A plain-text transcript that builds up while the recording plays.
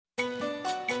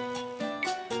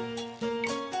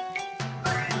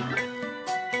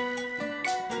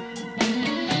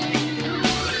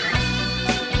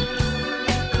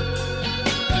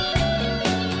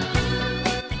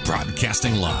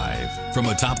Broadcasting live from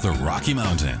atop the Rocky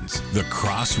Mountains, the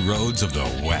crossroads of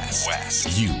the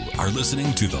West. You are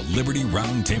listening to the Liberty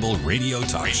Roundtable Radio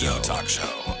Talk Show.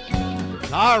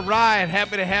 All right,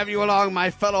 happy to have you along,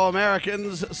 my fellow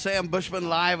Americans. Sam Bushman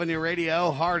live on your radio.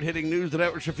 Hard-hitting news the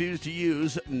networks refuse to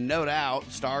use, no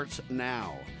doubt, starts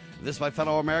now. This, my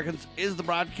fellow Americans, is the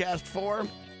broadcast for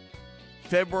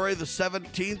February the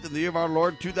 17th in the year of our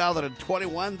Lord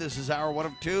 2021. This is hour one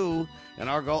of two, and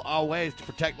our goal always to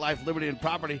protect life, liberty, and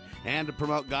property, and to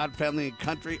promote God, family, and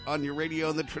country on your radio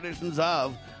and the traditions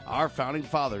of our founding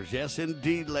fathers. Yes,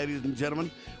 indeed, ladies and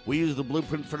gentlemen, we use the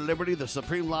blueprint for liberty, the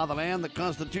supreme law of the land, the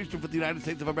Constitution for the United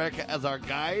States of America as our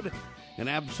guide. And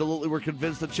absolutely, we're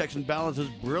convinced that checks and balances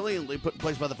brilliantly put in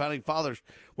place by the founding fathers.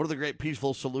 One of the great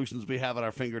peaceful solutions we have at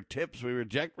our fingertips. We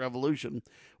reject revolution.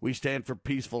 We stand for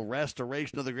peaceful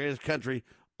restoration of the greatest country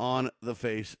on the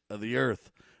face of the earth.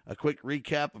 A quick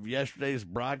recap of yesterday's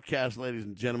broadcast, ladies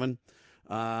and gentlemen.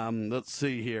 Let's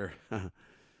see here.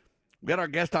 We got our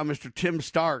guest on, Mr. Tim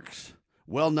Starks,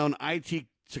 well-known IT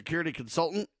security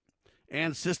consultant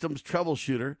and systems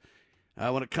troubleshooter.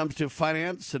 When it comes to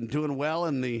finance and doing well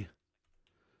in the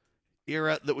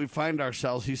era that we find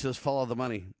ourselves, he says, follow the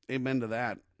money. Amen to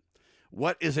that.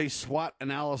 What is a SWOT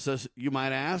analysis, you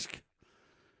might ask?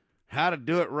 How to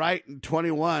do it right in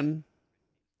 21.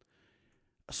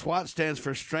 SWOT stands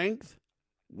for strength,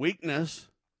 weakness,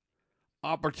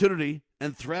 opportunity,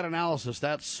 and threat analysis.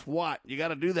 That's SWOT. You got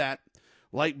to do that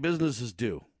like businesses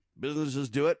do. Businesses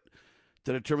do it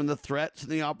to determine the threats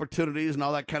and the opportunities and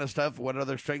all that kind of stuff, what are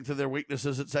their strengths and their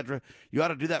weaknesses, etc. You ought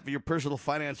to do that for your personal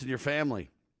finance and your family.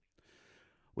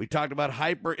 We talked about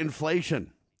hyperinflation.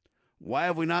 Why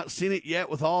have we not seen it yet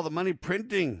with all the money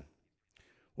printing?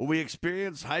 Will we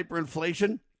experience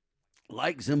hyperinflation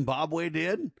like Zimbabwe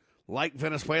did, like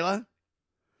Venezuela,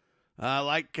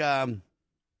 like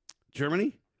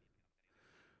Germany?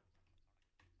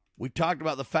 We talked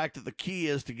about the fact that the key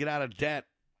is to get out of debt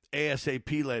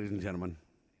ASAP, ladies and gentlemen.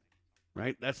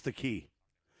 Right? That's the key.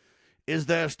 Is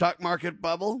there a stock market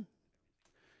bubble?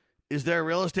 Is there a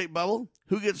real estate bubble?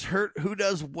 Who gets hurt? Who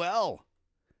does well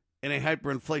in a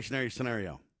hyperinflationary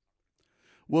scenario?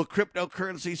 Will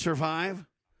cryptocurrency survive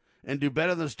and do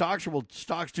better than stocks, or will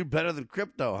stocks do better than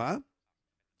crypto, huh?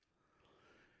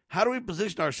 How do we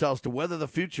position ourselves to weather the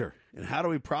future? And how do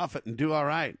we profit and do all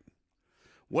right?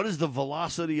 What is the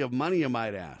velocity of money, you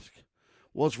might ask?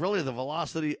 Well, it's really the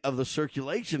velocity of the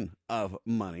circulation of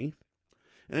money.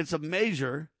 And it's a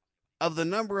measure of the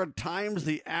number of times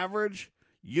the average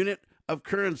unit of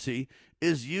currency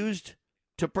is used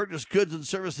to purchase goods and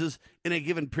services in a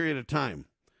given period of time.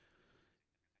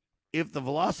 If the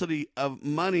velocity of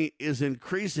money is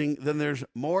increasing, then there's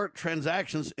more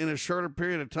transactions in a shorter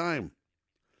period of time,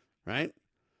 right?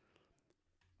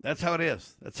 That's how it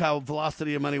is. That's how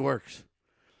velocity of money works.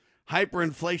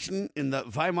 Hyperinflation in the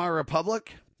Weimar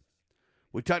Republic.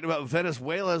 We talked about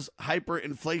Venezuela's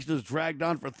hyperinflation has dragged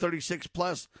on for 36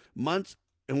 plus months,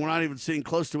 and we're not even seeing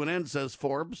close to an end, says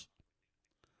Forbes.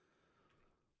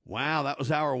 Wow, that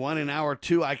was hour one. In hour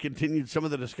two, I continued some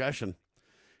of the discussion.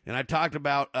 And I talked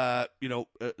about,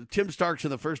 Tim Starks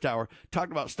in the first hour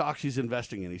talked about stocks he's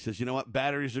investing in. He says, you know what,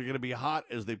 batteries are going to be hot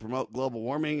as they promote global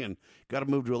warming and got to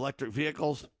move to electric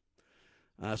vehicles.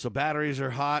 So batteries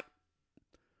are hot.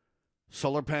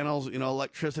 Solar panels,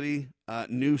 electricity,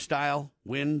 new style,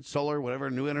 wind, solar, whatever,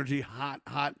 new energy, hot.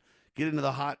 Get into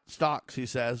the hot stocks, he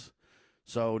says.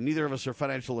 So neither of us are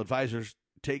financial advisors.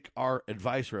 Take our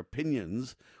advice or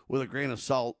opinions with a grain of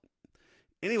salt.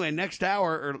 Anyway, next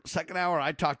hour, or second hour,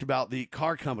 I talked about the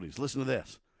car companies. Listen to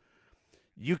this.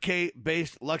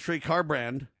 UK-based luxury car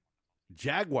brand,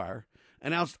 Jaguar,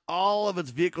 announced all of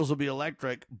its vehicles will be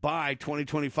electric by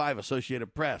 2025,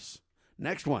 Associated Press.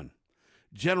 Next one.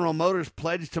 General Motors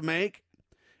pledged to make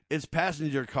its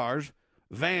passenger cars,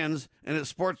 vans, and its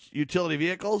sports utility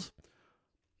vehicles,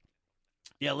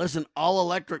 all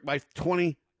electric by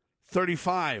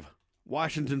 2035,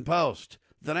 Washington Post.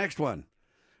 The next one.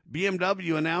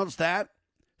 BMW announced that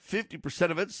 50%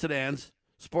 of its sedans,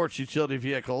 sports utility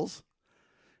vehicles,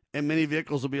 and many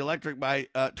vehicles will be electric by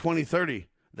 2030.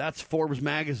 That's Forbes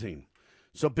magazine.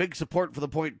 So big support for the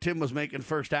point Tim was making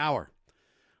first hour.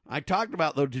 I talked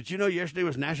about, though, did you know yesterday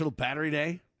was National Battery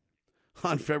Day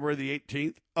on February the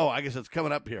 18th? Oh, I guess it's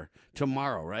coming up here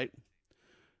tomorrow, right?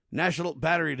 National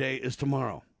Battery Day is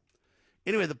tomorrow.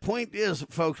 Anyway, the point is,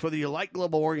 folks, whether you like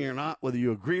global warming or not, whether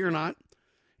you agree or not,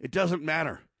 it doesn't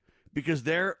matter because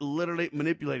they're literally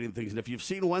manipulating things. And if you've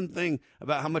seen one thing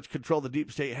about how much control the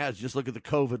deep state has, just look at the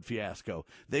COVID fiasco.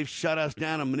 They've shut us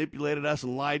down and manipulated us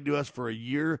and lied to us for a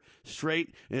year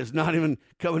straight, and it's not even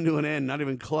coming to an end, not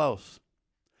even close.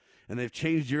 and they've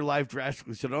changed your life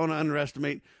drastically. So don't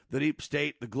underestimate the deep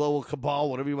state, the global cabal,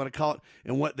 whatever you want to call it,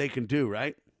 and what they can do,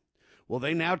 right? Well,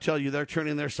 they now tell you they're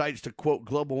turning their sights to, quote,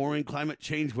 global warming, climate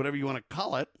change, whatever you want to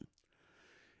call it.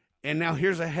 And now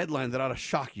here's a headline that ought to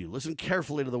shock you. Listen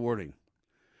carefully to the wording.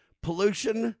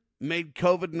 Pollution made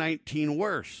COVID-19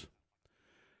 worse.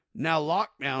 Now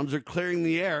lockdowns are clearing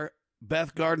the air,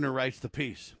 Beth Gardner writes the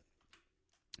piece.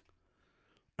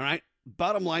 All right,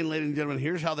 bottom line, ladies and gentlemen,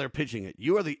 here's how they're pitching it.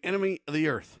 You are the enemy of the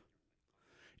earth,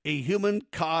 a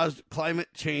human-caused climate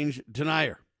change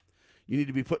denier. You need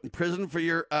to be put in prison for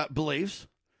your beliefs.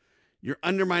 You're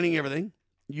undermining everything.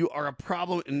 You are a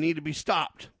problem and need to be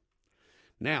stopped.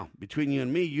 Now, between you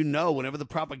and me, you know whenever the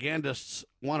propagandists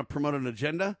want to promote an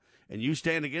agenda and you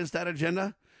stand against that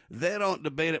agenda, they don't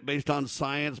debate it based on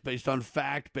science, based on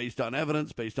fact, based on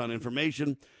evidence, based on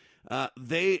information.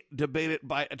 They debate it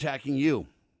by attacking you.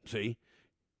 See?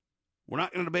 We're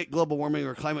not going to debate global warming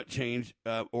or climate change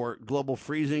or global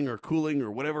freezing or cooling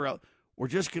or whatever else. We're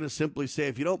just going to simply say,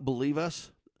 if you don't believe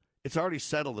us, it's already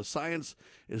settled. The science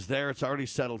is there. It's already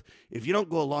settled. If you don't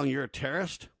go along, you're a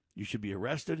terrorist. You should be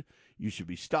arrested. You should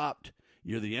be stopped.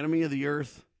 You're the enemy of the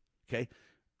earth. Okay?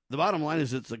 The bottom line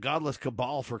is it's a godless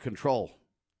cabal for control,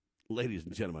 ladies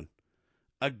and gentlemen.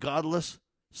 A godless,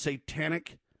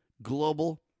 satanic,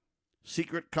 global,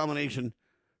 secret combination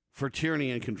for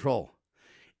tyranny and control.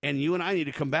 And you and I need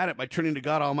to combat it by turning to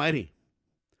God Almighty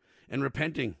and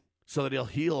repenting so that he'll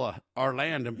heal our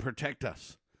land and protect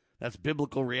us. That's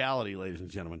biblical reality, ladies and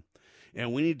gentlemen.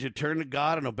 And we need to turn to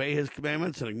God and obey his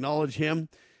commandments and acknowledge him.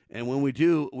 And when we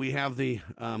do, we have the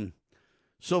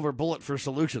silver bullet for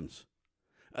solutions.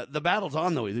 The battle's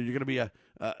on, though. Either you're going to be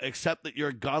accept that you're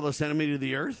a godless enemy to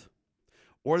the earth,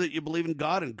 or that you believe in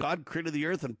God and God created the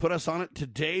earth and put us on it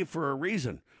today for a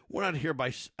reason. We're not here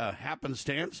by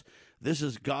happenstance. This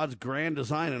is God's grand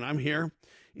design, and I'm here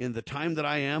in the time that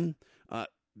I am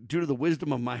due to the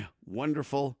wisdom of my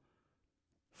wonderful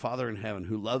Father in heaven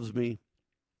who loves me,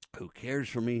 who cares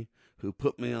for me, who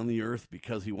put me on the earth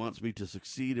because he wants me to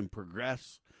succeed and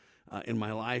progress in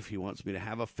my life. He wants me to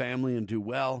have a family and do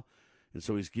well. And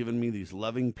so he's given me these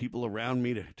loving people around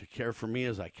me to care for me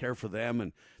as I care for them.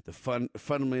 And the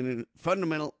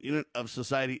fundamental unit of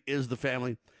society is the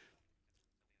family.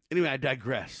 Anyway, I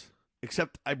digress.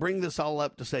 Except I bring this all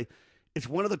up to say it's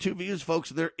one of the two views, folks.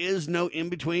 There is no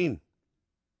in-between.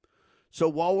 So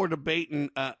while we're debating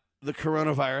the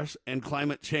coronavirus and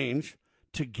climate change,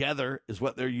 together is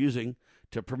what they're using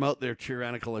to promote their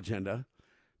tyrannical agenda.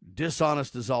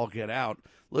 Dishonest as all get out.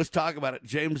 Let's talk about it.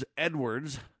 James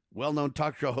Edwards, well-known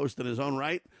talk show host in his own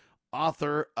right,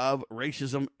 author of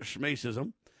Racism,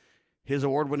 Schmacism. His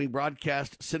award-winning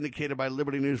broadcast syndicated by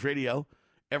Liberty News Radio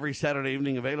every Saturday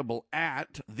evening, available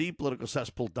at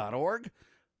thepoliticalcesspool.org.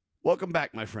 Welcome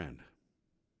back, my friend.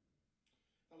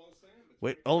 Hello, Sam.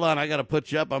 Wait, hold on. I got to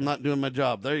put you up. I'm not doing my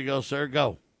job. There you go, sir.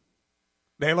 Go.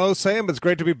 Hello, Sam. It's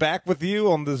great to be back with you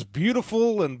on this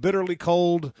beautiful and bitterly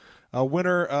cold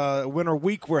winter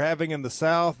week we're having in the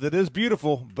South. It is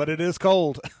beautiful, but it is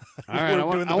cold. All right, I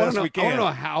want to know know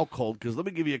how cold, because let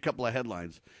me give you a couple of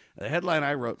headlines. The headline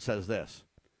I wrote says this: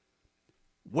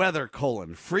 weather,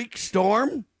 freak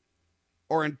storm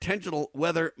or intentional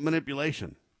weather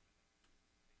manipulation?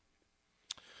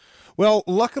 Well,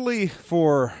 luckily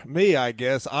for me, I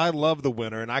guess, I love the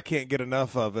winter, and I can't get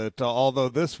enough of it, although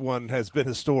this one has been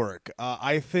historic.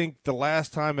 I think the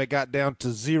last time it got down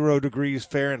to 0 degrees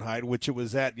Fahrenheit, which it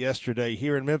was at yesterday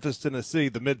here in Memphis, Tennessee,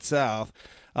 the Mid-South,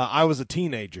 I was a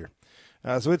teenager.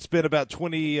 So it's been about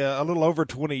a little over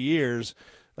 20 years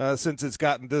since it's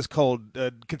gotten this cold,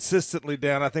 consistently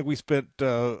down. I think we spent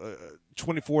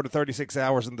 24 to 36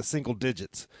 hours in the single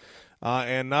digits.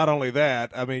 And not only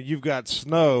that, I mean, you've got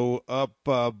snow up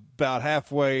about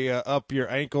halfway up your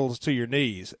ankles to your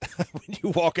knees when you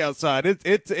walk outside.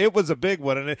 It was a big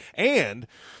one, and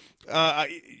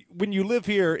when you live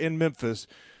here in Memphis,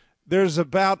 there's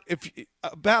about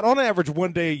on average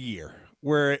 1 day a year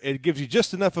where it gives you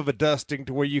just enough of a dusting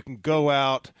to where you can go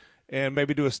out and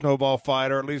maybe do a snowball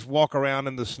fight or at least walk around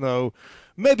in the snow.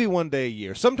 Maybe 1 day a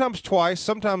year, sometimes twice,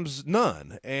 sometimes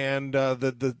none. And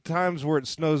the times where it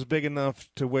snows big enough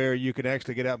to where you can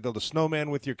actually get out and build a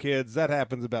snowman with your kids, that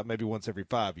happens about maybe once every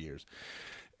 5 years.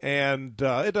 And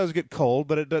it does get cold,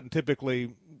 but it doesn't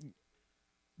typically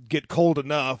get cold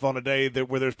enough on a day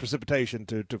where there's precipitation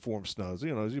to form snows.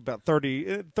 You know, it's about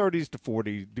 30s to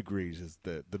 40 degrees is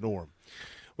the norm.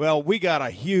 Well, we got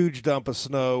a huge dump of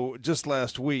snow just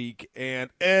last week, and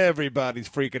everybody's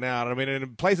freaking out. I mean,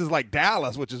 in places like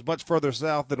Dallas, which is much further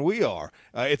south than we are,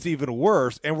 it's even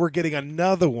worse, and we're getting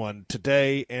another one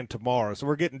today and tomorrow. So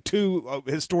we're getting two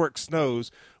historic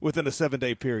snows within a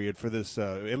 7-day period for this,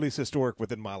 at least historic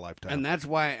within my lifetime. And that's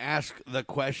why I ask the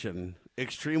question,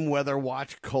 Extreme Weather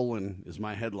Watch : is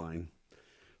my headline.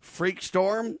 Freak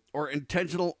storm or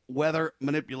intentional weather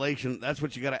manipulation? That's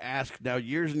what you got to ask. Now,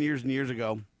 years and years and years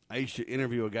ago, I used to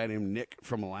interview a guy named Nick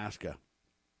from Alaska.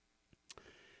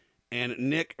 And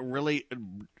Nick really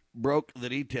broke the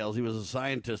details. He was a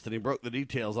scientist, and he broke the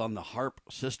details on the HAARP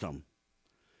system.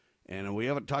 And we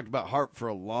haven't talked about HAARP for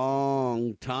a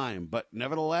long time. But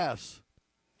nevertheless,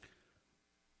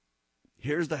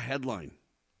 here's the headline.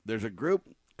 There's a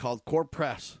group called Core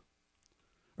Press,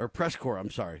 or Press Corps,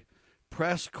 I'm sorry.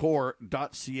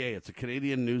 Presscorps.ca. It's a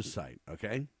Canadian news site,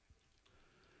 okay?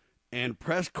 And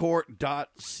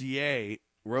Presscorps.ca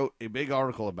wrote a big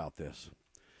article about this.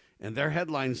 And their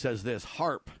headline says this: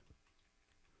 HAARP,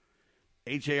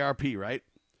 H-A-R-P, right?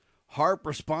 HAARP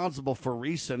responsible for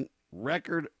recent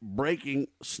record-breaking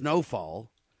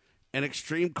snowfall and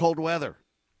extreme cold weather.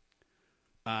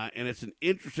 And it's an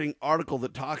interesting article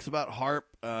that talks about HAARP,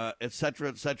 et cetera,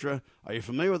 et cetera. Are you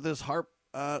familiar with this HAARP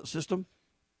system?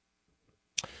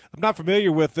 I'm not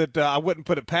familiar with it. I wouldn't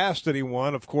put it past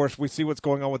anyone. Of course, we see what's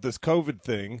going on with this COVID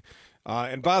thing.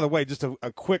 And by the way, just a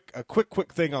quick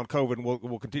thing on COVID, and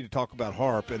we'll continue to talk about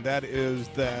HAARP, and that is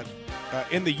that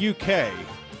in the UK,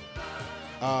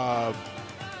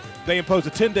 they imposed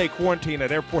a 10-day quarantine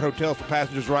at airport hotels for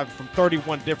passengers arriving from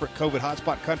 31 different COVID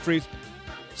hotspot countries.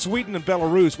 Sweden and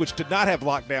Belarus, which did not have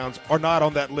lockdowns, are not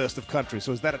on that list of countries.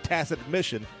 So is that a tacit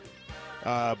admission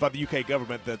by the UK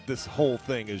government that this whole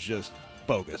thing is just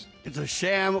bogus? It's a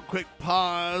sham. Quick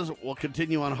pause. We'll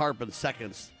continue on HAARP in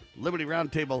seconds. Liberty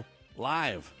Roundtable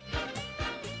live.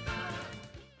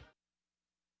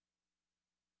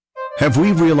 Have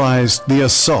we realized the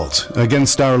assault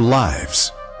against our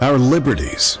lives, our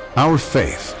liberties, our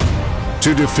faith?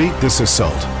 To defeat this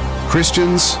assault,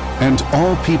 Christians and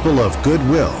all people of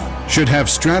goodwill should have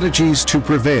strategies to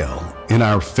prevail in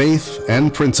our faith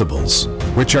and principles,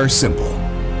 which are simple.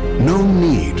 No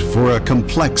need for a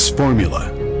complex formula.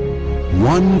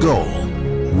 One goal,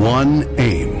 one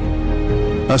aim.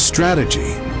 A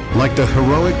strategy like the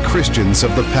heroic Christians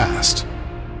of the past.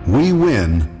 We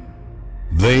win,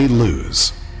 they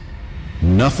lose.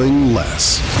 Nothing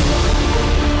less.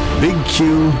 Big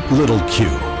Q, Little Q.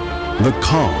 The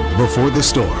Calm Before the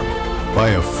Storm by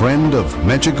a friend of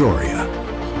Medjugorje.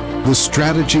 The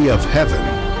strategy of heaven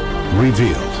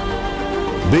revealed.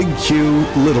 Big Q,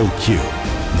 Little Q.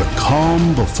 The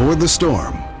Calm Before the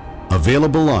Storm.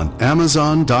 Available on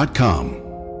Amazon.com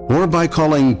or by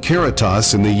calling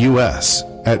Caritas in the U.S.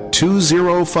 at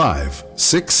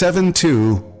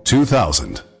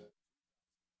 205-672-2000.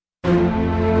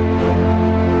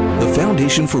 The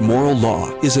Foundation for Moral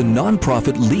Law is a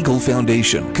nonprofit legal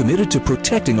foundation committed to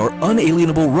protecting our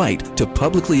unalienable right to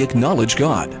publicly acknowledge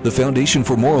God. The Foundation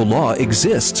for Moral Law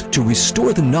exists to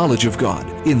restore the knowledge of God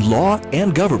in law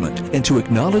and government, and to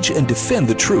acknowledge and defend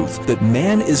the truth that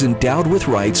man is endowed with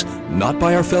rights not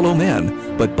by our fellow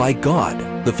men, but by God.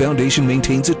 The Foundation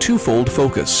maintains a twofold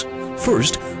focus.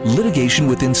 First, litigation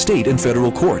within state and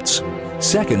federal courts.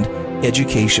 Second,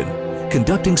 education,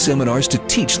 conducting seminars to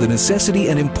teach the necessity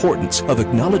and importance of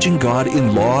acknowledging God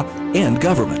in law and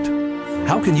government.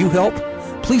 How can you help?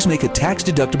 Please make a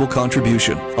tax-deductible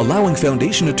contribution, allowing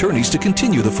Foundation attorneys to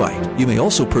continue the fight. You may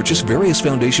also purchase various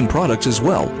Foundation products as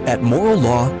well at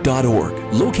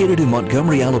morallaw.org. Located in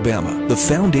Montgomery, Alabama, the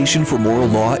Foundation for Moral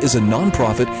Law is a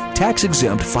nonprofit,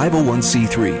 tax-exempt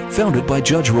 501c3 founded by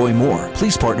Judge Roy Moore.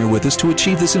 Please partner with us to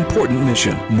achieve this important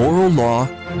mission.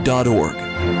 morallaw.org.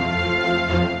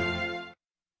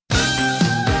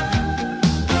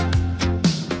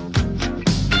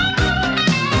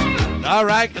 All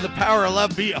right, can the power of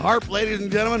love beat HAARP, ladies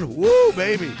and gentlemen? Woo,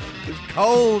 baby. It's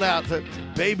cold outside.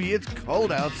 Baby, it's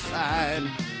cold outside.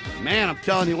 Man, I'm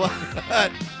telling you what.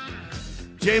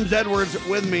 James Edwards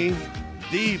with me,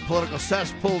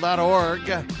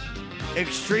 thepoliticalcesspool.org.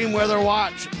 Extreme weather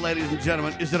watch, ladies and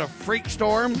gentlemen. Is it a freak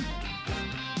storm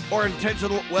or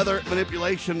intentional weather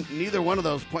manipulation? Neither one of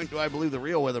those point to, I believe, the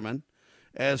real weatherman.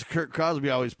 As Kurt Crosby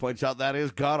always points out, that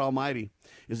is God Almighty.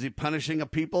 Is he punishing a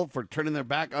people for turning their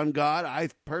back on God? I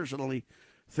personally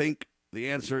think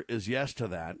the answer is yes to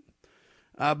that.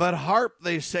 But HAARP,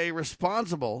 they say,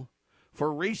 responsible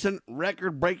for recent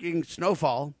record-breaking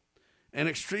snowfall and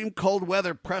extreme cold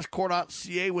weather.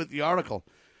 Presscorps.ca with the article.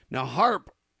 Now, HAARP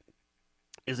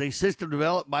is a system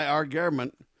developed by our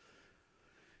government.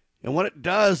 And what it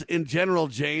does in general,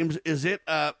 James, is it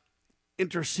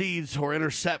intercedes or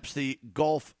intercepts the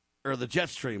Gulf or the jet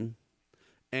stream,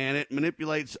 and it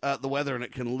manipulates the weather, and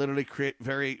it can literally create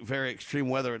very, very extreme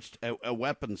weather. It's a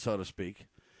weapon, so to speak.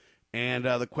 And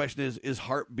the question is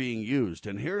HAARP being used?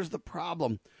 And here's the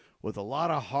problem with a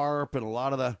lot of HAARP and a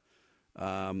lot of the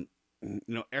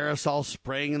aerosol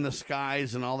spraying in the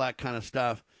skies and all that kind of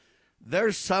stuff.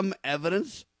 There's some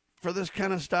evidence for this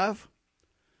kind of stuff,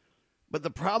 but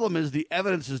the problem is the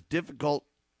evidence is difficult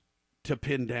to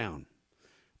pin down.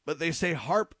 But they say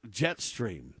HAARP jet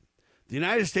stream. The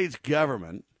United States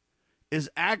government is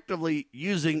actively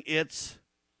using its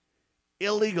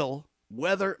illegal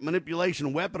weather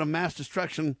manipulation weapon of mass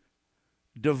destruction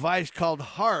device called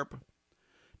HAARP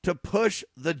to push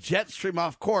the jet stream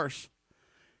off course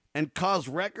and cause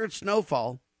record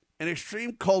snowfall and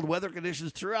extreme cold weather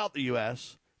conditions throughout the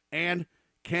U.S. and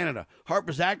Canada. HAARP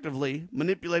has actively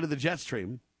manipulated the jet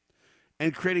stream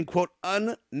and creating, quote,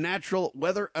 unnatural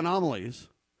weather anomalies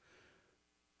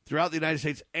throughout the United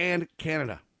States and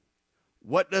Canada.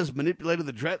 What does manipulating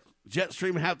the jet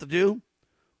stream have to do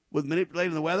with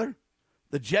manipulating the weather?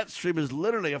 The jet stream is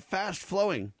literally a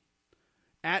fast-flowing,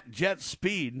 at jet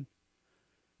speed,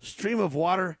 stream of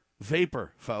water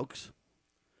vapor, folks.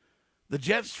 The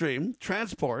jet stream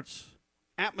transports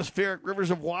atmospheric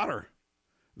rivers of water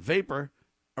vapor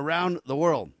around the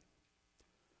world.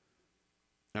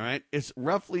 All right? It's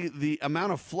roughly the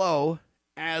amount of flow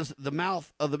as the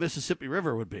mouth of the Mississippi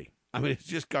River would be. I mean, it's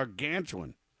just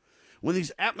gargantuan. When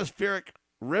these atmospheric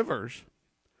rivers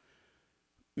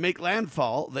make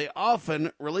landfall, they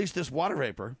often release this water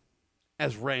vapor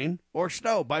as rain or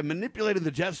snow. By manipulating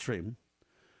the jet stream,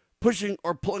 pushing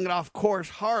or pulling it off course,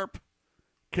 HAARP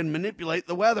can manipulate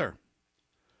the weather.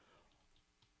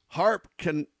 HAARP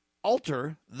can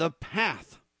alter the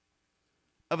path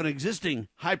of an existing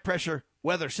high-pressure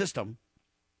weather system.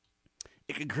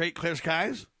 It can create clear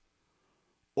skies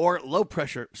or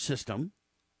low-pressure system,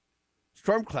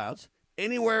 storm clouds,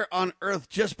 anywhere on Earth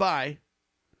just by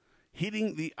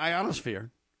heating the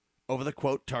ionosphere over the,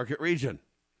 quote, target region.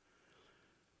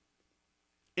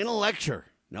 In a lecture,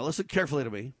 now listen carefully to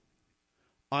me,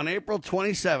 on April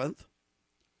 27th,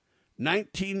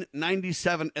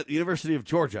 1997 at the University of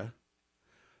Georgia,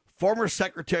 former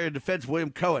Secretary of Defense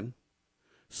William Cohen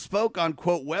spoke on,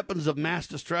 quote, weapons of mass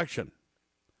destruction.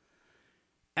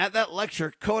 At that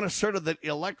lecture, Cohen asserted that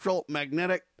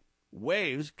electromagnetic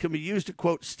waves can be used to,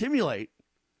 quote, stimulate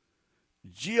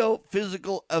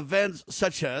geophysical events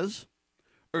such as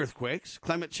earthquakes,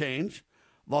 climate change,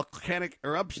 volcanic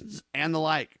eruptions, and the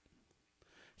like.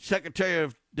 Secretary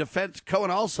of Defense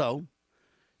Cohen also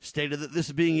stated that this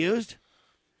is being used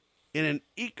in an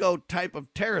eco type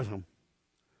of terrorism.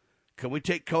 Can we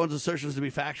take Cohen's assertions to be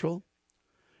factual?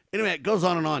 Anyway, it goes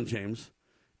on, James.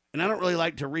 And I don't really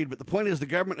like to read, but the point is the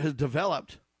government has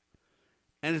developed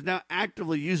and is now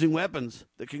actively using weapons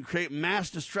that can create mass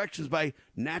destructions by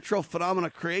natural phenomena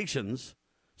creations,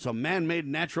 so man-made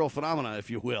natural phenomena, if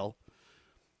you will,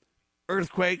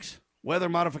 earthquakes, weather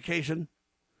modification,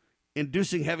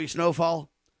 inducing heavy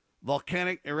snowfall,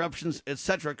 volcanic eruptions,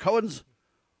 etc. Cohen's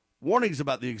warnings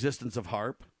about the existence of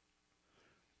HAARP.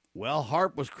 Well,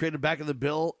 HAARP was created back in the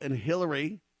Bill and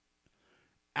Hillary,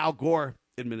 Al Gore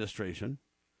administration.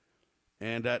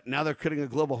 And now they're creating a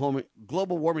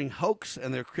global warming hoax,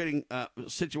 and they're creating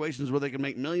situations where they can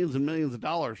make millions and millions of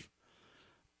dollars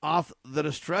off the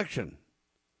destruction.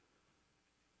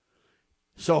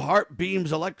 So HAARP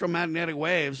beams electromagnetic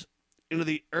waves into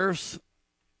the Earth's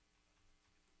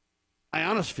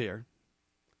ionosphere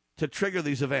to trigger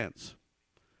these events.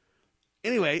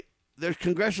 Anyway, there's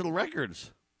congressional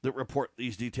records that report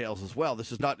these details as well.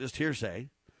 This is not just hearsay.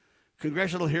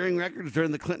 Congressional hearing records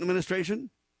during the Clinton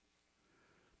administration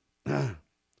and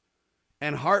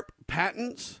HAARP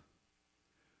patents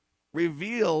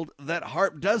revealed that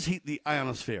HAARP does heat the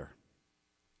ionosphere.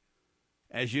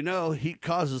 As you know, heat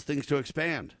causes things to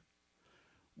expand.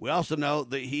 We also know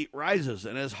that heat rises,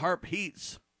 and as HAARP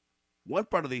heats one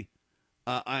part of the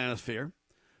ionosphere,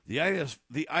 the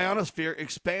ionosphere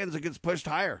expands and gets pushed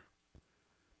higher.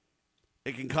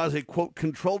 It can cause a, quote,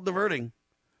 controlled diverting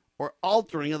or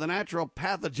altering of the natural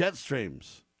path of jet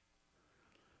streams.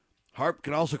 HAARP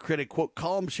can also create a, quote,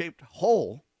 column-shaped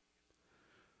hole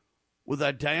with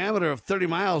a diameter of 30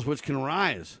 miles, which can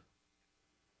rise.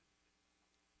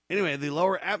 Anyway, the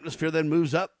lower atmosphere then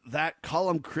moves up that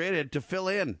column created to fill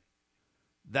in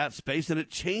that space, and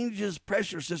it changes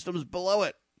pressure systems below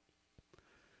it.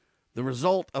 The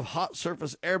result of hot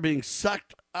surface air being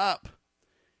sucked up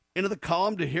into the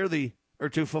column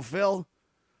to fulfill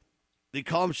the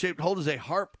column-shaped hole is a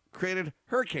HAARP-created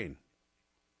hurricane.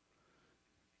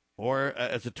 or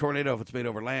as a tornado if it's made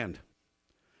over land.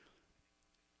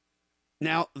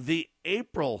 Now, the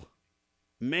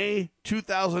May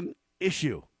 2000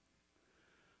 issue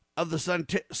of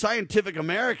the Scientific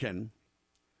American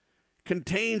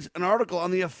contains an article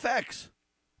on the effects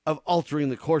of altering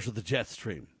the course of the jet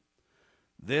stream.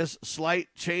 This slight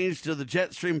change to the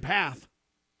jet stream path,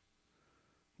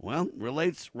 well,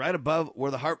 relates right above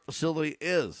where the HAARP facility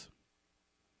is.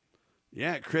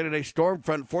 Yeah, it created a storm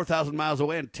front 4,000 miles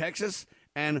away in Texas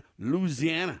and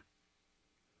Louisiana.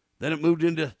 Then it moved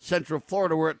into central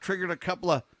Florida where it triggered a couple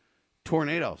of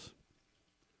tornadoes.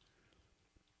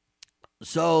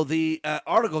 So the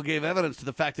article gave evidence to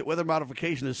the fact that weather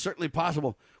modification is certainly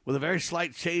possible with a very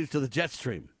slight change to the jet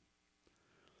stream.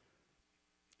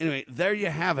 Anyway, there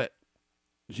you have it,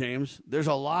 James. There's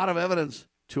a lot of evidence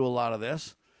to a lot of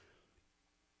this,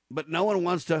 but no one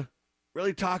wants to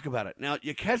really talk about it. Now,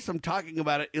 you catch them talking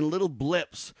about it in little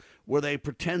blips where they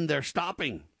pretend they're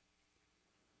stopping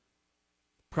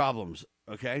problems,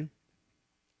 okay?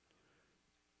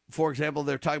 For example,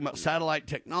 they're talking about satellite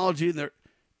technology,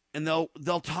 and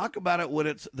they'll talk about it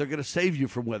when they're going to save you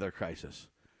from weather crisis.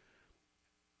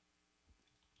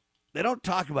 They don't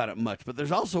talk about it much, but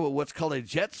there's also what's called a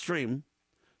jet stream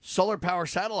solar power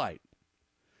satellite,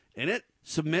 and it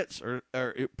submits or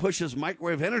it pushes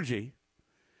microwave energy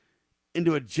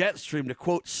into a jet stream to,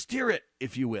 quote, steer it,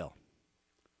 if you will.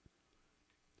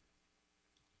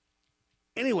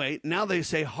 Anyway, now they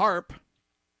say HAARP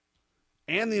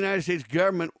and the United States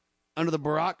government under the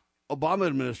Barack Obama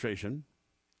administration,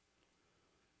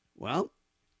 well,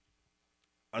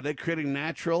 are they creating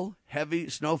natural, heavy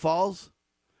snowfalls,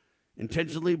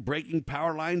 intentionally breaking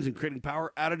power lines and creating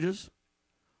power outages?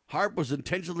 HAARP was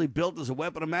intentionally built as a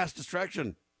weapon of mass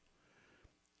destruction.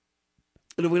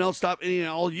 And if we don't stop any and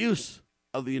all use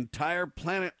of the entire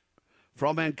planet, for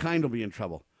all mankind will be in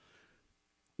trouble.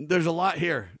 There's a lot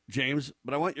here, James,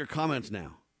 but I want your comments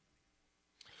now.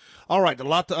 All right, a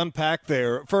lot to unpack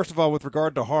there. First of all, with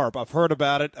regard to HAARP, I've heard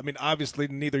about it. I mean, obviously,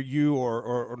 neither you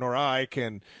or nor I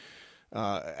can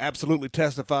absolutely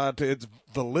testify to its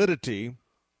validity.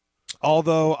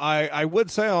 Although I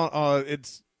would say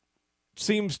it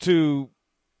seems to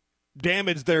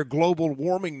damage their global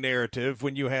warming narrative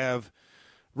when you have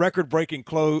record-breaking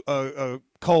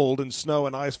cold and snow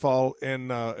and icefall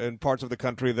in parts of the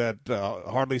country that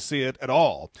hardly see it at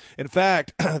all. In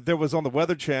fact, there was on the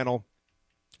Weather Channel.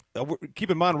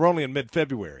 Keep in mind, we're only in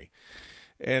mid-February.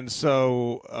 And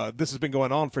so this has been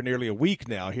going on for nearly a week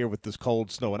now here with this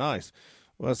cold, snow, and ice.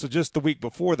 Well, so just the week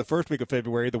before, the first week of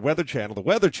February, the Weather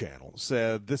Channel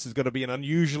said this is going to be an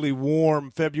unusually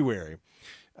warm February.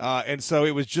 And so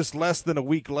it was just less than a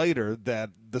week later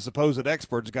that the supposed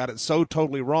experts got it so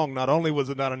totally wrong. Not only was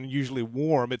it not unusually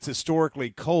warm, it's historically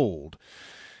cold.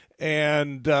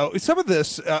 And some of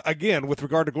this, again, with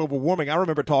regard to global warming, I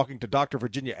remember talking to Dr.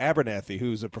 Virginia Abernathy,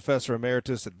 who's a professor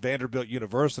emeritus at Vanderbilt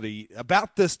University,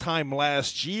 about this time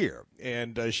last year.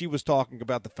 And she was talking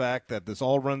about the fact that this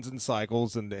all runs in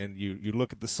cycles, and you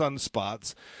look at the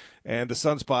sunspots, and the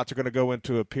sunspots are going to go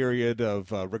into a period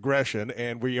of regression,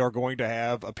 and we are going to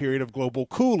have a period of global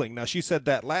cooling. Now, she said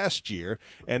that last year,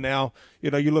 and now, you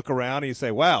look around and you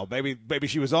say, wow, maybe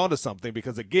she was onto something,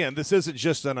 because, again, this isn't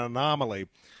just an anomaly.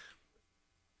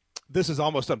 This is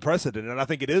almost unprecedented, and I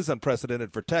think it is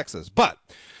unprecedented for Texas. But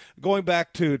going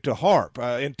back to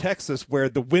HAARP, in Texas, where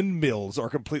the windmills are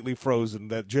completely frozen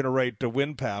that generate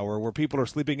wind power, where people are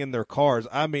sleeping in their cars,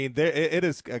 I mean, it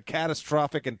is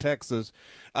catastrophic in Texas.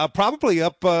 Probably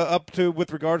up to,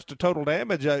 with regards to total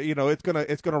damage,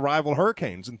 it's gonna rival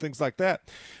hurricanes and things like that.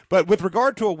 But with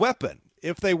regard to a weapon,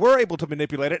 if they were able to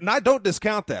manipulate it, and I don't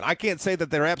discount that. I can't say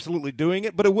that they're absolutely doing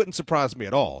it, but it wouldn't surprise me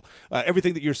at all.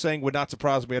 Everything that you're saying would not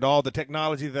surprise me at all. The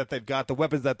technology that they've got, the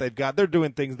weapons that they've got, they're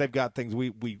doing things, they've got things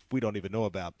we don't even know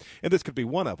about. And this could be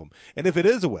one of them. And if it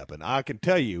is a weapon, I can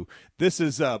tell you this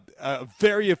is a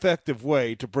very effective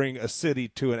way to bring a city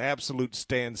to an absolute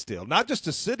standstill. Not just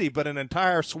a city, but an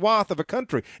entire swath of a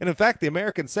country. And in fact, the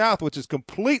American South, which is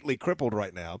completely crippled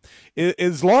right now,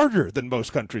 is larger than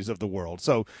most countries of the world.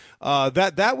 So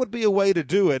that would be a way to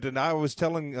do it. And I was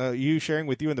telling sharing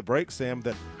with you in the break, Sam,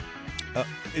 that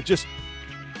it just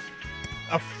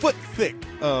a foot thick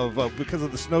of because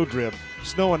of the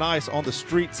snow and ice on the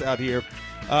streets out here.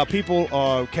 People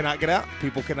cannot get out.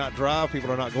 People cannot drive.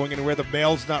 People are not going anywhere. The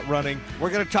mail's not running. We're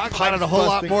going to talk about it a whole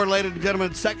lot more, ladies and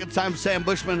gentlemen. Second time, Sam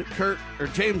Bushman,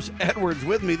 James Edwards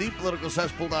with me,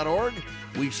 thepoliticalcesspool.org.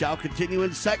 We shall continue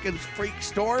in seconds. Freak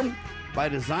storm by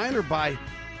design or by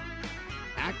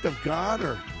act of God,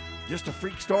 or just a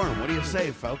freak storm? What do you say,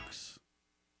 folks?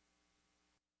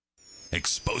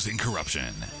 Exposing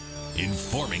corruption.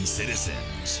 Informing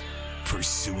citizens.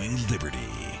 Pursuing liberty.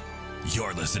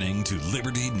 You're listening to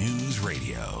Liberty News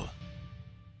Radio.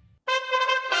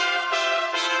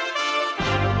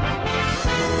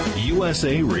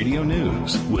 USA Radio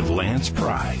News with Lance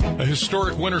Pry. A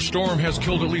historic winter storm has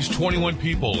killed at least 21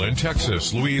 people in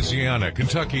Texas, Louisiana,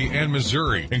 Kentucky, and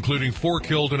Missouri, including 4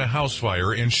 killed in a house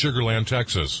fire in Sugar Land,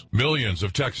 Texas. Millions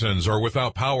of Texans are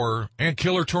without power, and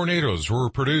killer tornadoes were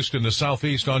produced in the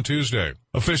southeast on Tuesday.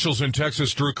 Officials in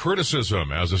Texas drew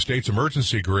criticism as the state's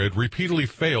emergency grid repeatedly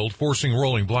failed, forcing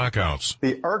rolling blackouts.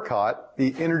 The ERCOT,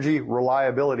 the Energy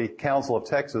Reliability Council of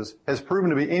Texas, has proven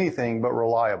to be anything but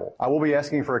reliable. I will be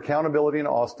asking for accountability in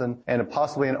Austin and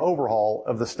possibly an overhaul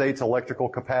of the state's electrical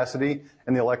capacity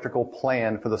and the electrical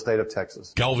plan for the state of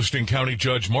Texas. Galveston County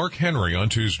Judge Mark Henry on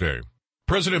Tuesday.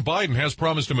 President Biden has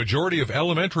promised a majority of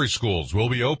elementary schools will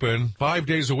be open 5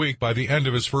 days a week by the end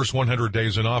of his first 100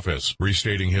 days in office,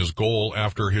 restating his goal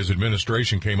after his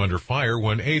administration came under fire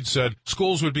when aides said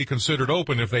schools would be considered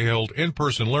open if they held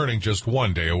in-person learning just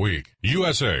 1 day a week.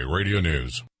 USA Radio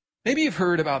News. Maybe you've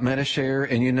heard about Medi-Share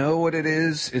and you know what it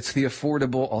is. It's the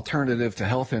affordable alternative to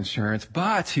health insurance,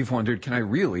 but you've wondered, can I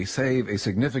really save a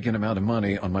significant amount of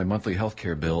money on my monthly health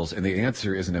care bills? And the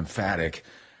answer is an emphatic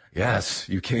yes,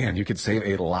 you can. You could save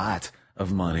a lot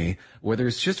of money, whether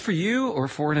it's just for you or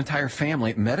for an entire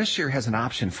family. Medi-Share has an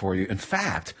option for you. In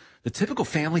fact, the typical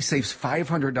family saves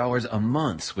 $500 a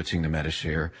month switching to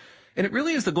Medi-Share. And it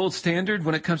really is the gold standard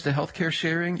when it comes to healthcare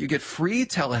sharing. You get free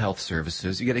telehealth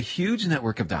services. You get a huge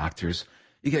network of doctors.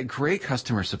 You get great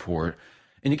customer support.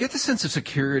 And you get the sense of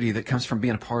security that comes from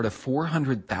being a part of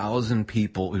 400,000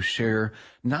 people who share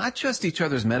not just each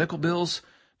other's medical bills,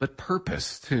 but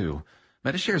purpose, too.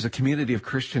 Medi-Share is a community of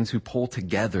Christians who pull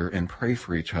together and pray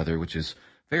for each other, which is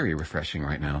very refreshing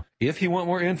right now. If you want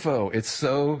more info, it's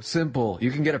so simple. You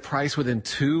can get a price within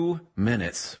 2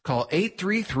 minutes. Call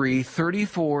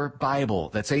 833-34-BIBLE.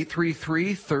 That's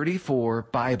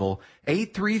 833-34-BIBLE.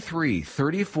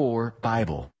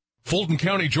 833-34-BIBLE. Fulton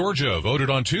County, Georgia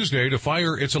voted on Tuesday to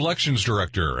fire its elections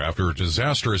director after a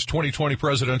disastrous 2020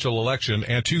 presidential election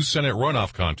and 2 Senate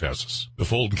runoff contests. The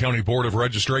Fulton County Board of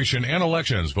Registration and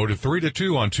Elections voted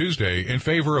 3-2 on Tuesday in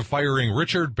favor of firing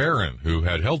Richard Barron, who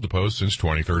had held the post since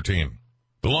 2013.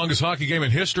 The longest hockey game in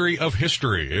history of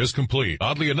history is complete.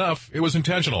 Oddly enough, it was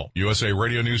intentional. USA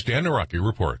Radio News' Dan Naraki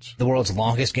reports. The world's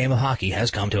longest game of hockey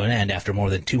has come to an end after more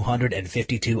than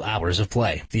 252 hours of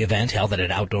play. The event, held at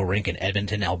an outdoor rink in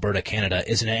Edmonton, Alberta, Canada,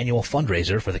 is an annual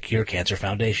fundraiser for the Cure Cancer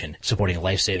Foundation, supporting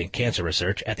life-saving cancer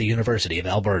research at the University of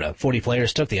Alberta. 40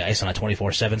 players took the ice on a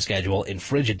 24/7 schedule in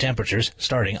frigid temperatures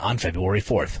starting on February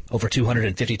 4th. Over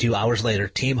 252 hours later,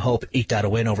 Team Hope eked out a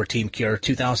win over Team Cure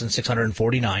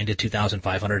 2,649 to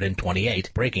 2,528,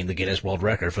 breaking the Guinness World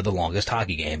Record for the longest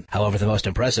hockey game. However, the most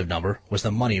impressive number was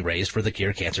the money raised for the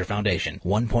Cure Cancer Foundation,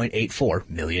 $1.84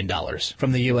 million.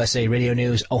 From the USA Radio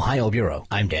News Ohio Bureau,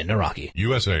 I'm Dan Naraki.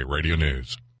 USA Radio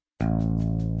News.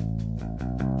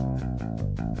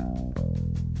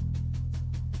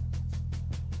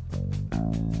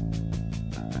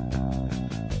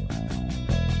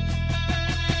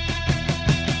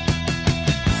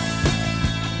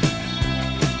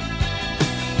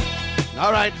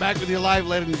 All right, back with you live,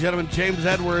 ladies and gentlemen. James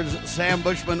Edwards, Sam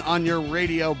Bushman on your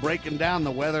radio, breaking down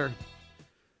the weather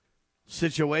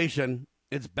situation.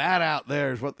 It's bad out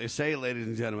there is what they say, ladies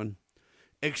and gentlemen.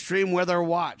 Extreme weather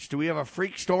watch. Do we have a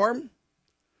freak storm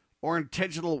or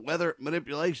intentional weather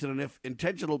manipulation? And if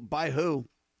intentional, by who?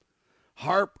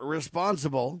 HAARP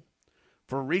responsible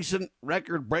for recent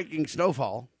record-breaking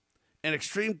snowfall and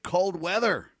extreme cold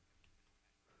weather.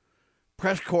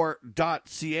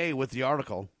 Presscorps.ca with the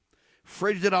article.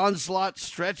 Frigid onslaught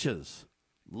stretches.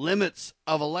 Limits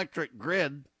of electric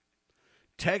grid.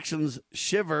 Texans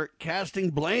shiver, casting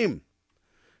blame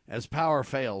as power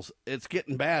fails. It's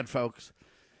getting bad, folks.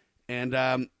 And,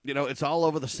 it's all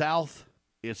over the South.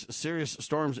 It's serious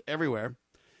storms everywhere.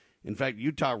 In fact,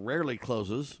 Utah rarely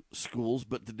closes schools,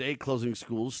 but today closing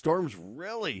schools. Storms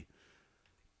really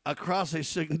across a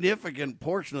significant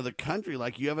portion of the country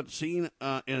like you haven't seen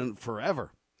in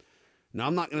forever. Now,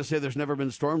 I'm not going to say there's never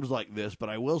been storms like this, but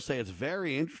I will say it's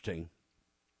very interesting.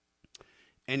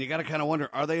 And you got to kind of wonder,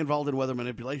 are they involved in weather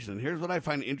manipulation? And here's what I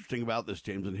find interesting about this,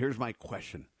 James, and here's my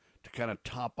question to kind of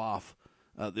top off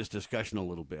this discussion a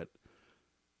little bit.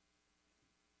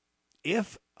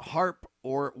 If HAARP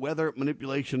or weather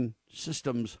manipulation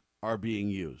systems are being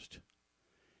used,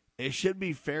 it should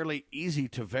be fairly easy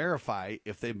to verify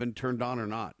if they've been turned on or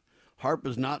not. HAARP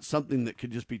is not something that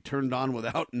could just be turned on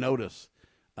without notice,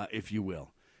 if you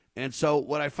will. And so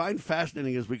what I find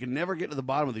fascinating is we can never get to the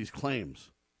bottom of these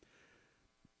claims.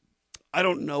 I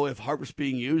don't know if HAARP's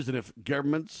being used and if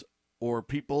governments or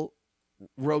people,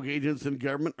 rogue agents in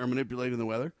government, are manipulating the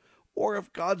weather, or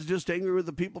if God's just angry with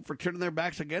the people for turning their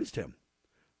backs against him.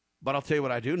 But I'll tell you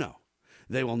what I do know.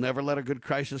 They will never let a good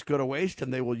crisis go to waste,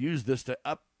 and they will use this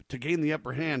to gain the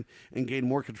upper hand and gain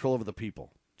more control over the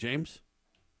people. James?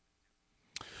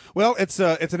 Well, it's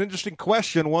an interesting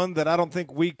question, one that I don't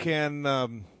think we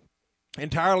can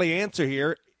entirely answer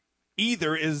here.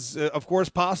 Either is, of course,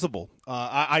 possible.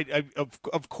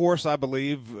 Of course, I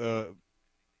believe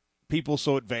people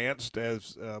so advanced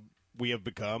as we have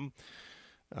become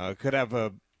could have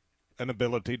an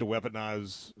ability to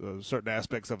weaponize certain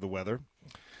aspects of the weather.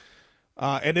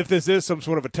 And if this is some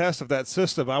sort of a test of that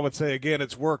system, I would say, again,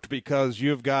 it's worked because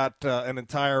you've got an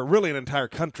entire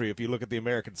country, if you look at the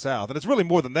American South. And it's really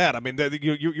more than that. I mean,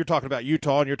 you're talking about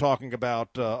Utah, and you're talking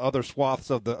about other swaths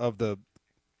of the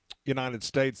United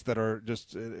States that are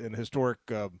just in historic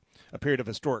a period of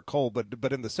historic cold,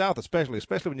 but in the South especially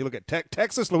when you look at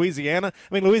Texas, Louisiana.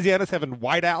 I mean, Louisiana's having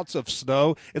whiteouts of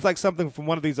snow. It's like something from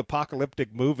one of these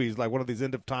apocalyptic movies, like one of these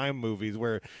end of time movies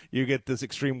where you get this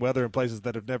extreme weather in places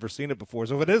that have never seen it before.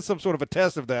 So if it is some sort of a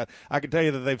test of that, I can tell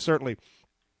you that they've certainly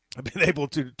been able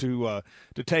to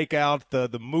take out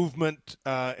the movement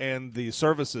and the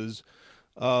services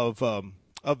of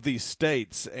these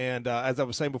states. And as I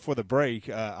was saying before the break,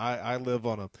 I live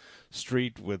on a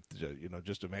street with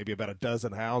just maybe about a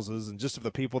dozen houses, and just of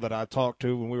the people that I talked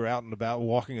to when we were out and about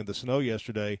walking in the snow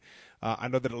yesterday, I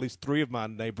know that at least 3 of my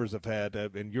neighbors have had,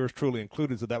 and yours truly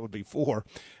included, so that would be 4,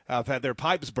 have had their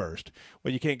pipes burst.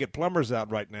 Well, you can't get plumbers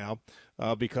out right now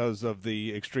because of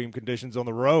the extreme conditions on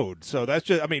the road. So that's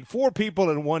just, 4 people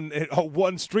in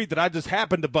one street that I just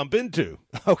happened to bump into.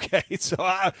 Okay, so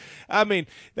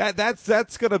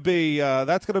that's going to be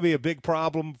a big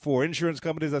problem for insurance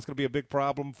companies. That's going to be a big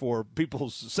problem for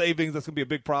people's savings. That's going to be a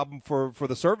big problem for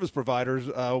the service providers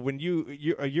when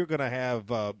you're going to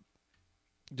have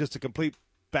just a complete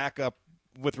backup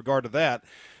with regard to that.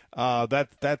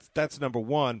 That's number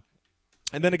one.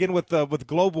 And then again with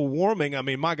global warming, I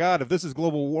mean, my God, if this is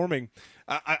global warming,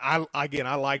 I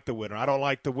like the winter. I don't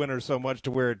like the winter so much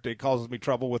to where it causes me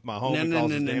trouble with my home. It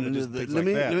causes damages, things like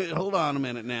that. Hold on a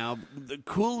minute now. The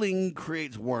cooling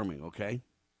creates warming, okay?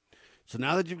 So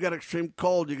now that you've got extreme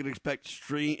cold, you can expect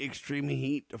extreme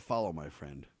heat to follow, my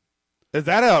friend. Is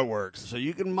that how it works? So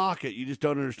you can mock it. You just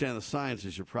don't understand the science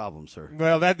is your problem, sir.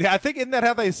 Well, I think, isn't that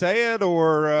how they say it?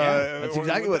 Or that's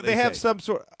exactly what they have say. some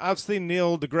sort. I've seen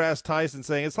Neil deGrasse Tyson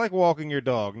saying it's like walking your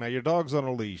dog. Now your dog's on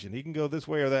a leash and he can go this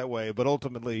way or that way, but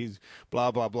ultimately he's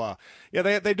blah blah blah.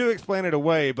 Yeah, they do explain it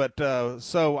away, but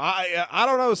so I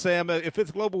don't know, Sam. If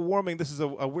it's global warming, this is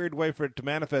a weird way for it to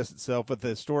manifest itself with the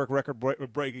historic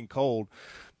record-breaking cold.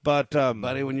 But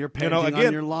buddy, when you're painting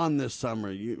on your lawn this summer,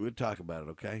 we'll talk about it,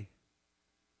 okay?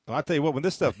 I tell you what, when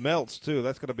this stuff melts too,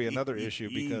 that's going to be another issue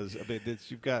because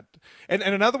you've got and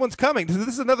another one's coming. This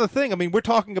is another thing. I mean, we're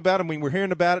talking about it. I mean, we're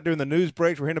hearing about it during the news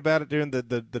breaks. We're hearing about it during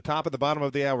the top and the bottom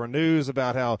of the hour news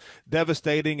about how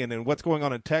devastating and what's going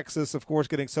on in Texas. Of course,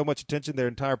 getting so much attention, their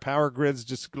entire power grid's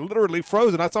just literally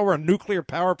frozen. I saw where a nuclear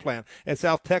power plant in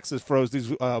South Texas froze.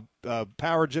 These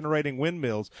power generating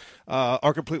windmills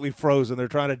are completely frozen. They're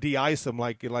trying to de-ice them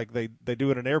like they do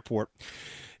at an airport,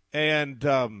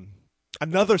 and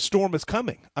another storm is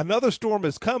coming. Another storm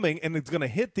is coming, and it's going to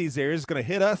hit these areas. It's going to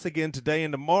hit us again today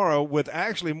and tomorrow with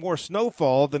actually more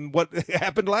snowfall than what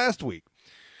happened last week.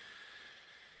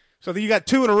 So you got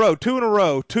 2 in a row,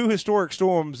 2 historic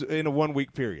storms in a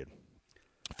 1-week period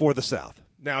for the South.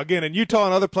 Now, again, in Utah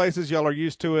and other places, y'all are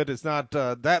used to it. It's not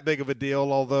that big of a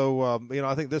deal, although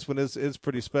I think this one is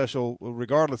pretty special,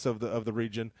 regardless of the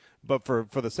region. But for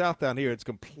the South down here, it's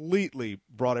completely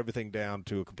brought everything down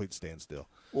to a complete standstill.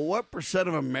 Well, what percent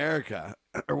of America,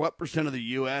 or what percent of the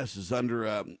U.S. is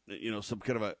under some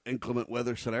kind of an inclement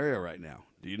weather scenario right now?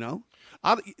 Do you know?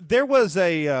 There was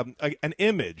an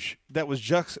image that was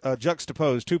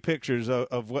juxtaposed, 2 pictures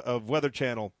of Weather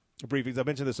Channel briefings. I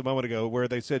mentioned this a moment ago, where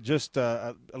they said just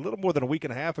a little more than a week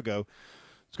and a half ago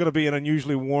it's going to be an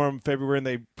unusually warm February, and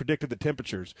they predicted the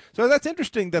temperatures. So that's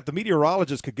interesting that the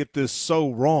meteorologists could get this so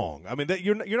wrong. I mean,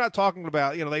 you're not talking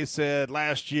about, they said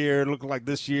last year, looking like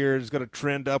this year is going to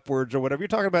trend upwards or whatever. You're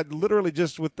talking about literally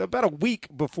just with about a week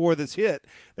before this hit,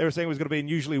 they were saying it was going to be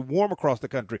unusually warm across the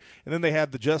country. And then they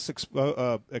had the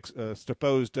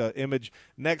juxtaposed image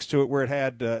next to it where it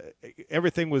had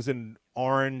everything was in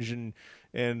orange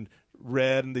and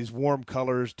red and these warm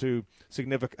colors to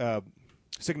signify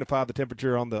the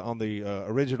temperature on the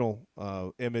original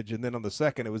image, and then on the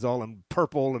second it was all in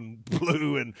purple and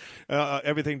blue and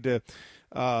everything to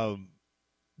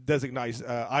designate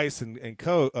ice and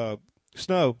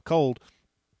snow, cold.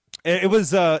 It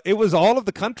was all of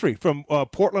the country from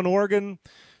Portland, Oregon,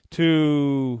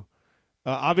 to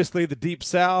obviously the Deep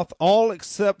South, all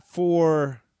except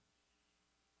for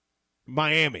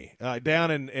Miami,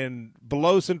 down in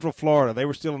below Central Florida. They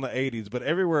were still in the 80s, but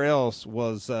everywhere else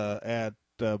was at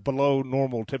below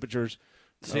normal temperatures.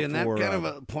 See, and that kind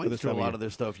of points to a lot of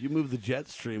this stuff. You move the jet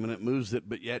stream and it moves it,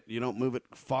 but yet you don't move it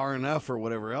far enough or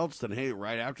whatever else, then, hey,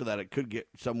 right after that, it could get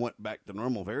somewhat back to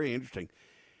normal. Very interesting.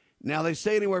 Now, they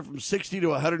say anywhere from 60 to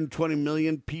 120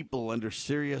 million people under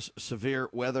serious, severe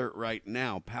weather right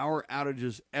now. Power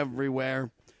outages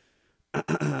everywhere.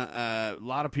 A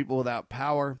lot of people without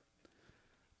power.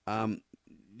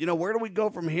 Where do we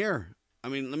go from here? I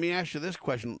mean, let me ask you this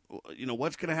question.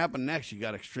 What's going to happen next? You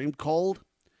got extreme cold.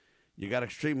 You got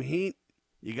extreme heat.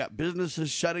 You got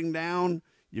businesses shutting down.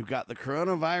 You've got the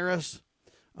coronavirus.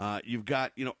 You've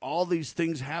got, all these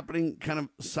things happening kind of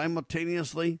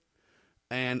simultaneously.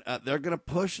 And they're going to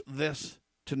push this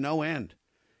to no end.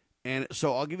 And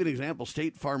so I'll give you an example.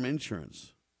 State Farm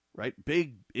Insurance, right?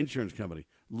 Big insurance company,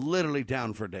 literally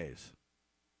down for days.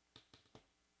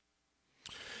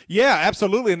 Yeah,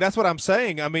 absolutely. And that's what I'm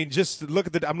saying. I mean, just I'm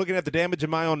looking at the damage in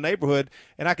my own neighborhood,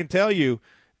 and I can tell you,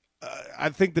 I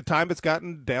think the time it's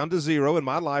gotten down to zero in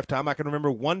my lifetime. I can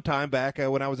remember one time back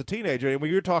when I was a teenager, and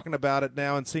when you're talking about it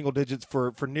now in single digits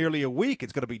for nearly a week,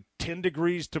 it's going to be 10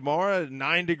 degrees tomorrow,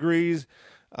 9 degrees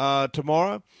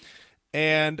tomorrow.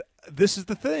 And this is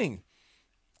the thing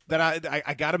that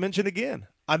I got to mention again.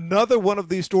 Another one of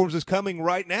these storms is coming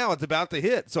right now. It's about to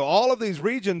hit. So all of these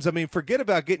regions, I mean, forget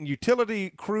about getting utility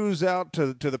crews out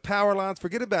to the power lines.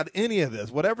 Forget about any of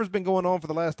this. Whatever's been going on for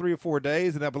the last 3 or 4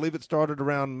 days, and I believe it started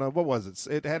around, what was it?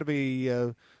 It had to be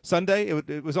Sunday.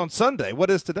 It was on Sunday. What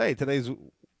is today? Today's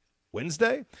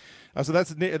Wednesday? So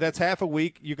that's half a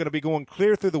week. You're going to be going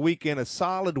clear through the weekend, a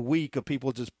solid week of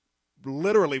people just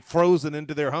literally frozen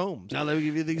into their homes. Now let me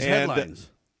give you these headlines.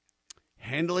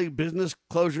 Handling business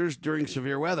closures during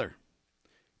severe weather.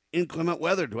 Inclement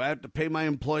weather. Do I have to pay my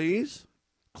employees?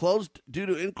 Closed due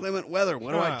to inclement weather.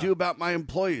 What do I do about my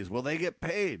employees? Will they get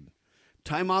paid?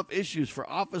 Time off issues for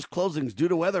office closings due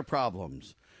to weather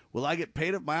problems. Will I get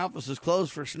paid if my office is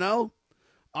closed for snow?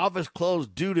 Office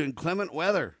closed due to inclement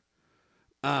weather.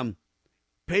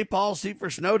 Pay policy for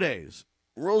snow days.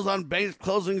 Rules on bank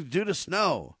closings due to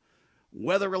snow.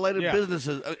 Weather-related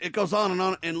businesses. It goes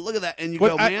on. And look at that. And you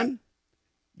go, man,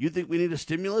 you think we need a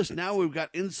stimulus? Now we've got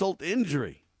insult to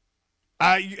injury.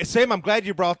 Sam, I'm glad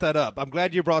you brought that up.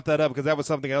 Because that was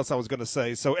something else I was going to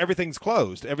say. So everything's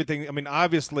closed. Everything, I mean,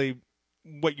 obviously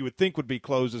what you would think would be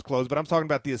closed is closed, but I'm talking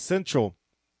about the essential.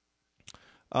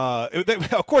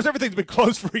 Of course, everything's been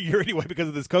closed for a year anyway because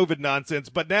of this COVID nonsense.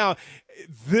 But now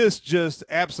this just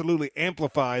absolutely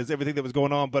amplifies everything that was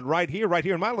going on. But right here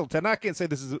in my little town, I can't say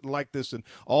this is like this in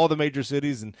all the major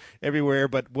cities and everywhere.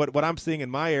 But what I'm seeing in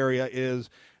my area is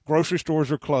grocery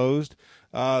stores are closed.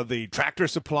 The Tractor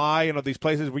Supply, these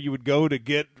places where you would go to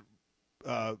get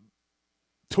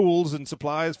tools and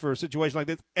supplies for a situation like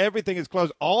this, everything is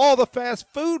closed. All the fast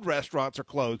food restaurants are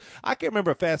closed. I can't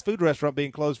remember a fast food restaurant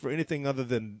being closed for anything other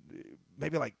than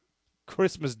maybe like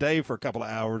Christmas Day for a couple of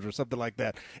hours or something like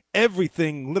that.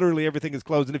 Literally everything is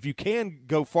closed. And if you can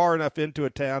go far enough into a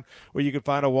town where you can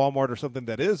find a Walmart or something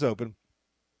that is open,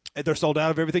 they're sold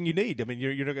out of everything you need. I mean,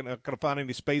 you're not going to find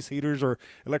any space heaters or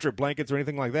electric blankets or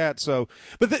anything like that. So,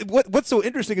 but what's so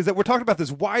interesting is that we're talking about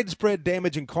this widespread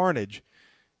damage and carnage.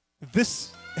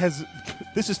 This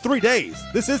is 3 days.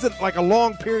 This isn't like a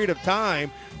long period of time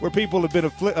where people have been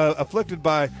afflicted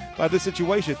by this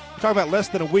situation. We're talking about less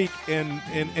than a week, and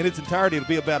in its entirety, it'll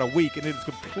be about a week, and it's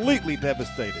completely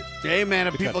devastated. Hey, man,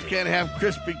 if people can't have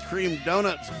Krispy Kreme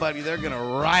donuts, buddy, they're going to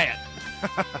riot.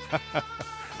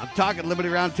 I'm talking Liberty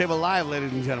Roundtable Live,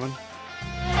 ladies and gentlemen.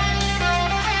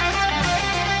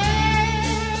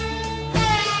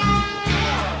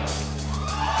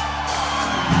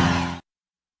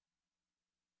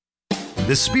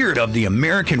 The spirit of the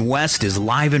American West is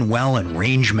live and well in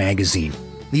Range Magazine,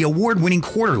 the award-winning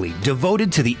quarterly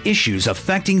devoted to the issues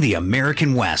affecting the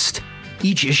American West.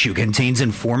 Each issue contains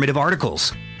informative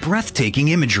articles, breathtaking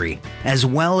imagery, as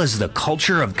well as the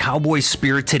culture of cowboy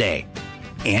spirit today,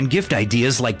 and gift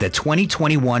ideas like the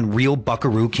 2021 Real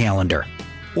Buckaroo calendar.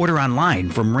 Order online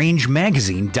from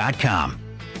rangemagazine.com.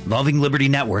 Loving Liberty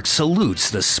Network salutes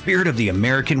the spirit of the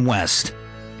American West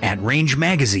at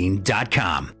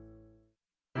rangemagazine.com.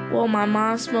 Well, my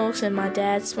mom smokes and my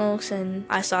dad smokes, and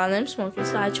I saw them smoking,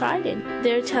 so I tried it.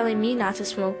 They're telling me not to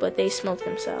smoke, but they smoke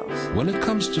themselves. When it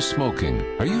comes to smoking,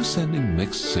 are you sending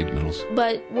mixed signals?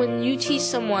 But when you teach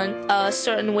someone a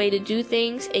certain way to do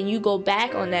things and you go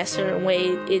back on that certain way,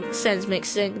 it sends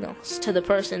mixed signals to the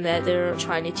person that they're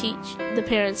trying to teach. The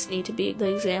parents need to be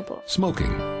the example.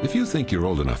 Smoking. If you think you're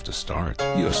old enough to start,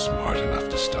 you're smart enough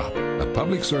to stop. A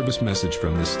public service message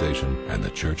from this station and the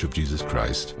Church of Jesus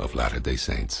Christ of Latter-day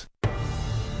Saints.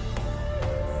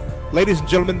 Ladies and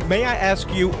gentlemen, may I ask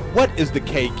you, what is the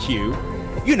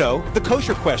KQ? You know, the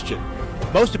kosher question.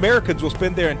 Most Americans will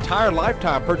spend their entire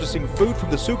lifetime purchasing food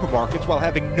from the supermarkets while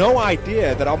having no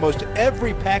idea that almost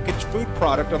every packaged food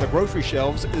product on the grocery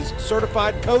shelves is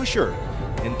certified kosher.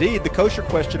 Indeed, the kosher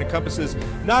question encompasses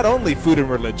not only food and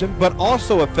religion, but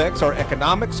also affects our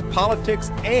economics,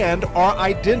 politics, and our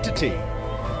identity.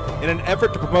 In an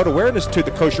effort to promote awareness to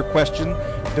the kosher question,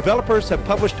 developers have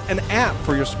published an app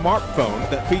for your smartphone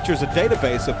that features a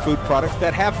database of food products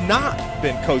that have not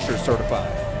been kosher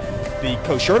certified. The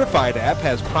Koshertified app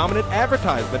has prominent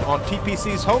advertisement on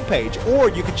TPC's homepage, or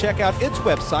you can check out its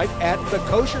website at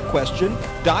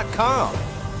thekosherquestion.com.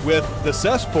 With the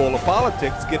cesspool of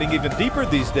politics getting even deeper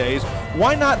these days,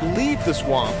 why not leave the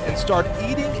swamp and start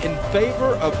eating in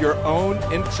favor of your own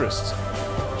interests?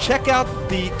 Check out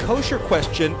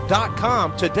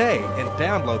thekosherquestion.com today and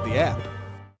download the app.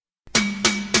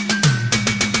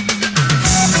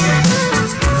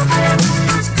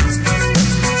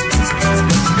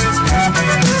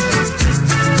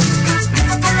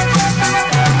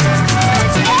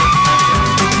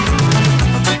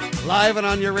 Live and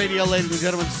on your radio, ladies and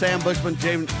gentlemen, Sam Bushman,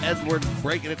 James Edwards,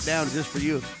 breaking it down just for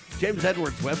you. James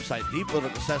Edwards' website,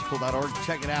 deepload@thecesspool.org.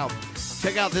 Check it out.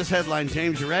 Check out this headline,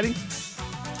 James. You ready?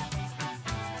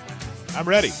 I'm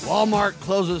ready. Walmart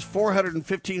closes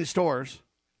 415 stores.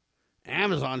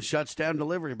 Amazon shuts down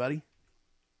delivery, buddy.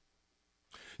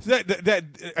 That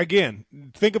again,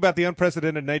 think about the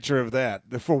unprecedented nature of that.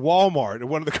 For Walmart,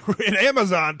 one of the and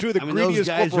Amazon, two of the greediest those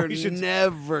guys corporations, are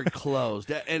never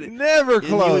closed. And never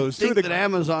closed. You would think that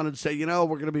Amazon would say, we're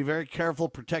going to be very careful,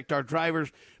 protect our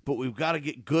drivers, but we've got to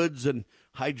get goods and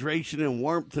hydration and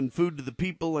warmth and food to the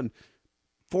people. And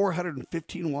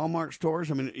 415 Walmart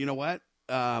stores. I mean, you know what?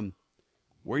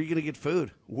 Where are you going to get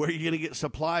food? Where are you going to get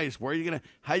supplies? How are you going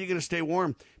to stay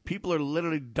warm? People are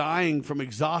literally dying from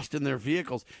exhaust in their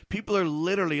vehicles. People are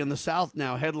literally in the South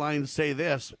now. Headlines say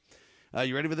this.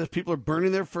 You ready for this? People are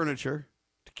burning their furniture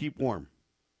to keep warm.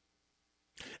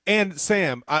 And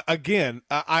Sam, I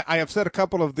have said a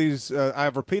couple of these. I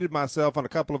have repeated myself on a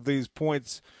couple of these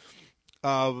points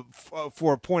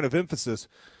for a point of emphasis.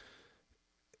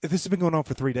 This has been going on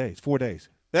for 4 days.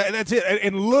 That's it.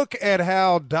 And look at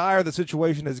how dire the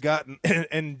situation has gotten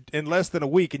in less than a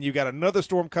week. And you got another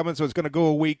storm coming, so it's going to go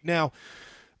a week. Now,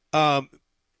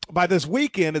 by this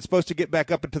weekend, it's supposed to get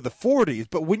back up into the 40s.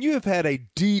 But when you have had a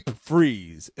deep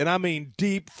freeze, and I mean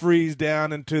deep freeze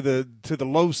down into the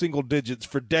low single digits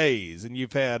for days, and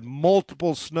you've had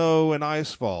multiple snow and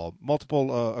ice fall,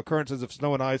 multiple occurrences of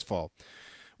snow and ice fall,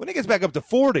 when it gets back up to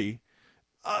 40,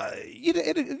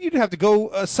 you'd have to go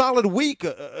a solid week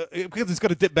because it's going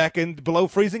to dip back in below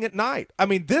freezing at night. I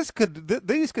mean, these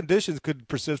conditions could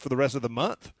persist for the rest of the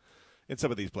month in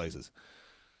some of these places.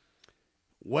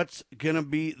 What's going to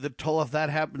be the toll if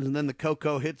that happens and then the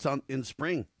cocoa hits in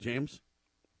spring, James?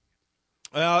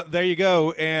 There you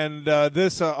go. And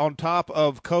this on top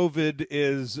of COVID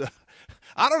is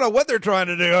I don't know what they're trying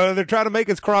to do. They're trying to make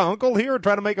us cry uncle here,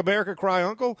 trying to make America cry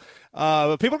uncle.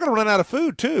 But people are going to run out of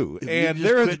food, too. And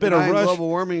there has been a rush. Global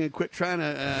warming and quit trying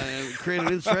to create an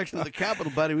insurrection at the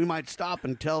Capitol, buddy. We might stop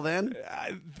until then.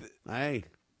 Hey.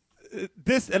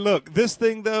 This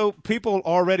thing, though, people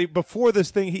already, before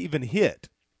this thing even hit,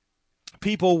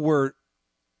 people were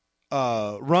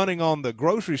running on the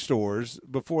grocery stores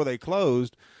before they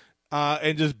closed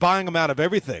and just buying them out of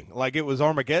everything like it was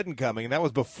Armageddon coming. And that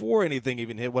was before anything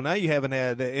even hit. Well, now you haven't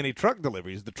had any truck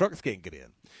deliveries. The trucks can't get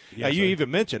in. Yes, you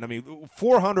even mentioned,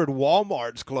 400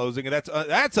 Walmarts closing, and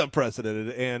that's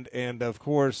unprecedented. And of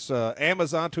course,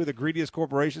 Amazon, two of the greediest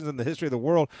corporations in the history of the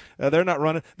world, they're not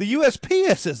running. The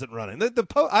USPS isn't running.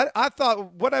 I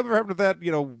thought, whatever happened to that,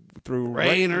 through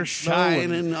rain or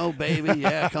shining, oh baby,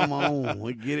 yeah, come on,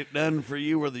 we get it done for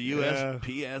you. Where the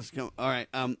USPS come. All right,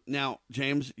 now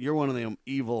James, you're one of them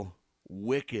evil,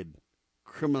 wicked,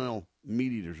 criminal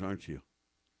meat eaters, aren't you?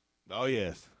 Oh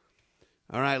yes.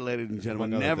 All right, ladies and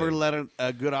gentlemen, never let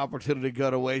a good opportunity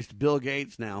go to waste. Bill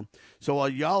Gates now. So while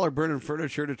y'all are burning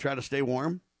furniture to try to stay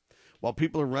warm, while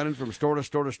people are running from store to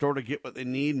store to store to get what they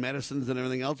need, medicines and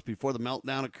everything else before the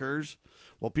meltdown occurs,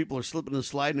 while people are slipping and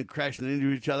sliding and crashing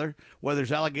into each other, while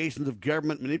there's allegations of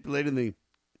government manipulating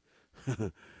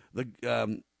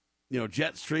the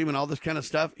jet stream and all this kind of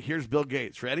stuff, here's Bill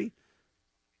Gates. Ready?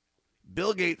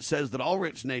 Bill Gates says that all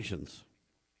rich nations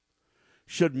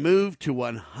should move to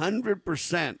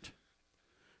 100%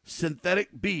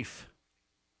 synthetic beef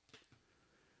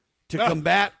to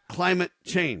combat climate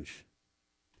change.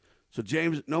 So,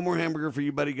 James, no more hamburger for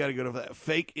you, buddy. Got to go to that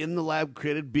fake in-the-lab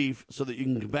created beef so that you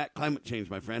can combat climate change,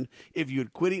 my friend. If you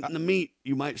would quit eating the meat,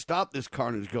 you might stop this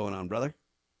carnage going on, brother.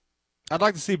 I'd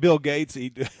like to see Bill Gates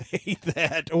eat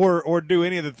that or do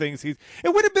any of the things he's.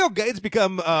 And when did Bill Gates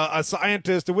become a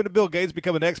scientist? And when did Bill Gates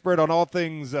become an expert on all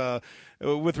things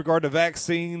with regard to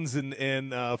vaccines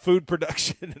and food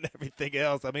production and everything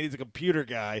else? I mean, he's a computer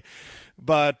guy,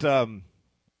 but.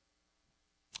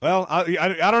 Well,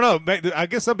 I don't know. I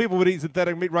guess some people would eat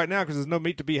synthetic meat right now because there's no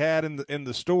meat to be had in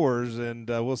the stores, and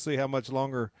we'll see how much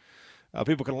longer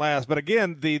people can last. But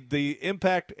again, the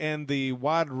impact and the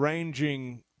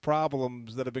wide-ranging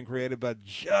problems that have been created by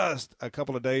just a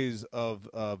couple of days of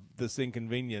this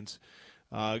inconvenience.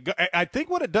 I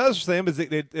think what it does, Sam, is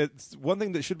it's one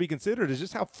thing that should be considered is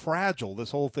just how fragile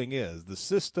this whole thing is. The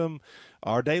system,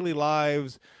 our daily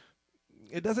lives.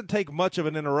 It doesn't take much of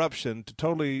an interruption to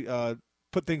totally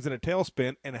put things in a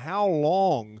tailspin, and how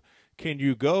long can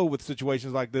you go with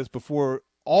situations like this before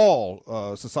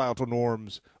all societal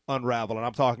norms unravel? And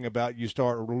I'm talking about you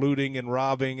start looting and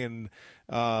robbing and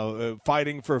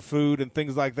fighting for food and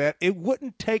things like that. It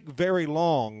wouldn't take very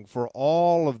long for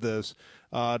all of this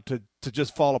to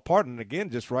just fall apart. And again,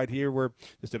 just right here,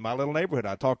 just in my little neighborhood,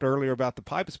 I talked earlier about the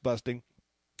pipes busting.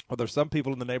 Well, there's some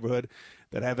people in the neighborhood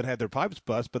that haven't had their pipes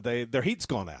bust, but their heat's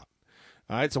gone out.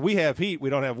 All right, so we have heat, we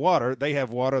don't have water. They have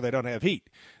water, they don't have heat.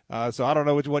 So I don't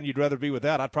know which one you'd rather be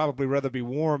without. I'd probably rather be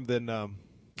warm than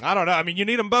I don't know. I mean, you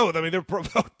need them both. I mean, they're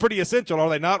pretty essential, are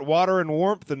they not? Water and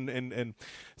warmth, and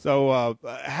so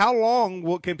how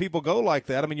long can people go like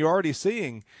that? I mean, you're already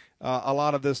seeing a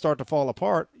lot of this start to fall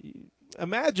apart.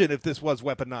 Imagine if this was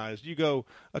weaponized. You go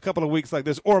a couple of weeks like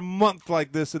this or a month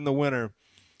like this in the winter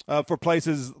for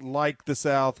places like the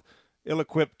South,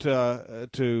 ill-equipped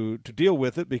to deal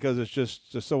with it because it's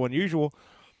just so unusual.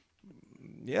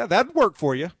 Yeah, that'd work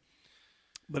for you.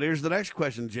 But here's the next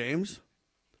question, James.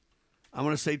 I'm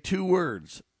going to say 2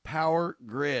 words: power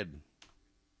grid.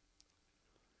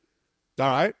 All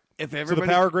right. So the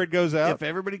power grid goes out. If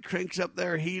everybody cranks up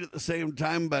their heat at the same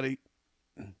time, buddy,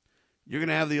 you're going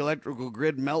to have the electrical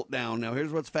grid meltdown. Now,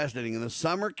 here's what's fascinating. In the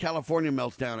summer, California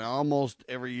melts down almost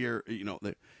every year. You know,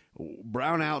 the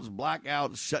brownouts,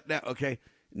 blackouts, shut down. Okay,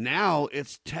 now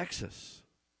it's Texas.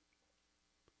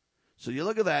 So you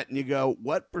look at that and you go,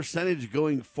 what percentage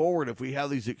going forward if we have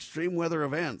these extreme weather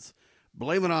events?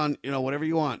 Blame it on, whatever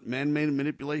you want. Man-made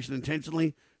manipulation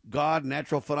intentionally, God,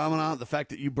 natural phenomena, the fact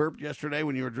that you burped yesterday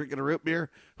when you were drinking a root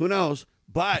beer. Who knows?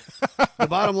 But the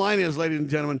bottom line is, ladies and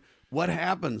gentlemen, what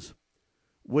happens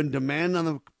when demand on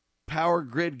the power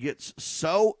grid gets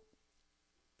so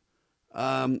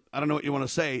I don't know what you want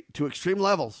to say, to extreme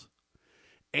levels.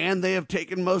 And they have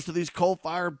taken most of these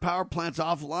coal-fired power plants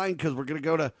offline because we're going to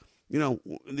go to,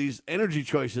 these energy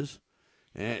choices,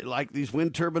 like these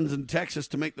wind turbines in Texas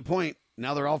to make the point.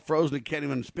 Now they're all frozen and can't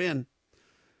even spin.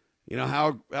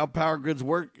 How power grids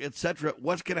work, etc.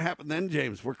 What's going to happen then,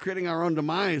 James? We're creating our own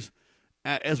demise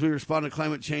as we respond to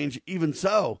climate change, even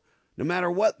so, no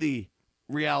matter what the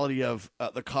reality of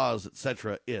the cause,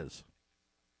 etc. is.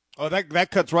 Oh,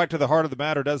 that cuts right to the heart of the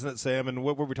matter, doesn't it, Sam? And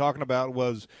what we're talking about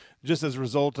was just as a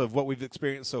result of what we've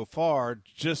experienced so far,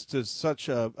 just to such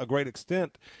a great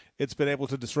extent, it's been able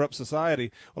to disrupt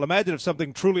society. Well, imagine if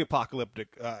something truly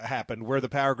apocalyptic happened where the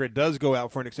power grid does go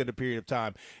out for an extended period of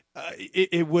time.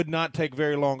 It would not take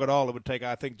very long at all. It would take,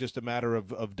 I think, just a matter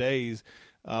of days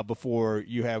before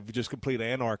you have just complete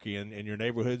anarchy in your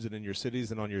neighborhoods and in your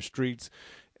cities and on your streets.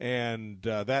 And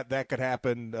that could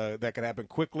happen. That could happen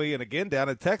quickly. And again, down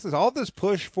in Texas, all this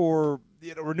push for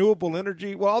renewable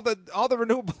energy. Well, all the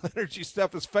renewable energy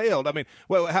stuff has failed. I mean,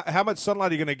 well, how much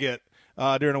sunlight are you going to get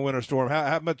during a winter storm?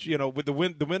 How much? With the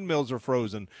windmills are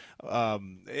frozen.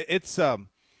 It's yeah.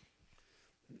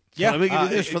 So let me give you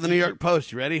this for the New York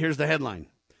Post. You ready? Here's the headline: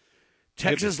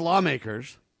 Texas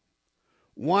lawmakers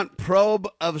want probe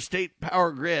of state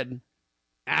power grid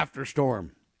after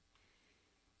storm.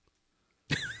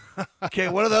 Okay,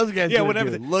 what are those guys doing?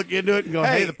 Whenever look into it and go,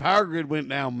 hey, the power grid went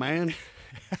down, man.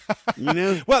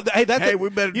 Well, hey, we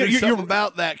better do something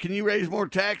about that. Can you raise more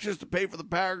taxes to pay for the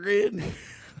power grid?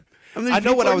 I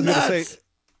know what I was going to say.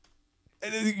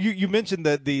 You mentioned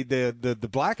the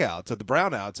blackouts or the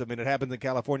brownouts. I mean, it happens in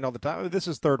California all the time. This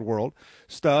is third world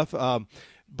stuff.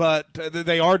 But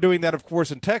they are doing that, of course,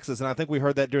 in Texas, and I think we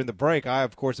heard that during the break. I,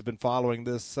 of course, have been following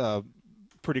this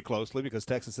pretty closely because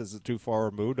Texas isn't too far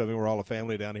removed. I mean, we're all a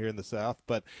family down here in the South,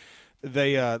 but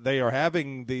they are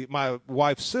having my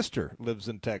wife's sister lives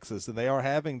in Texas, and they are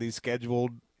having these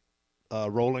scheduled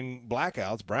rolling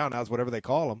blackouts, brownouts, whatever they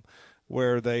call them,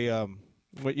 where they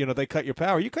they cut your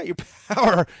power. You cut your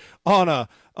power on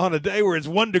a day where it's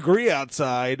 1 degree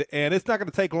outside, and it's not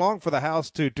going to take long for the house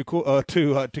to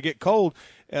get cold.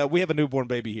 We have a newborn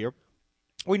baby here.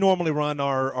 We normally run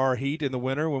our heat in the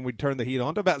winter when we turn the heat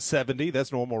on to about 70.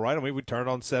 That's normal, right? I mean, we turn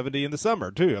it on 70 in the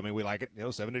summer too. I mean, we like it.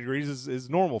 70 degrees is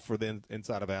normal for the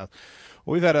inside of a house.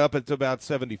 We've had it up to about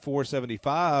 74,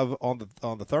 75 on the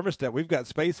thermostat. We've got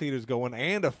space heaters going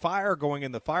and a fire going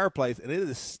in the fireplace, and it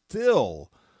is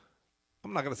still,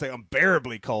 I'm not going to say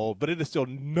unbearably cold, but it is still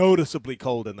noticeably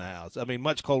cold in the house. I mean,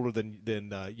 much colder than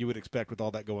you would expect with all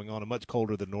that going on, and much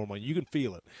colder than normal. You can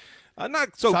feel it.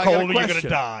 Not so cold that you're going to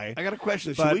die. I got a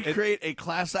question. Should we create a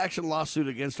class action lawsuit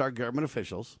against our government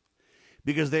officials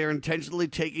because they are intentionally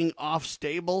taking off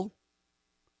stable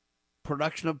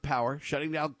production of power,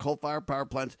 shutting down coal-fired power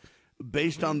plants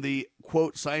based on the,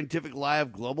 quote, scientific lie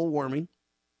of global warming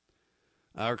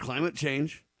or climate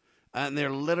change? And they're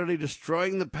literally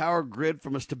destroying the power grid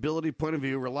from a stability point of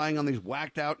view, relying on these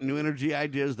whacked-out new energy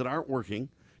ideas that aren't working.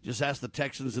 Just ask the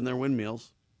Texans and their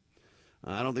windmills.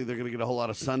 I don't think they're going to get a whole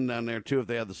lot of sun down there, too, if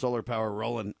they have the solar power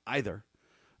rolling either,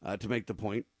 to make the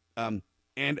point.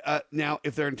 Now,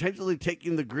 if they're intentionally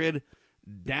taking the grid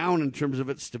down in terms of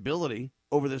its stability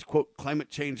over this, quote, climate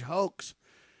change hoax,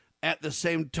 at the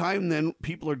same time, then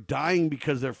people are dying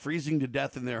because they're freezing to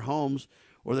death in their homes,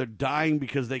 or they're dying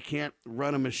because they can't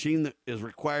run a machine that is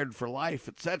required for life,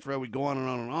 etc. We go on and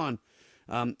on and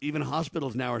on. Even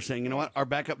hospitals now are saying, you know what, our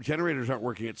backup generators aren't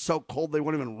working. It's so cold they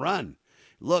won't even run.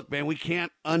 Look, man, we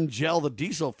can't ungel the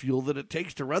diesel fuel that it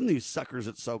takes to run these suckers.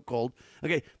 It's so cold.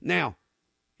 Okay, now,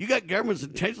 you got governments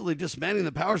intentionally dismantling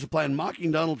the power supply and mocking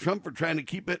Donald Trump for trying to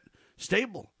keep it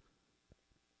stable.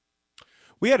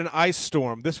 We had an ice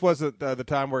storm. This wasn't the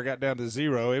time where it got down to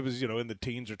zero. It was, in the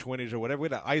teens or 20s or whatever. We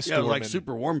had an ice storm. Yeah, it was like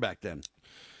super warm back then.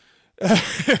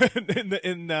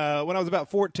 When I was about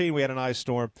 14, we had an ice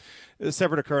storm. A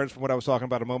separate occurrence from what I was talking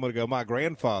about a moment ago. My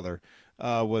grandfather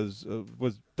was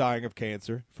dying of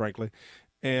cancer, frankly,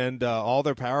 and all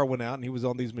their power went out, and he was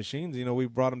on these machines. We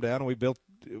brought him down, and we built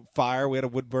fire. We had a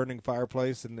wood-burning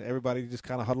fireplace, and everybody just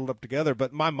kind of huddled up together.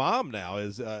 But my mom now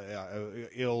is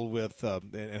ill with,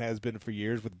 and has been for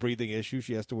years, with breathing issues.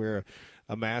 She has to wear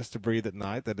a mask to breathe at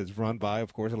night that is run by,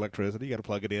 of course, electricity. You got to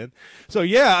plug it in. So,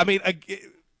 yeah, I mean,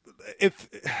 if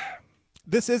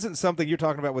this isn't something you're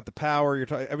talking about with the power,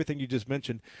 everything you just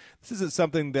mentioned, this isn't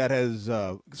something that has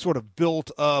sort of built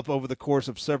up over the course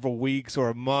of several weeks or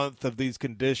a month of these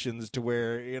conditions to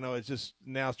where, it's just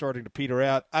now starting to peter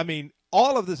out. I mean,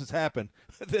 all of this has happened.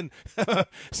 Then,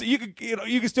 so you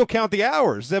can still count the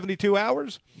hours, 72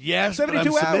 hours. Yes, 72 but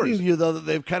I'm submitting hours. to you though that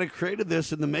they've kind of created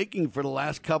this in the making for the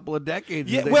last couple of decades.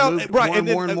 Yeah, they've well, moved right,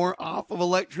 more and more off of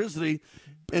electricity,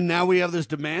 and now we have this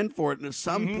demand for it. And at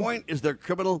some point, is there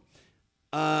criminal?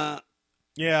 I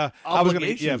was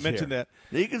going to mention that.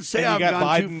 Now, you can say I've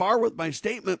gone too far with my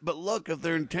statement, but look, if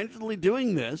they're intentionally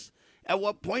doing this, at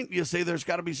what point do you say there's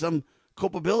got to be some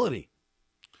culpability?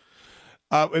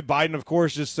 Biden, of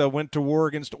course, just went to war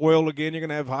against oil again. You're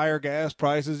going to have higher gas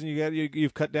prices, and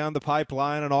you've cut down the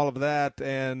pipeline and all of that.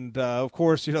 And of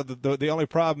course, the only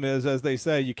problem is, as they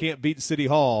say, you can't beat City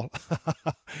Hall.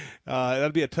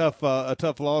 That'd be a tough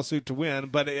lawsuit to win.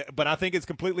 But I think it's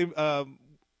completely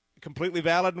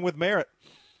valid and with merit.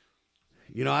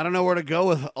 I don't know where to go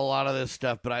with a lot of this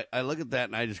stuff, but I look at that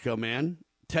and I just go, man,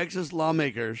 Texas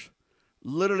lawmakers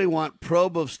literally want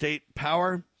probe of state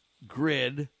power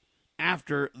grid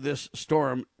after this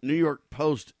storm. New York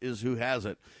Post is who has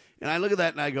it. And I look at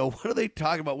that and I go, what are they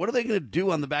talking about? What are they going to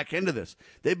do on the back end of this?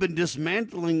 They've been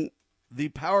dismantling the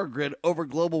power grid over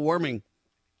global warming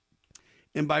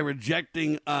and by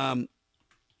rejecting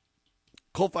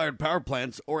coal-fired power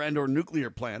plants or nuclear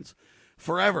plants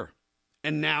forever.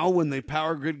 And now when the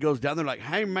power grid goes down, they're like,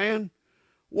 hey, man,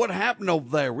 what happened over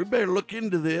there? We better look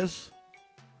into this.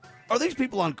 Are these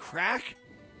people on crack?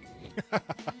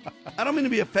 I don't mean to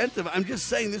be offensive. I'm just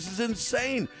saying this is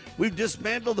insane. We've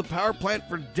dismantled the power plant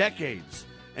for decades.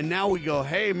 And now we go,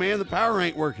 hey, man, the power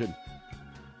ain't working.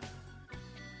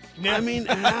 Yeah. I mean,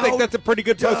 I think that's a pretty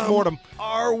good postmortem.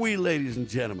 Are we, ladies and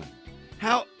gentlemen?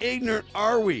 How ignorant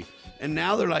are we? And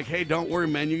now they're like, hey, don't worry,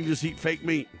 man. You can just eat fake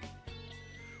meat.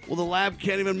 Well, the lab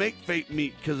can't even make fake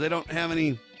meat because they don't have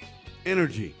any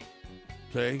energy.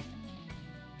 See?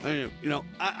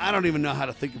 I don't even know how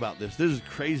to think about this. This is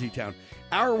crazy town.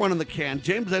 Hour 1 in the can.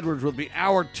 James Edwards will be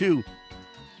hour 2.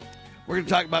 We're going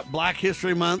to talk about Black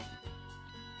History Month.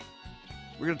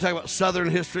 We're going to talk about Southern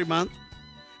History Month.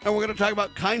 And we're going to talk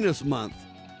about Kindness Month.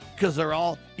 Because they're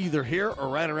all either here or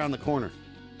right around the corner.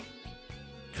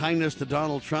 Kindness to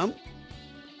Donald Trump.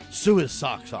 Sue his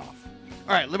socks off.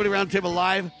 All right, Liberty Roundtable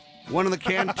Live. 1 in the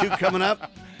can, 2 coming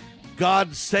up.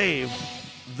 God save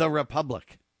the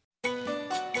Republic.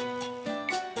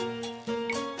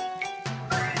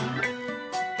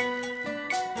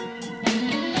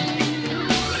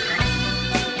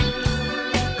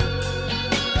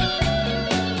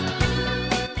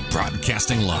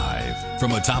 Broadcasting live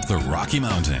from atop the Rocky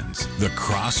Mountains, the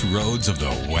crossroads of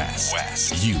the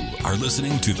West. You are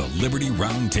listening to the Liberty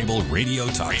Roundtable Radio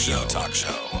Talk Show.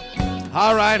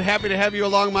 All right, happy to have you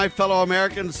along, my fellow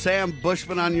Americans. Sam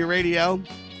Bushman on your radio.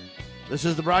 This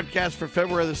is the broadcast for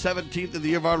February the 17th of the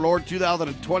year of our Lord,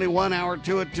 2021, hour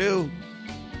 2 at 2.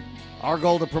 Our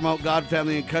goal to promote God,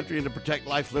 family, and country, and to protect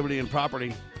life, liberty, and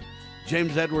property.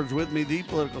 James Edwards with me,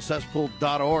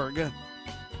 thepoliticalcesspool.org.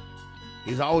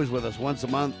 He's always with us once a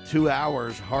month, 2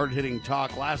 hours, hard-hitting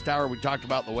talk. Last hour, we talked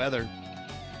about the weather.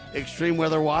 Extreme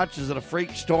weather watch, is it a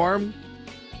freak storm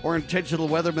or intentional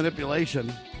weather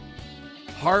manipulation?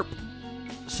 HAARP,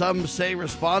 some say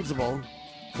responsible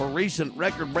for recent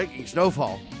record-breaking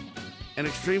snowfall and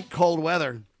extreme cold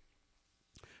weather.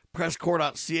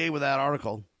 Presscorps.ca with that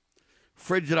article.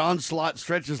 Frigid onslaught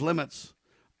stretches limits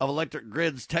of electric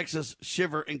grids. Texas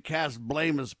shiver and cast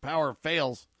blame as power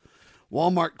fails.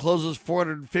 Walmart closes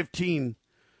 415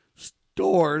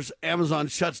 stores. Amazon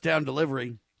shuts down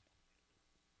delivery.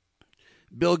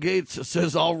 Bill Gates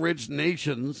says all rich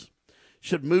nations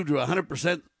should move to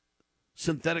 100%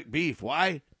 synthetic beef.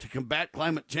 Why? To combat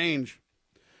climate change.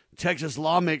 Texas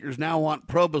lawmakers now want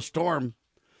probe of storm.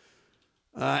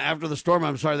 After the storm,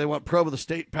 they want probe of the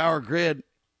state power grid.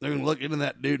 They're going to look into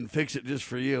that, dude, and fix it just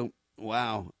for you.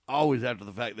 Wow. Always after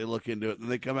the fact they look into it.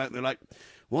 And they come out and they're like,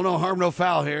 well, no harm, no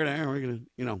foul here. Now we're going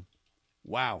to,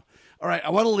 wow. All right, I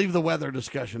want to leave the weather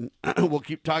discussion. We'll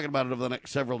keep talking about it over the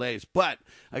next several days. But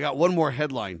I got one more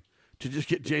headline to just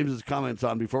get James's comments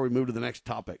on before we move to the next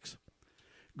topics.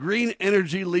 Green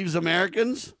energy leaves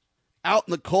Americans out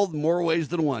in the cold in more ways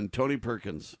than one. Tony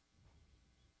Perkins.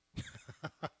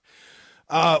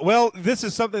 Well, this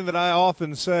is something that I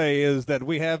often say is that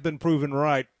we have been proven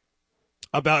right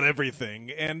about everything.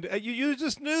 And you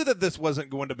just knew that this wasn't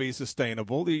going to be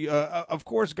sustainable. Of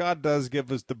course, God does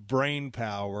give us the brain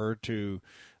power to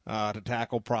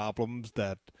tackle problems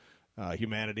that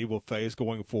humanity will face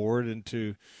going forward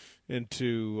into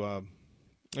the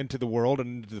world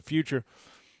and into the future.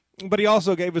 But he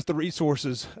also gave us the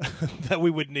resources that we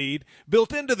would need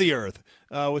built into the earth,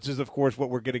 which is, of course,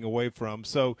 what we're getting away from.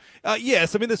 So,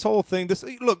 yes, I mean, this whole thing,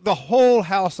 the whole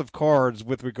house of cards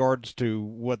with regards to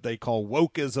what they call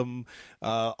wokeism,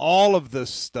 all of this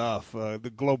stuff,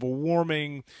 the global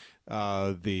warming,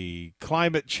 the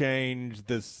climate change,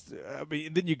 then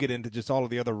you get into just all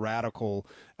of the other radical,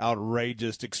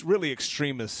 outrageous, really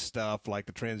extremist stuff like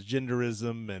the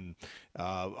transgenderism and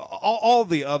all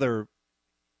the other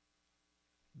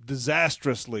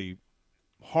disastrously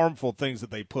harmful things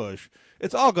that they push.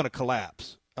 It's all going to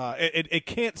collapse. It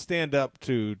can't stand up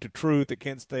to truth. It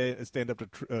can't stand up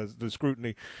to the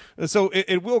scrutiny. And so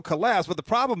it will collapse. But the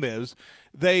problem is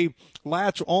they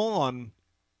latch on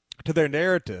to their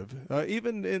narrative,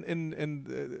 even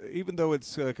even though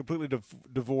it's completely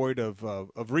devoid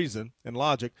of reason and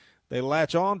logic. They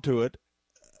latch on to it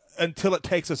until it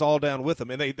takes us all down with them,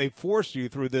 and they force you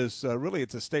through this. Really,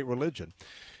 it's a state religion.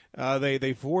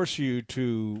 They force you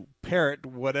to parrot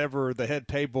whatever the head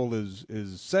table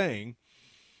is saying,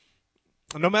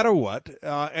 no matter what.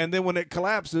 And then when it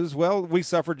collapses, well, we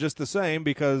suffer just the same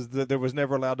because there was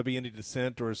never allowed to be any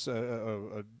dissent or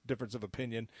a difference of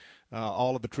opinion.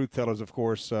 All of the truth tellers, of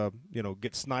course,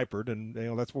 get sniped, and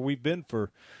that's where we've been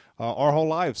for our whole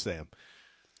lives, Sam.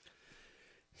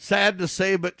 Sad to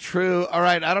say, but true. All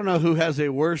right, I don't know who has a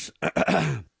worse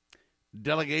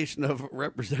delegation of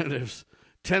representatives.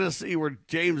 Tennessee, where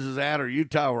James is at, or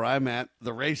Utah, where I'm at.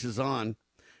 The race is on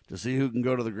to see who can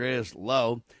go to the greatest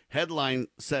low. Headline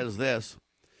says this: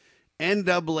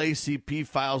 NAACP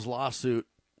files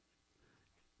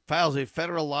a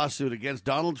federal lawsuit against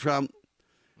Donald Trump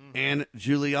and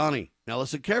Giuliani. Now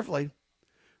listen carefully.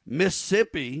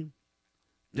 Mississippi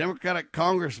Democratic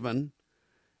Congressman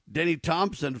Denny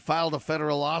Thompson filed a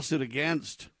federal lawsuit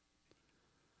against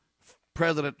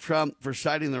President Trump for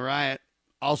citing the riot.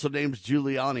 Also names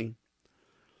Giuliani.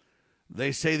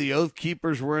 They say the Oath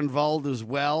Keepers were involved as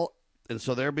well, And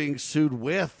so they're being sued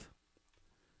with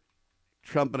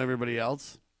Trump and everybody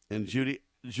else, and Rudy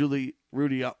Giuliani.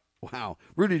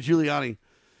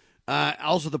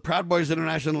 Also, the Proud Boys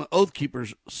International Oath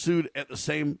Keepers sued at the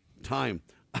same time.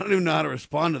 I don't even know how to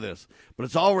respond to this, but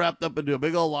it's all wrapped up into a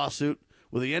big old lawsuit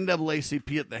with the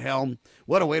NAACP at the helm.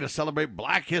 What a way to celebrate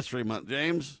Black History Month,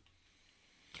 James.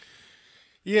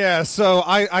 Yeah, so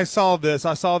I saw this.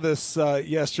 I saw this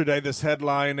yesterday, this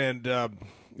headline, and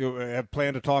I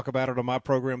plan to talk about it on my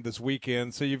program this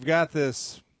weekend. So you've got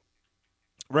this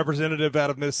representative out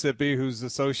of Mississippi who's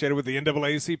associated with the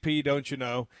NAACP, don't you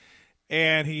know?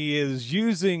 And he is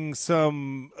using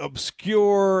some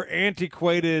obscure,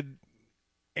 antiquated,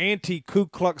 anti-Ku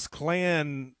Klux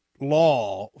Klan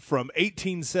law from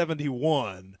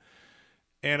 1871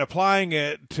 and applying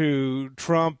it to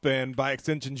Trump and, by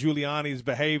extension, Giuliani's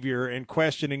behavior and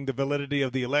questioning the validity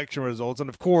of the election results. And,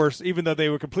 of course, even though they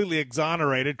were completely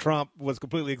exonerated, Trump was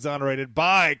completely exonerated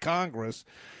by Congress.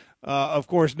 Of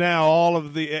course, now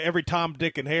every Tom,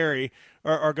 Dick, and Harry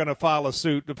are going to file a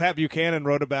suit. Pat Buchanan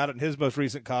wrote about it in his most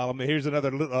recent column. Here's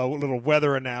another little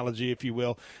weather analogy, if you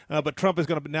will. But Trump is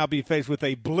going to now be faced with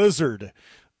a blizzard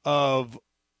of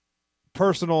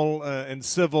personal and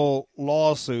civil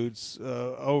lawsuits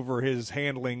over his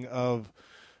handling of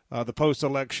the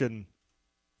post-election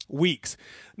weeks.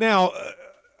 Now,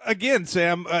 again,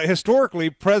 Sam,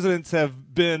 historically, presidents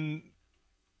have been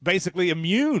basically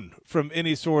immune from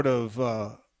any sort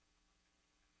of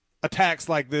attacks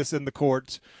like this in the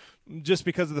courts just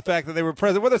because of the fact that they were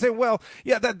president. Well, they're saying, well,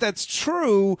 yeah, that's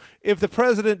true if the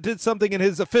president did something in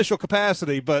his official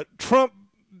capacity, but Trump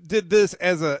did this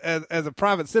as a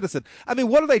private citizen. I mean,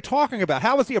 what are they talking about?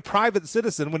 How was he a private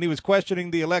citizen when he was questioning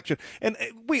the election? And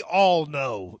we all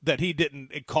know that he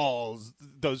didn't cause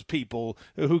those people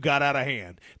who got out of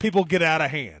hand. People get out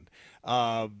of hand.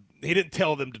 He didn't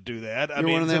tell them to do that. You're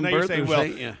one of them birthers,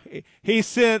 ain't you? He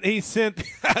sent.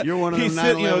 You're one of them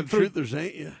 9/11 truthers,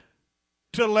 ain't you?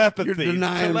 Telepathy. You're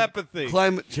denying telepathy.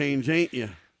 Climate change, ain't you?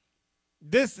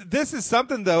 This is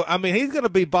something, though. I mean, he's going to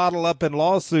be bottled up in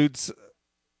lawsuits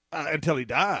until he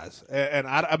dies. And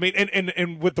I mean,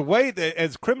 and with the way that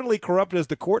as criminally corrupt as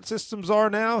the court systems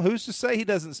are now, who's to say he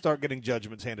doesn't start getting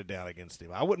judgments handed down against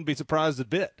him? I wouldn't be surprised a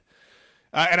bit.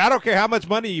 And I don't care how much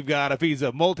money you've got, if he's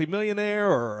a multimillionaire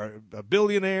or a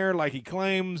billionaire like he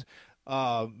claims.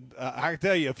 I can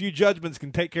tell you, a few judgments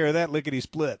can take care of that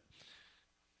lickety-split.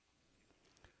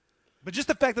 But just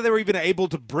the fact that they were even able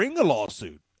to bring a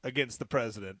lawsuit against the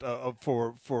president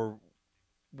for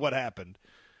what happened.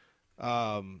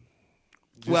 Well,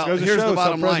 here's the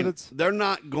bottom line. They're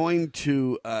not going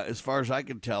to, as far as I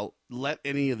can tell, let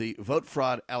any of the vote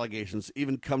fraud allegations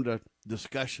even come to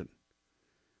discussion.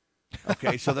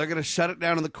 Okay, so they're going to shut it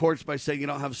down in the courts by saying you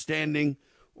don't have standing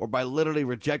or by literally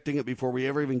rejecting it before we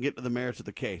ever even get to the merits of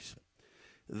the case.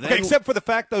 Okay, except for the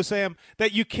fact, though, Sam,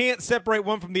 that you can't separate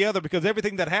one from the other because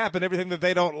everything that happened, everything that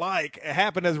they don't like,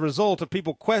 happened as a result of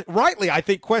people, rightly, I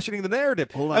think, questioning the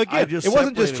narrative. Hold on. Again, it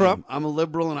wasn't just Trump. I'm a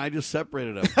liberal, and I just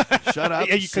separated them. Shut up,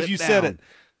 because you said it.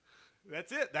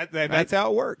 That's it. That's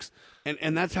how it works.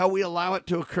 And that's how we allow it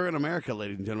to occur in America,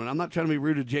 ladies and gentlemen. I'm not trying to be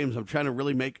rude to James. I'm trying to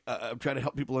really I'm trying to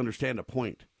help people understand a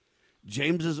point.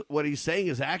 James what he's saying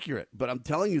is accurate, but I'm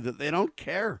telling you that they don't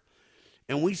care.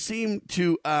 And we seem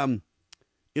to,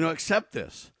 accept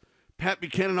this. Pat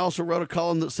Buchanan also wrote a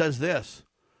column that says this: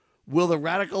 will the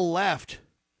radical left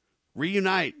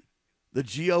reunite the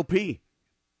GOP?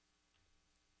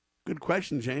 Good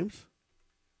question, James.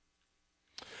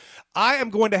 I am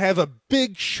going to have a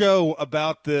big show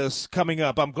about this coming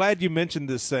up. I'm glad you mentioned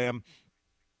this, Sam.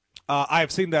 I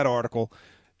have seen that article,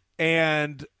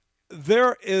 and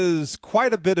there is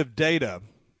quite a bit of data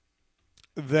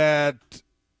that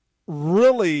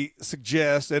really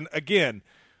suggests, and again,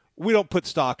 we don't put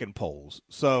stock in polls,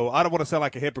 so I don't want to sound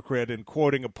like a hypocrite in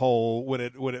quoting a poll when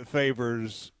it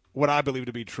favors what I believe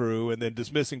to be true, and then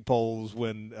dismissing polls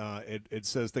when it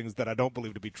says things that I don't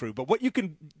believe to be true. But what you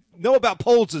can know about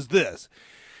polls is this: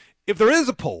 if there is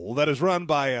a poll that is run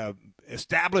by a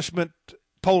establishment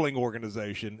polling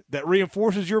organization that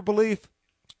reinforces your belief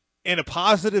in a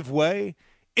positive way,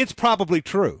 it's probably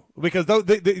true, because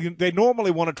they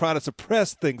normally want to try to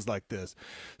suppress things like this.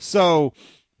 So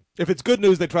if it's good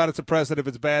news, they try to suppress it. If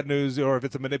it's bad news, or if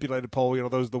it's a manipulated poll,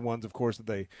 those are the ones, of course,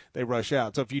 that they rush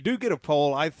out. So if you do get a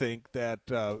poll, I think that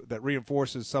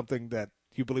reinforces something that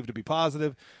you believe to be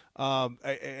positive,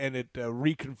 and it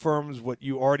reconfirms what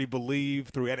you already believe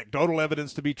through anecdotal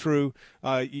evidence to be true,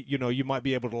 you might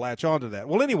be able to latch onto that.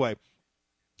 Well, anyway,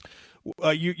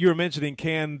 you were mentioning,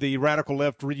 can the radical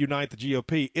left reunite the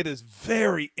GOP? It is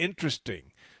very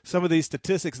interesting some of these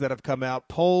statistics that have come out,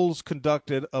 polls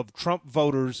conducted of Trump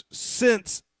voters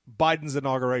since Biden's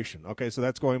inauguration. Okay, so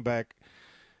that's going back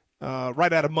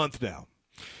right at a month now.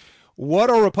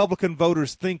 What are Republican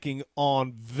voters thinking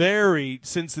on very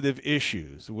sensitive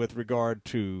issues with regard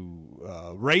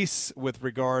to race, with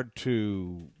regard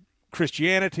to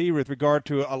Christianity, with regard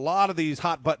to a lot of these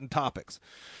hot-button topics?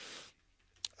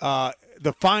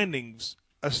 The findings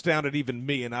astounded even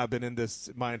me, and I've been in this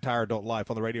my entire adult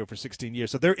life on the radio for 16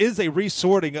 years. So there is a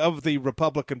resorting of the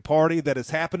Republican Party that is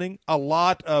happening. A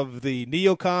lot of the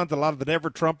neocons, a lot of the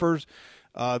never-Trumpers,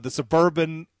 the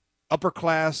suburban,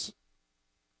 upper-class,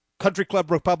 country club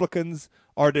Republicans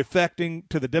are defecting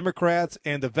to the Democrats,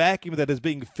 and the vacuum that is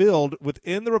being filled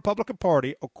within the Republican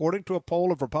Party, according to a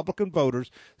poll of Republican voters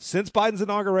since Biden's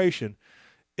inauguration,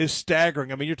 is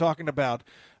staggering. I mean, you're talking about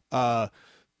I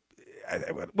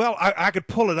could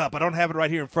pull it up. I don't have it right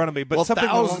here in front of me, but something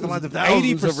along the lines of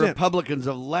 80% of Republicans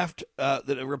have left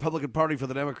the Republican Party for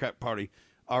the Democrat Party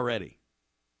already.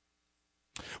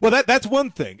 Well, that's one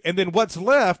thing. And then what's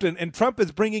left, and Trump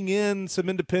is bringing in some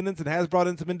independents and has brought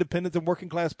in some independents and working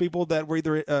class people that were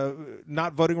either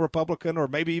not voting Republican or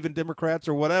maybe even Democrats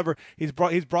or whatever. He's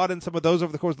brought in some of those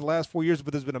over the course of the last 4 years,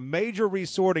 but there's been a major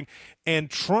resorting, and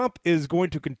Trump is going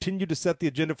to continue to set the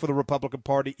agenda for the Republican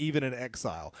Party even in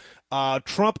exile.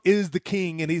 Trump is the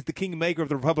king, and he's the kingmaker of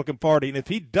the Republican Party, and if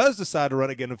he does decide to run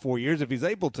again in 4 years, if he's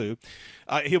able to,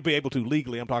 he'll be able to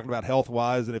legally. I'm talking about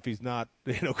health-wise, and if he's not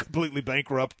completely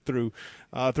bankrupt through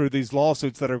these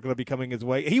lawsuits that are going to be coming his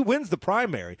way. He wins the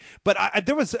primary. But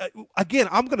there was, again,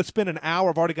 I'm going to spend an hour.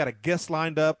 I've already got a guest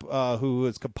lined up who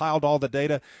has compiled all the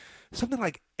data. Something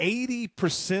like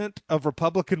 80% of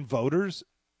Republican voters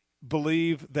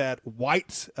believe that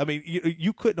whites, I mean,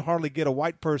 you couldn't hardly get a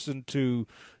white person to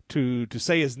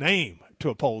say his name to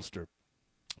a pollster.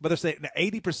 But they're saying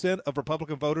 80% of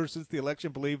Republican voters since the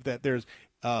election believe that there's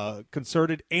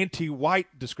concerted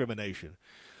anti-white discrimination.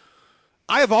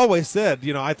 I have always said,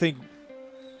 I think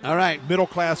all right,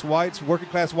 middle-class whites,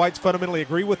 working-class whites fundamentally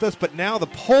agree with us, but now the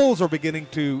polls are beginning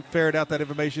to ferret out that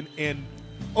information in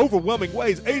overwhelming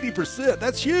ways. 80%,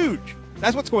 that's huge.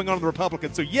 That's what's going on in the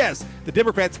Republicans. So, yes, the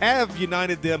Democrats have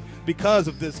united them because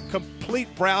of this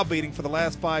complete browbeating for the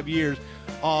last 5 years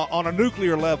on a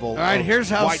nuclear level. All right, here's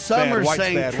how some are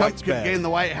saying Trump could gain the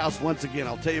White House once again.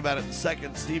 I'll tell you about it in a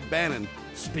second. Steve Bannon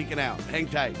speaking out. Hang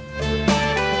tight.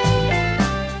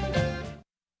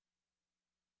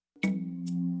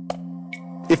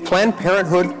 If Planned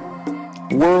Parenthood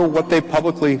were what they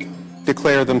publicly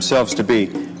declare themselves to be,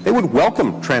 they would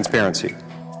welcome transparency.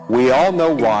 We all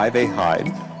know why they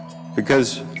hide,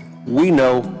 because we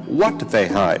know what they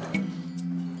hide.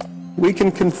 We can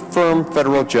confirm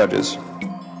federal judges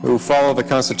who follow the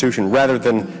Constitution rather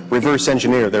than reverse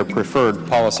engineer their preferred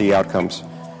policy outcomes.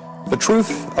 The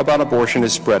truth about abortion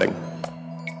is spreading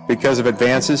because of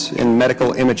advances in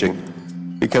medical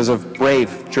imaging, because of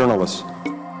brave journalists,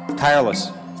 tireless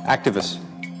activists,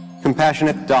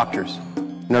 compassionate doctors,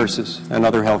 nurses, and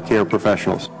other healthcare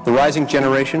professionals. The rising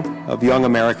generation of young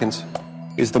Americans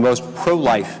is the most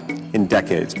pro-life in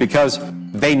decades because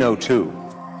they know too.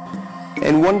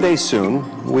 And one day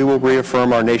soon, we will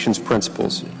reaffirm our nation's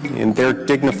principles in their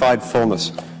dignified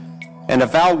fullness and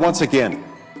avow once again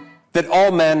that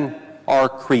all men are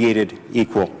created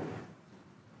equal.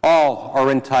 All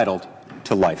are entitled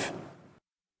to life.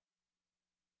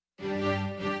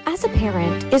 As a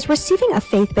parent, is receiving a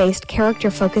faith-based,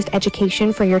 character-focused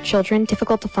education for your children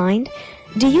difficult to find?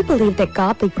 Do you believe that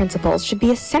godly principles should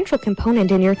be a central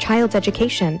component in your child's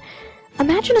education?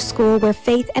 Imagine a school where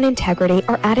faith and integrity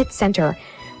are at its center,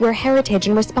 where heritage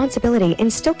and responsibility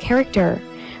instill character.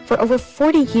 For over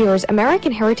 40 years,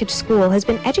 American Heritage School has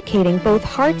been educating both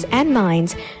hearts and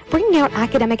minds, bringing out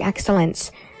academic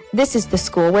excellence. This is the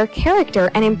school where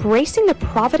character and embracing the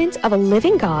providence of a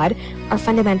living God are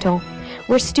fundamental,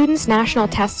 where students' national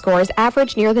test scores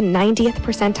average near the 90th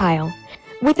percentile.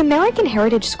 With American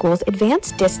Heritage School's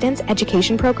advanced distance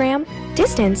education program,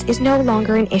 distance is no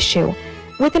longer an issue.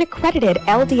 With an accredited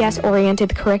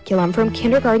LDS-oriented curriculum from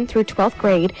kindergarten through 12th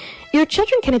grade, your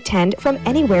children can attend from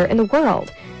anywhere in the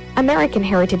world. American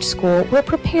Heritage School will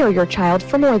prepare your child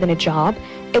for more than a job.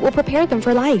 It will prepare them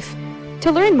for life.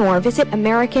 To learn more, visit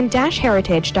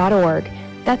American-Heritage.org.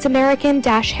 That's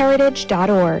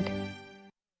American-Heritage.org.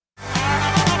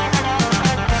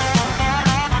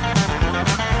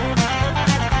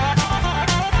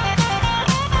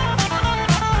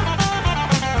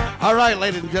 All right,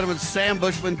 ladies and gentlemen, Sam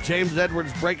Bushman, James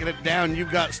Edwards breaking it down.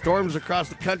 You've got storms across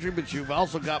the country, but you've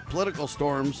also got political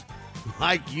storms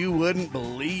like you wouldn't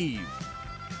believe.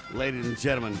 Ladies and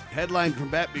gentlemen, headline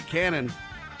from Pat Buchanan,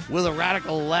 will the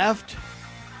radical left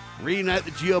Reunite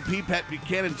the GOP, Pat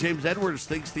Buchanan. James Edwards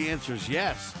thinks the answer is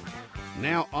yes.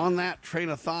 Now, on that train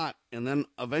of thought, and then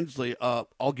eventually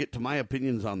I'll get to my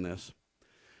opinions on this.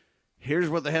 Here's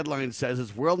what the headline says.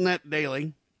 It's WorldNet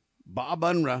Daily. Bob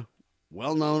Unruh,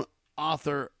 well-known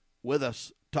author with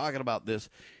us, talking about this.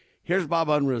 Here's Bob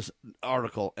Unruh's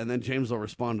article, and then James will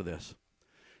respond to this.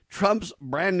 Trump's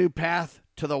brand new path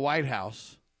to the White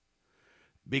House.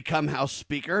 Become House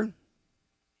Speaker.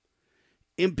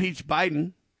 Impeach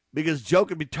Biden because Joe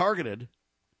could be targeted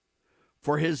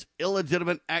for his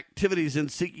illegitimate activities in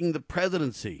seeking the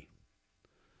presidency.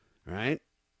 Right?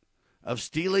 Of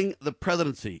stealing the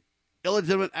presidency.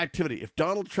 Illegitimate activity. If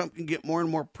Donald Trump can get more and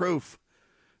more proof,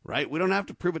 right? We don't have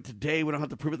to prove it today. We don't have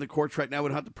to prove it in the courts right now. We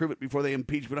don't have to prove it before they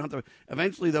impeach. We don't have to.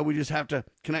 Eventually, though, we just have to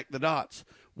connect the dots.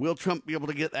 Will Trump be able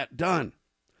to get that done?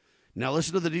 Now,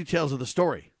 listen to the details of the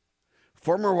story.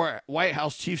 Former White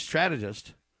House chief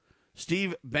strategist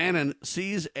Steve Bannon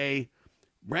sees a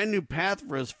brand new path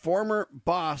for his former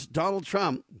boss, Donald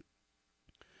Trump,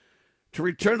 to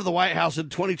return to the White House in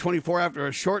 2024 after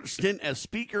a short stint as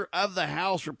Speaker of the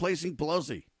House, replacing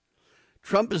Pelosi.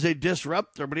 Trump is a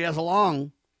disruptor, but he has a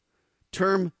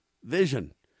long-term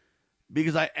vision.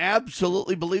 Because I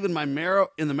absolutely believe in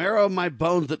the marrow of my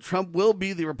bones that Trump will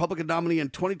be the Republican nominee in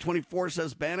 2024,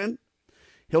 says Bannon.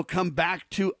 He'll come back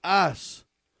to us.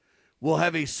 We'll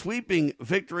have a sweeping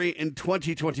victory in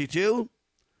 2022,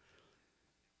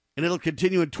 and it'll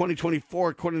continue in 2024,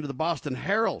 according to the Boston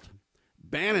Herald.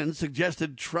 Bannon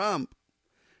suggested Trump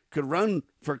could run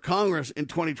for Congress in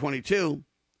 2022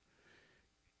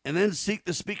 and then seek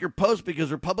the Speaker post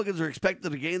because Republicans are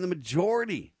expected to gain the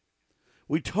majority.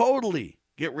 We totally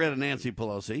get rid of Nancy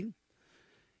Pelosi.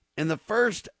 And the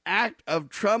first act of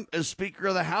Trump as Speaker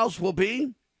of the House will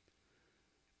be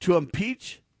to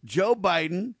impeach Joe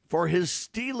Biden for his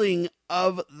stealing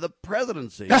of the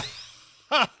presidency.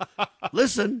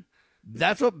 Listen,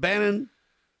 that's what Bannon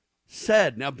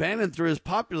said. Now, Bannon, through his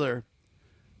popular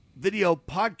video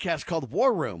podcast called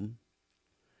War Room,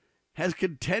 has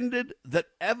contended that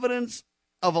evidence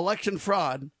of election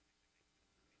fraud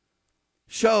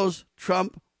shows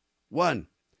Trump won.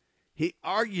 He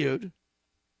argued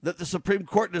that the Supreme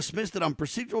Court dismissed it on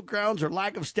procedural grounds or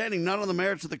lack of standing, not on the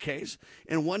merits of the case.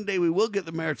 And one day we will get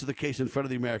the merits of the case in front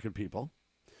of the American people.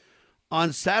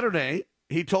 On Saturday,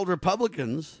 he told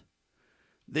Republicans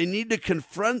they need to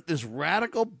confront this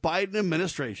radical Biden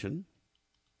administration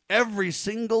every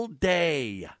single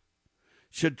day.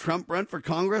 Should Trump run for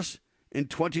Congress in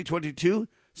 2022?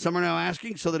 Some are now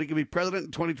asking so that he can be president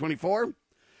in 2024.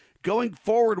 Going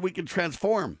forward, we can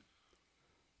transform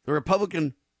the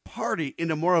Republican Party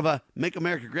into more of a Make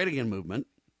America Great Again movement.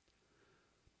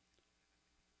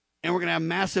 And we're going to have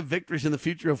massive victories in the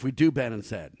future if we do, Bannon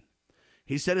said.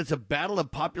 He said it's a battle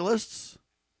of populists,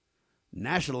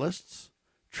 nationalists,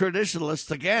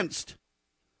 traditionalists against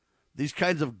these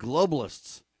kinds of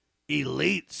globalists,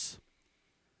 elites,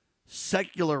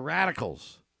 secular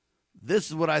radicals. This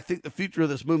is what I think the future of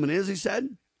this movement is, he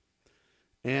said.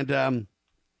 And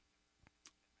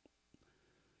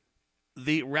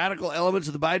the radical elements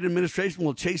of the Biden administration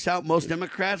will chase out most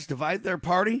Democrats, divide their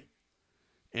party.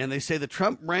 And they say the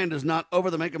Trump brand is not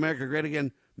over. The Make America Great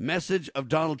Again message of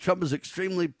Donald Trump is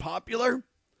extremely popular.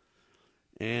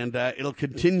 And it'll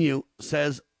continue,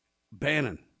 says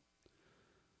Bannon.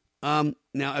 Now,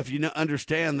 if you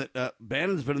understand that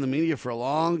Bannon's been in the media for a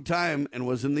long time and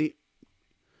was in the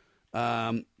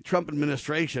Trump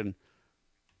administration,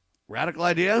 radical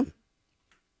idea?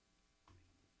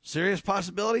 Serious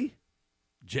possibility?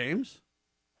 James?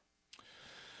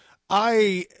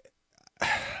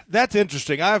 That's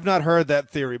interesting. I have not heard that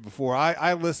theory before.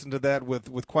 I listened to that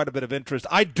with quite a bit of interest.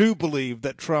 I do believe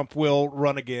that Trump will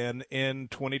run again in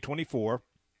 2024.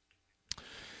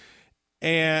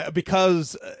 And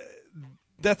because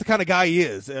that's the kind of guy he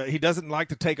is. He doesn't like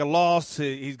to take a loss.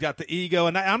 He's got the ego.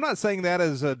 And I'm not saying that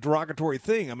as a derogatory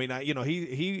thing. I mean,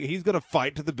 he's going to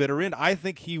fight to the bitter end. I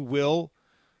think he will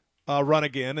run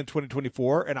again in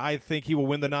 2024, and I think he will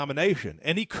win the nomination.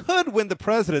 And he could win the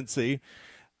presidency,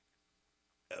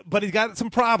 but he's got some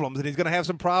problems, and he's going to have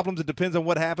some problems. It depends on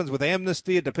what happens with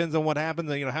amnesty. It depends on what happens.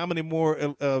 How many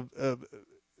more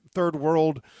third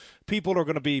world people are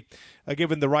going to be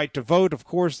given the right to vote. Of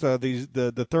course,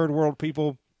 the third world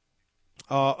people,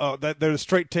 that they're the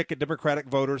straight ticket Democratic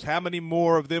voters. How many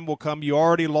more of them will come? You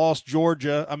already lost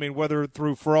Georgia. I mean, whether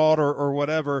through fraud or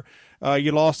whatever,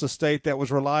 you lost a state that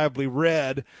was reliably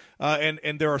red.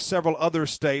 And there are several other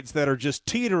states that are just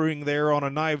teetering there on a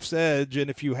knife's edge. And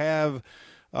if you have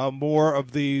more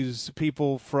of these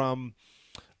people from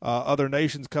other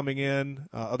nations coming in,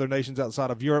 other nations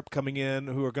outside of Europe coming in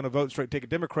who are going to vote straight ticket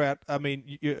Democrat. I mean,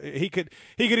 he could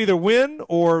either win,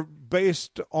 or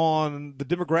based on the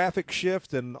demographic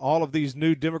shift and all of these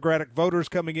new Democratic voters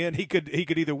coming in, he could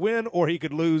either win, or he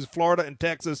could lose Florida and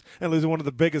Texas and lose one of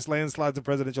the biggest landslides in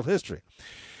presidential history.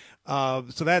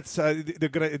 So that's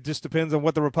it just depends on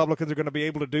what the Republicans are going to be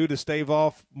able to do to stave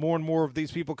off more and more of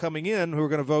these people coming in who are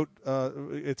going to vote.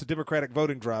 It's a Democratic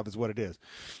voting drive is what it is.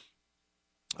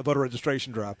 A voter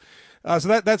registration drive.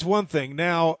 So that's one thing.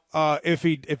 Now, if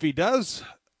he does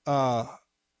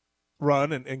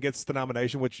run and gets the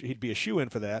nomination, which he'd be a shoo-in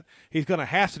for that, he's going to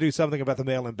have to do something about the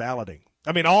mail-in balloting.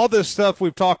 I mean, all this stuff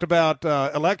we've talked about,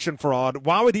 election fraud,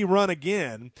 why would he run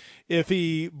again if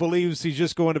he believes he's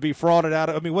just going to be frauded out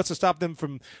of? I mean, what's to stop them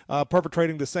from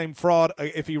perpetrating the same fraud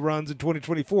if he runs in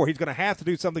 2024? He's going to have to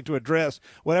do something to address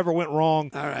whatever went wrong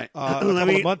all right. a couple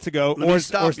of months ago, or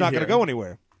it's not going to go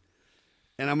anywhere.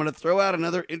 And I'm going to throw out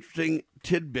another interesting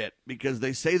tidbit, because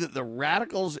they say that the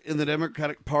radicals in the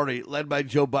Democratic Party, led by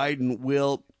Joe Biden,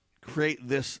 will create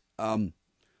this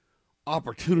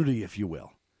opportunity, if you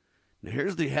will. Now,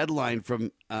 here's the headline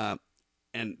from,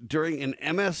 and during an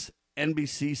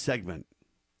MSNBC segment,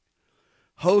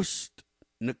 host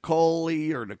Nicole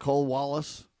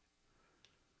Wallace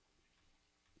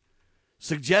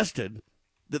suggested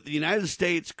that the United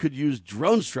States could use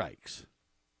drone strikes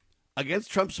against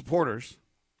Trump supporters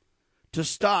to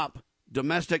stop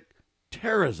domestic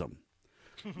terrorism.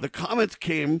 The comments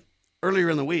came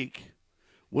earlier in the week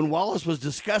when Wallace was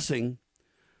discussing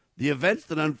the events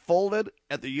that unfolded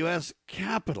at the U.S.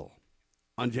 Capitol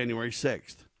on January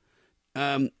 6th.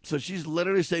 So she's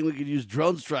literally saying we could use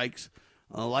drone strikes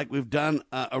like we've done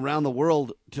around the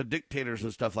world to dictators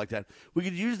and stuff like that. We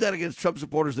could use that against Trump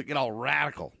supporters that get all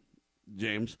radical,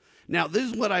 James. Now, this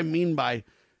is what I mean by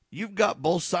you've got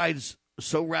both sides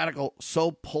so radical,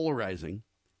 so polarizing.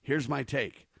 Here's my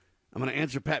take. I'm going to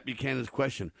answer Pat Buchanan's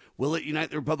question. Will it unite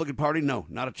the Republican Party? No,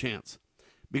 not a chance.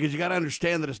 Because you got to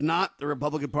understand that it's not the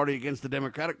Republican Party against the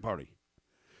Democratic Party.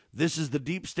 This is the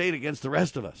deep state against the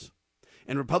rest of us.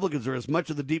 And Republicans are as much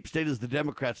of the deep state as the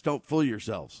Democrats. Don't fool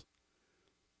yourselves.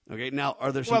 Okay, now,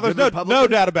 are there some good Republicans? No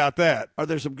doubt about that. Are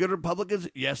there some good Republicans?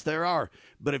 Yes, there are.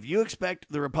 But if you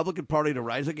expect the Republican Party to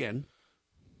rise again,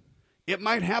 it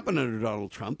might happen under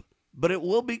Donald Trump, but it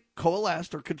will be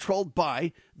coalesced or controlled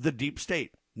by the deep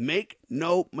state. Make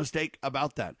no mistake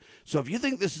about that. So if you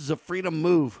think this is a freedom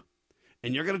move,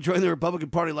 and you're going to join the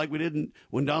Republican Party like we did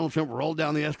when Donald Trump rolled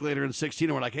down the escalator in 2016,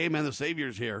 and we're like, hey, man, the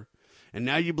Savior's here. And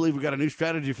now you believe we got a new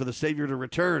strategy for the Savior to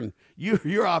return.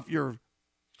 You're off your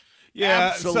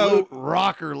absolute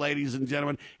rocker, ladies and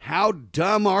gentlemen. How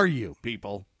dumb are you,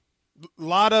 people? A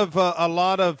lot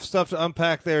of stuff to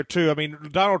unpack there, too. I mean,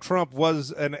 Donald Trump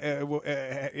was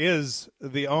is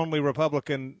the only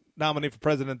Republican nominee for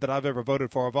president that I've ever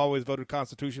voted for. I've always voted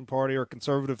Constitution Party or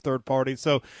conservative third party.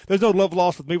 So there's no love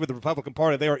lost with me with the Republican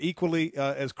Party. They are equally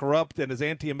as corrupt and as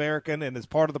anti-American and as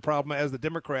part of the problem as the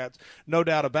Democrats, no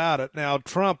doubt about it. Now,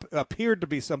 Trump appeared to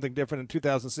be something different in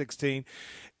 2016.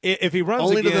 If he runs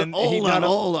only again,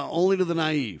 only to the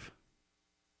naive.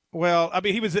 Well, I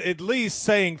mean, he was at least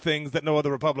saying things that no other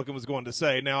Republican was going to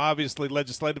say. Now, obviously,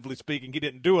 legislatively speaking, he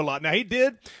didn't do a lot. Now, he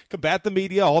did combat the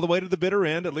media all the way to the bitter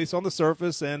end, at least on the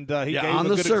surface, and he gave on a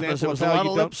the good surface, example it was of a how lot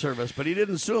you of don't. lip service, but he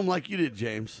didn't sue him like you did,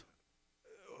 James.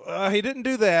 He didn't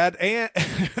do that, and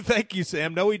thank you,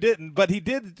 Sam. No, he didn't, but he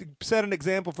did set an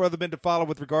example for other men to follow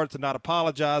with regards to not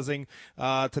apologizing,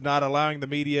 to not allowing the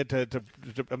media to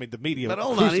the media. But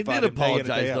hold on, he did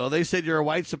apologize, though. They said you're a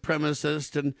white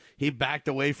supremacist, and he backed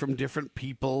away from different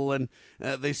people, and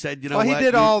they said, you know, he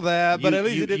did all that, but at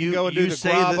least he didn't go and do the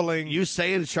groveling. You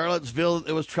say in Charlottesville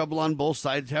there was trouble on both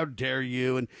sides. How dare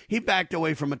you? And he backed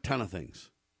away from a ton of things.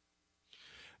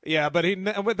 Yeah,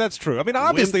 but that's true. I mean,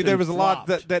 obviously there was a lot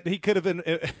that he could have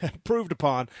improved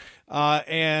upon, but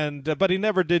he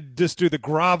never did just do the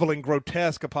groveling,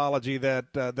 grotesque apology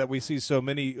that we see so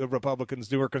many Republicans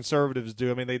do or conservatives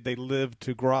do. I mean, they live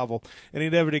to grovel, and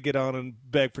he never did get on and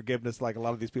beg forgiveness like a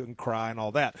lot of these people and cry and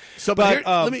all that. So, but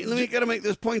let me gotta make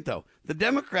this point though. The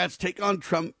Democrats take on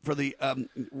Trump for the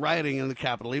rioting in the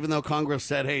Capitol, even though Congress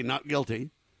said, "Hey, not guilty."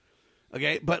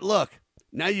 Okay, but look,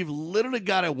 now you've literally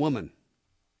got a woman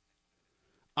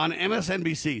on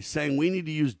MSNBC saying we need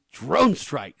to use drone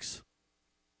strikes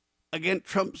against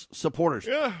Trump's supporters.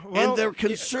 Yeah, well, and their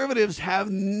conservatives have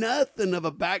nothing of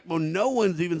a backbone. No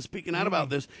one's even speaking out about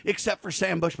this except for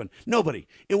Sam Bushman. Nobody.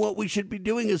 And what we should be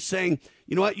doing is saying,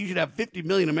 you know what, you should have 50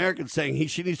 million Americans saying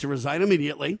she needs to resign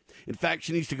immediately. In fact,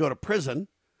 she needs to go to prison.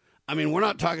 I mean, we're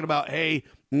not talking about, hey,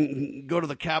 go to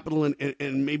the Capitol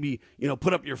and maybe,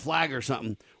 put up your flag or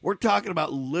something. We're talking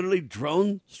about literally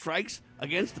drone strikes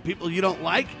against the people you don't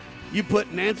like. You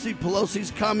put Nancy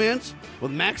Pelosi's comments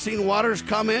with Maxine Waters'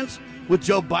 comments, with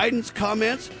Joe Biden's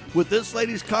comments, with this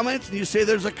lady's comments, and you say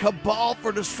there's a cabal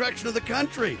for destruction of the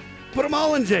country. Put them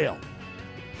all in jail.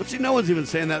 But see, no one's even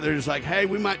saying that. They're just like, hey,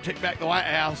 we might take back the White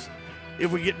House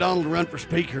if we get Donald to run for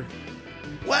speaker.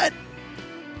 What?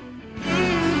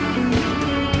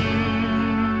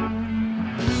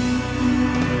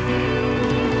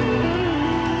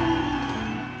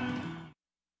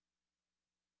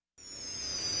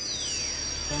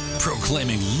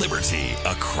 Proclaiming liberty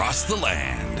across the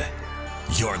land.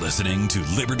 You're listening to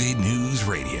Liberty News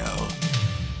Radio.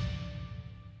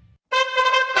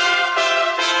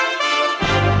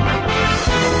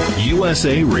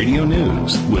 USA Radio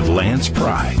News with Lance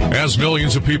Pry. As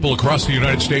millions of people across the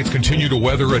United States continue to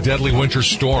weather a deadly winter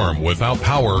storm without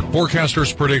power,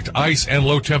 forecasters predict ice and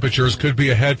low temperatures could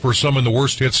be ahead for some in the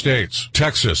worst-hit states.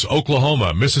 Texas,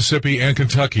 Oklahoma, Mississippi, and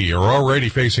Kentucky are already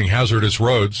facing hazardous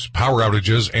roads, power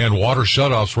outages, and water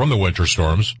shutoffs from the winter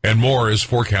storms, and more is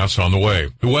forecast on the way.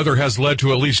 The weather has led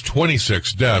to at least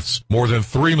 26 deaths. More than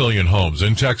 3 million homes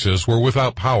in Texas were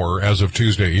without power as of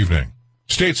Tuesday evening.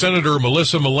 State Senator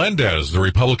Melissa Melendez, the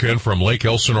Republican from Lake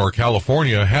Elsinore,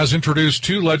 California, has introduced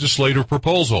 2 legislative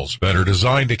proposals that are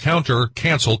designed to counter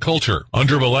cancel culture.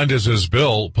 Under Melendez's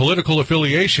bill, political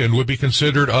affiliation would be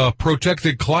considered a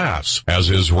protected class, as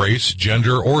is race,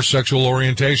 gender, or sexual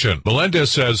orientation. Melendez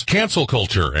says cancel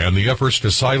culture and the efforts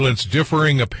to silence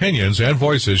differing opinions and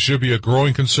voices should be a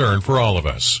growing concern for all of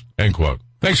us. End quote.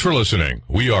 Thanks for listening.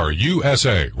 We are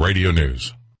USA Radio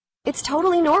News. It's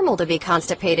totally normal to be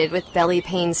constipated with belly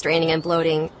pain, straining, and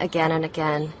bloating again and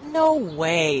again. No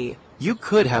way. You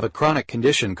could have a chronic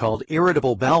condition called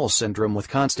irritable bowel syndrome with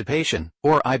constipation,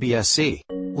 or IBS-C.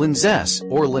 Linzess,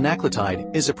 or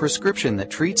linaclotide, is a prescription that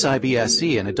treats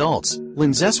IBS-C in adults.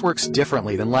 Linzess works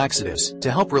differently than laxatives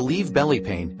to help relieve belly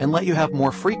pain and let you have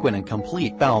more frequent and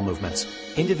complete bowel movements.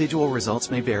 Individual results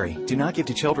may vary. Do not give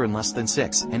to children less than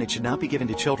 6, and it should not be given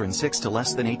to children 6 to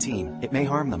less than 18. It may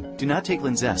harm them. Do not take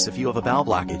Linzess if you have a bowel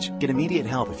blockage. Get immediate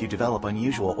help if you develop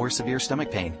unusual or severe stomach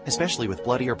pain, especially with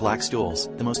bloody or black stools.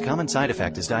 The most common side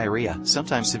effect is diarrhea,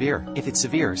 sometimes severe. If it's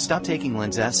severe, stop taking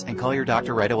Linzess and call your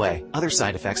doctor right away. Other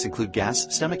side effects include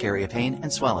gas, stomach area pain,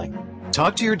 and swelling.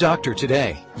 Talk to your doctor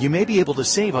today. You may be able to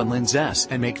save on Linzess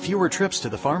and make fewer trips to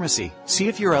the pharmacy. See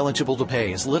if you're eligible to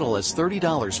pay as little as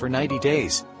 $30 for 90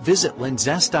 days. Visit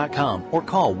linzess.com or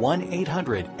call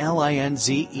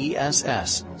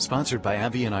 1-800-LINZESS. Sponsored by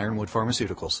AbbVie and Ironwood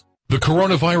Pharmaceuticals. The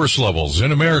coronavirus levels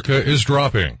in America is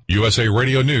dropping. USA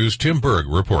Radio News' Tim Berg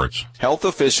reports. Health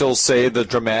officials say the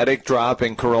dramatic drop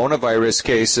in coronavirus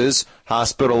cases,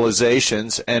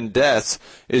 hospitalizations, and deaths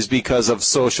is because of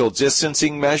social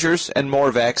distancing measures and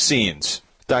more vaccines.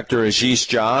 Dr. Ashish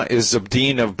Jha is the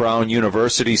dean of Brown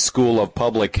University School of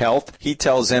Public Health. He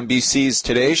tells NBC's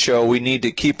Today Show we need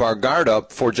to keep our guard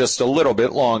up for just a little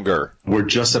bit longer. We're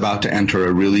just about to enter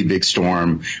a really big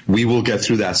storm. We will get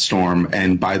through that storm,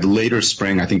 and by the later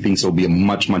spring, I think things will be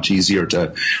much, much easier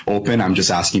to open. I'm just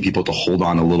asking people to hold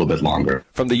on a little bit longer.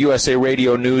 From the USA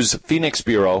Radio News Phoenix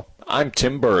Bureau, I'm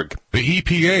Tim Berg. The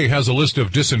EPA has a list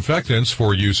of disinfectants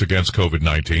for use against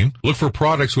COVID-19. Look for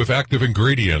products with active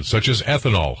ingredients such as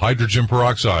ethanol, hydrogen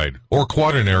peroxide, or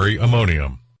quaternary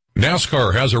ammonium.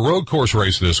 NASCAR has a road course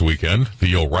race this weekend.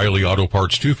 The O'Reilly Auto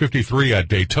Parts 253 at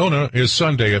Daytona is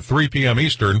Sunday at 3 p.m.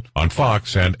 Eastern on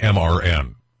Fox and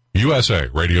MRN. USA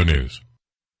Radio News.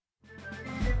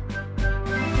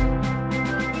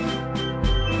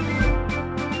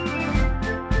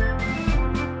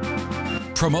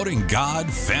 Promoting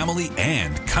God, family,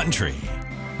 and country.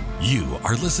 You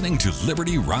are listening to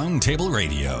Liberty Roundtable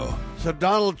Radio. So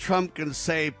Donald Trump can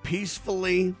say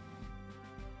peacefully,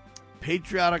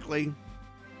 patriotically,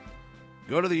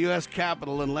 go to the U.S.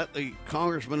 Capitol and let the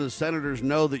congressmen and senators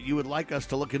know that you would like us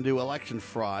to look into election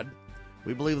fraud.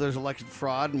 We believe there's election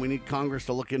fraud, and we need Congress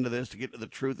to look into this to get to the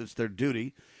truth. It's their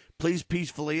duty. Please,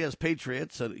 peacefully, as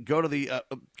patriots, go to the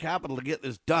Capitol to get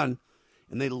this done.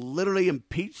 And they literally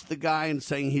impeached the guy and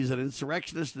saying he's an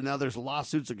insurrectionist, and now there's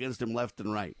lawsuits against him left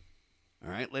and right.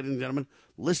 All right, ladies and gentlemen,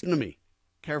 listen to me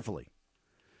carefully.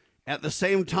 At the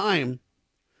same time,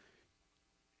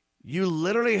 you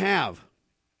literally have,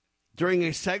 during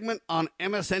a segment on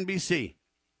MSNBC,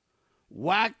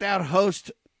 whacked-out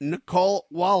host Nicole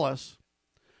Wallace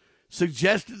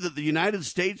suggested that the United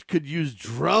States could use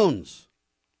drones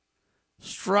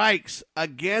strikes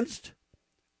against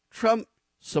Trump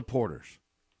supporters.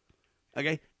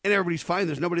 Okay? And everybody's fine.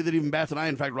 There's nobody that even bats an eye.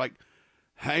 In fact, we're like,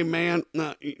 hey, man,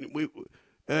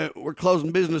 we're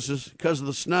closing businesses because of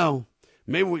the snow.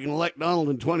 Maybe we can elect Donald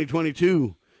in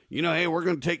 2022. You know, hey, we're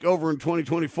going to take over in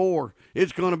 2024.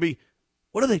 It's going to be,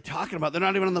 what are they talking about? They're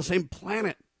not even on the same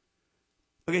planet.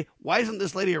 Okay, why isn't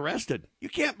this lady arrested? You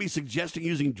can't be suggesting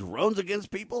using drones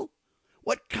against people.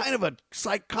 What kind of a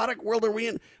psychotic world are we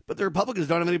in? But the Republicans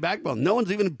don't have any backbone. No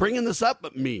one's even bringing this up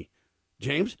but me.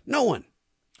 James, no one.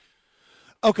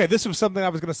 Okay, this was something I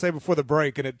was going to say before the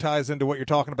break, and it ties into what you're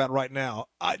talking about right now.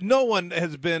 No one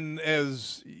has been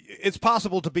as – it's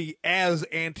possible to be as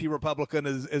anti-Republican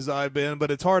as I've been,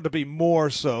 but it's hard to be more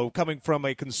so coming from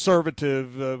a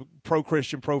conservative,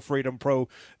 pro-Christian, pro-freedom,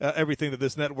 everything that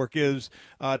this network is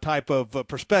type of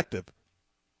perspective.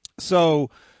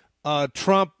 So –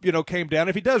 Trump, came down.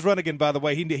 If he does run again, by the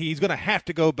way, he's going to have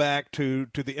to go back to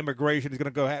the immigration. He's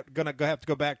going to have to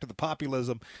go back to the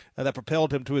populism that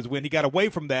propelled him to his win. He got away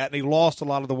from that, and he lost a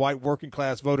lot of the white working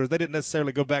class voters. They didn't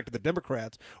necessarily go back to the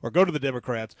Democrats or go to the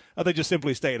Democrats. They just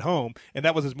simply stayed home, and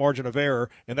that was his margin of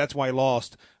error, and that's why he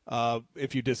lost.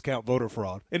 If you discount voter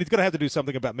fraud, and he's going to have to do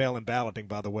something about mail-in balloting,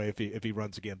 by the way, if he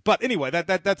runs again. But anyway,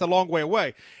 that's a long way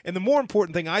away. And the more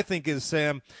important thing I think is,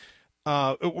 Sam.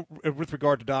 With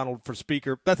regard to Donald for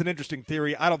speaker, that's an interesting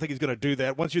theory. I don't think he's going to do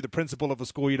that. Once you're the principal of a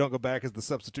school, you don't go back as the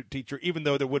substitute teacher, even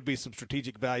though there would be some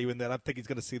strategic value in that. I think he's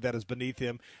going to see that as beneath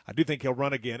him. I do think he'll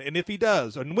run again. And if he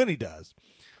does, and when he does,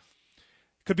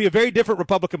 it could be a very different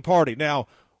Republican Party. Now,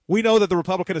 we know that the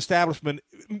Republican establishment,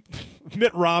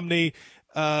 Mitt Romney,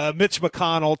 Mitch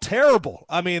McConnell, terrible.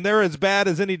 I mean, they're as bad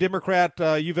as any Democrat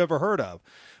you've ever heard of.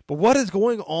 But what is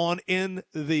going on in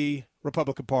the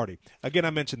Republican Party? Again, I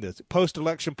mentioned this.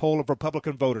 Post-election poll of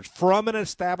Republican voters from an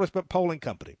establishment polling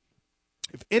company.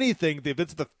 If anything, the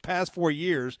events of the past 4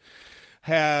 years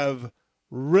have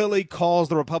really caused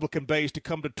the Republican base to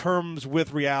come to terms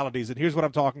with realities. And here's what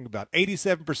I'm talking about.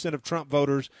 87% of Trump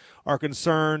voters are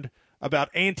concerned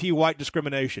about anti-white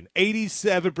discrimination.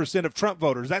 87% of Trump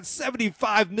voters, that's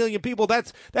 75 million people,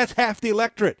 that's half the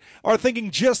electorate, are thinking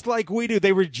just like we do.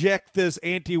 They reject this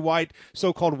anti-white,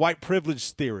 so-called white privilege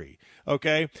theory,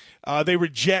 okay? They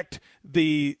reject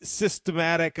the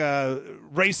systematic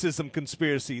racism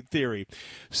conspiracy theory.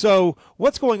 So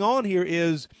what's going on here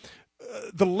is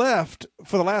the left,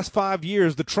 for the last 5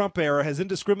 years, the Trump era, has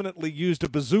indiscriminately used a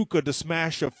bazooka to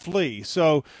smash a flea.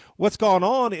 So what's gone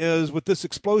on is, with this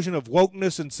explosion of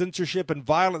wokeness and censorship and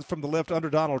violence from the left under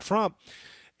Donald Trump,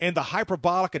 and the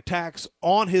hyperbolic attacks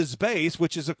on his base,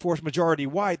 which is, of course, majority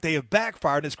white, they have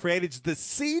backfired and has created this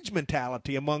siege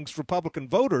mentality amongst Republican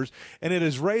voters, and it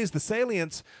has raised the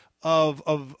salience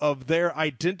of their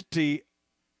identity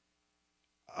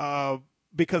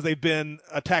because they've been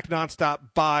attacked nonstop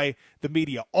by the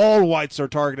media. All whites are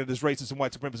targeted as racist and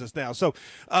white supremacists now. So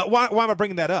why am I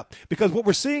bringing that up? Because what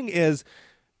we're seeing is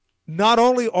not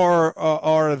only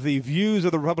are the views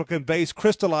of the Republican base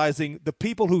crystallizing, the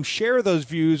people who share those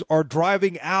views are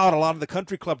driving out a lot of the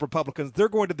country club Republicans. They're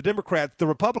going to the Democrats. The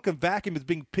Republican vacuum is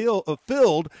being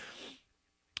filled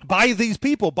by these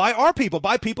people, by our people,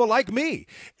 by people like me.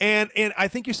 And I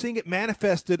think you're seeing it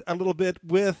manifested a little bit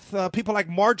with people like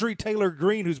Marjorie Taylor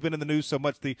Greene, who's been in the news so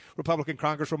much, the Republican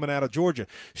congresswoman out of Georgia.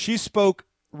 She spoke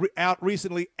out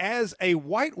recently as a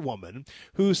white woman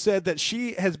who said that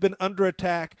she has been under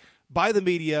attack by the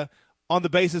media on the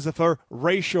basis of her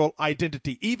racial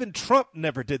identity. Even Trump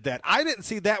never did that. I didn't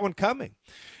see that one coming.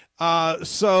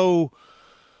 So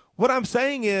what I'm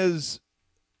saying is,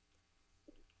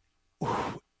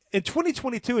 in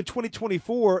 2022 and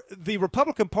 2024, the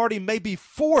Republican Party may be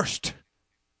forced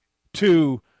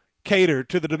to cater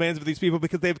to the demands of these people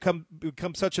because they've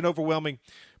become such an overwhelming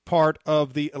part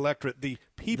of the electorate. The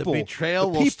people, the betrayal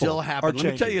will still happen.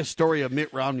 Let me tell you a story of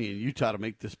Mitt Romney in Utah to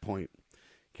make this point.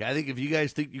 Okay, I think if you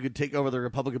guys think you could take over the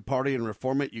Republican Party and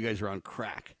reform it, you guys are on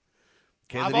crack.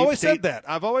 Okay, I've always said that.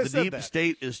 The deep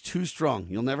state is too strong.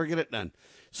 You'll never get it done.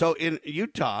 So in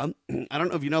Utah, I don't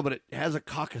know if you know, but it has a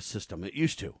caucus system. It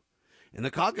used to. And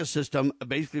the caucus system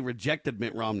basically rejected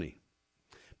Mitt Romney.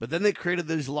 But then they created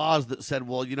these laws that said,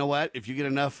 well, you know what? If you get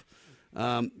enough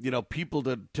people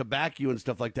to back you and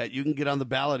stuff like that, you can get on the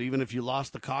ballot even if you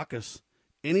lost the caucus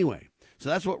anyway. So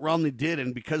that's what Romney did.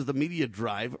 And because of the media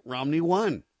drive, Romney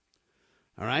won.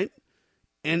 All right?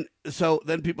 And so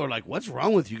then people are like, what's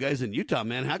wrong with you guys in Utah,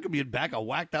 man? How come you'd back a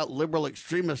whacked-out liberal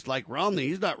extremist like Romney?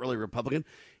 He's not really Republican.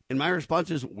 And my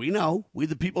response is, we know. We,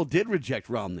 the people, did reject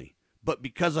Romney. But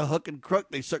because of hook and crook,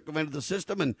 they circumvented the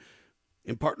system, and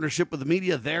in partnership with the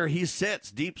media, there he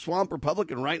sits, deep swamp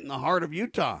Republican, right in the heart of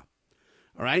Utah.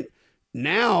 All right?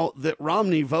 Now that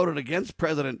Romney voted against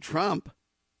President Trump,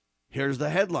 here's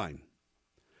the headline.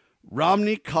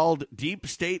 Romney called deep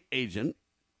state agent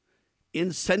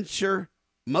in censure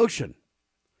motion.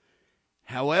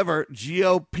 However,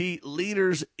 GOP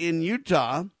leaders in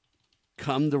Utah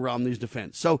come to Romney's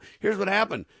defense. So here's what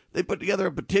happened. They put together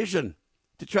a petition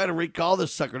to try to recall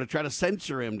this sucker, to try to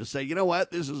censure him, to say, you know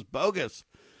what, this is bogus,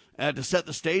 to set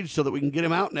the stage so that we can get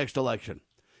him out next election.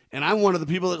 And I'm one of the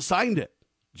people that signed it,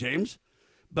 James.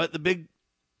 But the big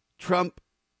Trump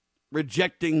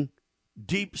rejecting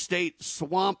deep state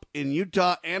swamp in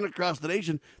Utah and across the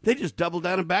nation, they just doubled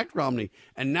down and backed Romney.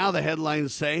 And now the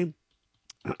headlines say,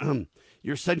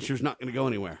 your censure's not going to go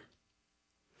anywhere.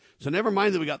 So never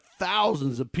mind that we got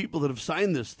thousands of people that have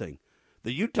signed this thing.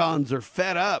 The Utahns are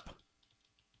fed up.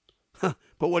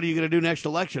 But what are you going to do next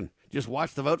election? Just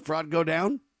watch the vote fraud go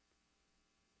down?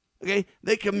 Okay,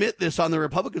 they commit this on the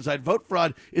Republican side. Vote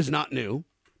fraud is not new.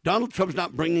 Donald Trump's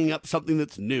not bringing up something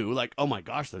that's new, like, oh my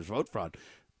gosh, there's vote fraud.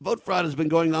 Vote fraud has been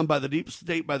going on by the deep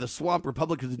state, by the swamp,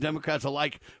 Republicans and Democrats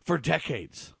alike, for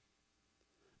decades.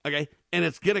 Okay, and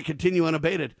it's going to continue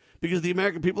unabated because the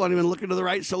American people aren't even looking to the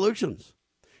right solutions.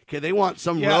 Okay, they want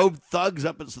some rogue thugs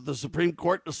up at the Supreme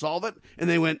Court to solve it, and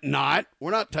they went,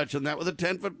 we're not touching that with a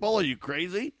 10-foot pole. Are you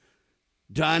crazy?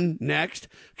 Done. Next.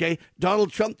 Okay,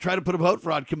 Donald Trump tried to put a vote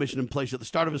fraud commission in place at the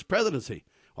start of his presidency.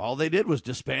 All they did was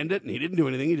disband it, and he didn't do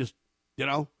anything. He just,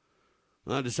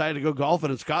 decided to go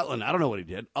golfing in Scotland. I don't know what he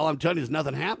did. All I'm telling you is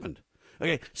nothing happened.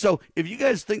 Okay, so if you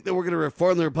guys think that we're going to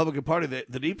reform the Republican Party,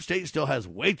 the deep state still has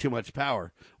way too much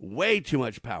power. Way too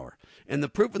much power. And the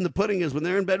proof in the pudding is when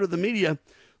they're in bed with the media,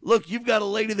 look, you've got a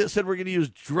lady that said we're going to use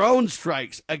drone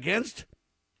strikes against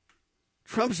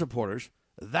Trump supporters.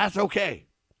 That's okay.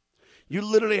 You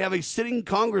literally have a sitting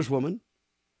congresswoman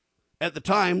at the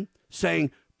time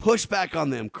saying, push back on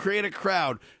them, create a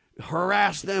crowd,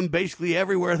 harass them basically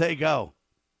everywhere they go.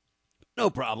 No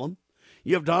problem.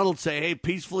 You have Donald say, hey,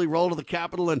 peacefully roll to the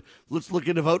Capitol and let's look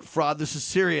into vote fraud. This is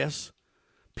serious.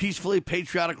 Peacefully,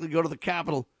 patriotically go to the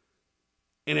Capitol.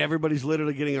 And everybody's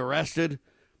literally getting arrested,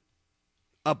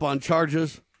 up on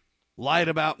charges, lied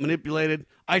about, manipulated.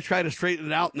 I try to straighten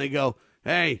it out and they go,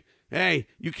 hey,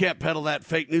 you can't peddle that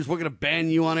fake news. We're going to ban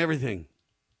you on everything.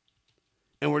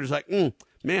 And we're just like,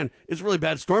 man, it's a really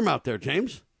bad storm out there,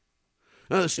 James.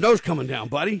 The snow's coming down,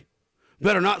 buddy.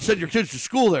 Better not send your kids to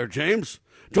school there, James.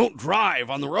 Don't drive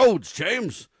on the roads,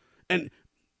 James. And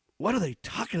what are they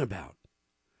talking about?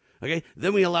 Okay,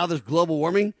 then we allow this global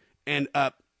warming and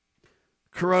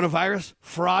coronavirus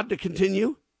fraud to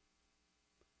continue.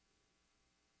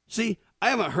 See, I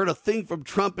haven't heard a thing from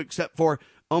Trump except for,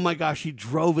 oh my gosh, he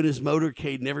drove in his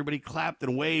motorcade and everybody clapped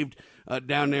and waved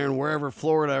down there in wherever,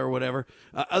 Florida or whatever.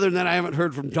 Other than that, I haven't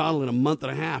heard from Donald in a month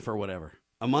and a half or whatever.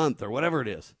 A month or whatever it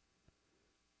is.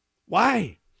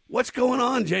 Why? What's going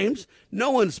on, James? No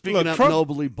one's speaking up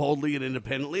nobly, boldly, and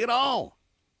independently at all.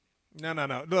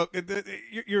 No. Look,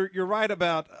 you're right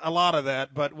about a lot of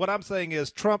that, but what I'm saying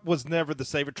is Trump was never the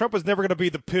savior. Trump was never going to be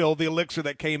the pill, the elixir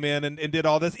that came in and did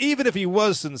all this, even if he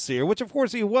was sincere, which, of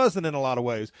course, he wasn't in a lot of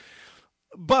ways.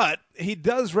 But he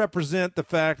does represent the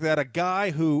fact that a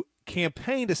guy who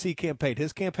campaigned as he campaigned,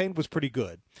 his campaign was pretty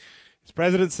good. His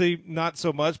presidency, not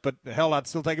so much, but hell, I'd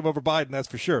still take him over Biden, that's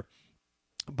for sure.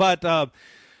 But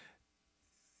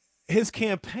his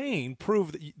campaign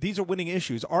proved that these are winning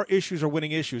issues. Our issues are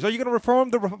winning issues. Are you going to reform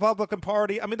the Republican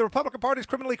Party? I mean, the Republican Party is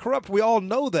criminally corrupt. We all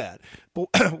know that.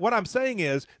 But what I'm saying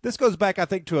is this goes back, I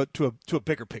think, to a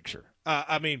bigger picture.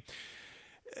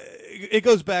 It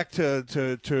goes back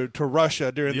to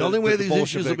Russia during the only way these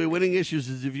issues will be winning issues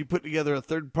is if you put together a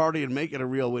third party and make it a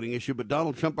real winning issue. But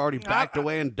Donald Trump already backed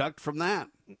away and ducked from that.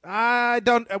 I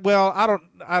don't.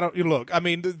 Look, I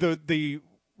mean, the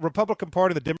Republican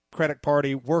Party, the Democratic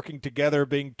Party, working together,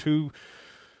 being two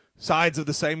sides of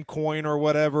the same coin or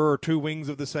whatever, or two wings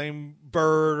of the same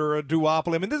bird, or a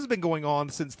duopoly. I mean, this has been going on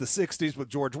since the '60s with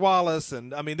George Wallace,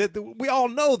 and I mean, we all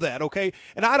know that, okay?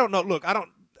 And I don't know. Look,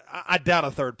 I doubt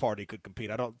a third party could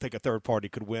compete. I don't think a third party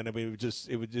could win. I mean,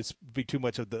 it would just be too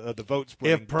much of the vote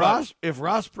splitting. If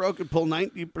Ross Perot could pull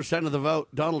 90% of the vote,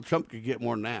 Donald Trump could get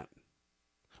more than that.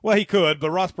 Well, he could,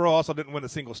 but Ross Perot also didn't win a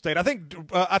single state. I think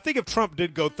if Trump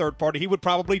did go third party, he would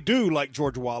probably do like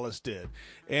George Wallace did,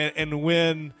 and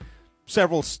win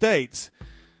several states.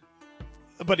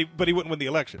 But he wouldn't win the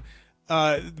election.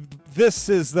 This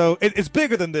is, though, it's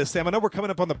bigger than this, Sam. I know we're coming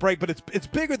up on the break, but it's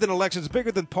bigger than elections,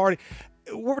 bigger than party.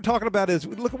 What we're talking about is,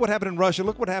 look at what happened in Russia.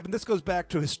 Look what happened. This goes back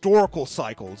to historical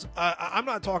cycles. I'm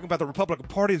not talking about the Republican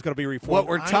Party is going to be reformed. What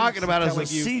we're talking about is a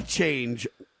sea change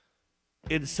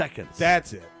in seconds.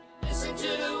 That's it. Listen to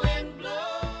the wind blow.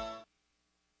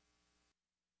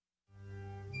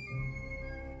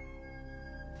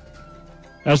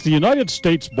 As the United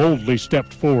States boldly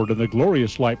stepped forward in the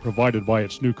glorious light provided by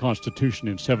its new Constitution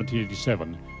in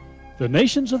 1787, the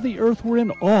nations of the earth were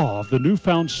in awe of the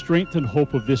newfound strength and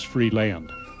hope of this free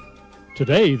land.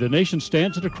 Today, the nation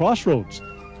stands at a crossroads.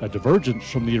 A divergence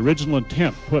from the original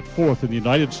intent put forth in the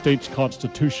United States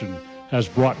Constitution has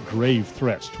brought grave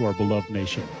threats to our beloved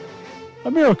nation.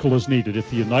 A miracle is needed if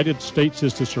the United States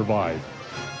is to survive.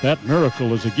 That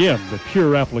miracle is again the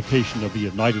pure application of the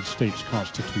United States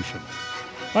Constitution.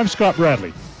 I'm Scott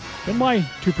Bradley. In my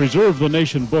To Preserve the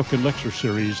Nation book and lecture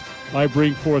series, I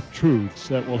bring forth truths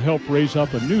that will help raise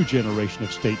up a new generation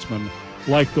of statesmen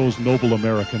like those noble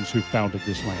Americans who founded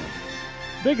this land.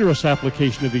 Vigorous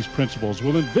application of these principles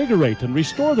will invigorate and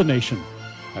restore the nation,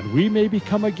 and we may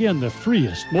become again the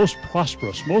freest, most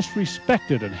prosperous, most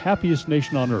respected, and happiest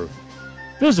nation on earth.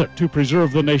 Visit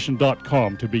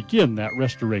topreservethenation.com to begin that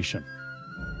restoration.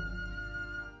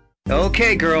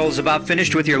 Okay, girls, about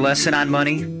finished with your lesson on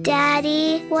money?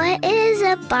 Daddy, what is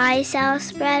a buy-sell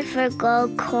spread for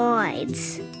gold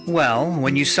coins? Well,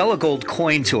 when you sell a gold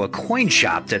coin to a coin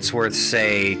shop that's worth,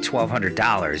 say,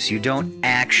 $1,200, you don't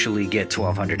actually get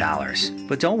 $1,200.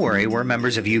 But don't worry, we're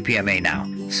members of UPMA now,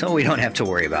 so we don't have to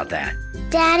worry about that.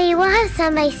 Daddy, what if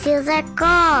somebody steals our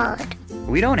gold?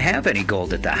 We don't have any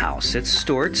gold at the house. It's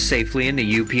stored safely in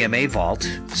the UPMA vault,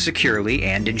 securely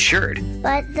and insured.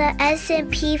 But the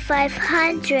S&P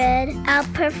 500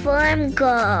 outperformed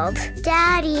gold.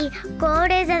 Daddy,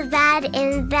 gold is a bad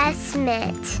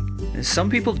investment. Some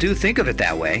people do think of it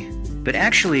that way, but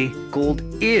actually, gold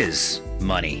is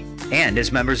money. And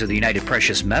as members of the United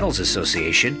Precious Metals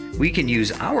Association, we can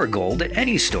use our gold at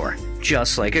any store,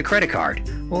 just like a credit card.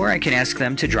 Or I can ask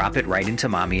them to drop it right into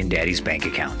Mommy and Daddy's bank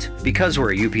account, because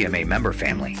we're a UPMA member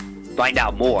family. Find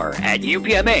out more at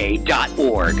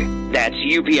upma.org. That's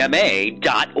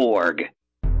upma.org.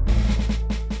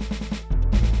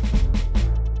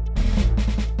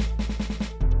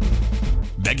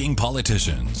 Begging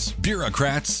politicians,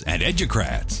 bureaucrats, and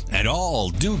educrats, and all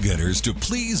do-gooders to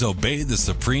please obey the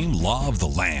supreme law of the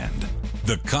land,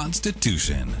 the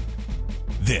Constitution.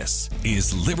 This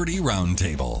is Liberty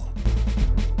Roundtable.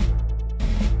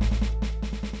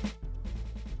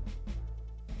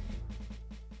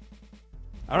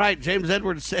 All right, James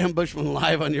Edwards, Sam Bushman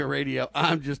live on your radio.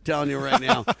 I'm just telling you right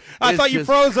now. I thought you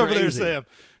froze crazy over there, Sam.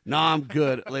 No, I'm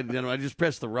good, ladies and gentlemen. I just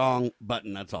pressed the wrong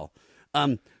button, that's all.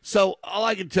 So all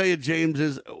I can tell you, James,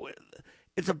 is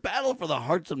it's a battle for the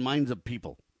hearts and minds of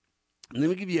people. And let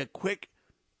me give you a quick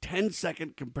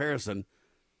 10-second comparison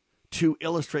to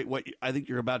illustrate what I think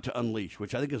you're about to unleash,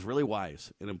 which I think is really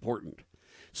wise and important.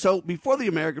 So before the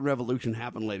American Revolution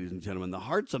happened, ladies and gentlemen, the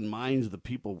hearts and minds of the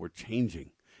people were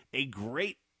changing. A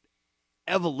great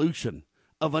evolution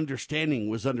of understanding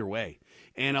was underway.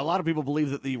 And a lot of people believe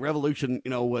that the revolution,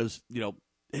 was,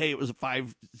 hey, it was a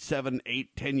 5, 7,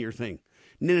 8, 10-year thing.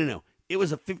 No. It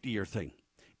was a 50-year thing.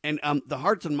 And the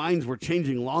hearts and minds were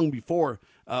changing long before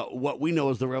what we know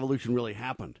as the revolution really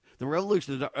happened. The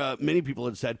revolution, many people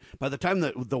had said, by the time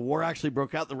that the war actually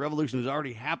broke out, the revolution had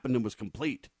already happened and was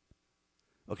complete.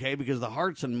 Okay, because the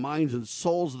hearts and minds and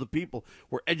souls of the people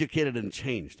were educated and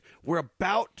changed. We're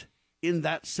about in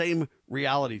that same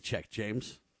reality check,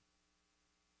 James.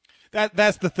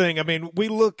 That's the thing. I mean, we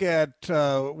look at,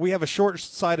 we have a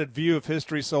short-sighted view of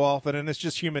history so often, and it's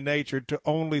just human nature to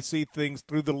only see things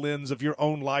through the lens of your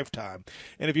own lifetime.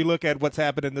 And if you look at what's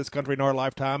happened in this country in our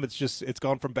lifetime, it's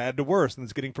gone from bad to worse, and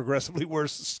it's getting progressively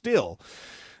worse still.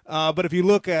 But if you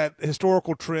look at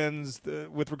historical trends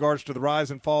with regards to the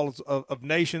rise and fall of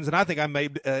nations, and I think I may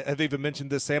have even mentioned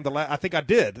this, Sam. I think I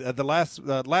did the last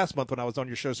month when I was on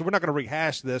your show. So we're not going to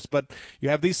rehash this, but you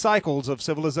have these cycles of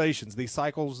civilizations, these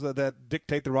cycles that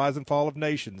dictate the rise and fall of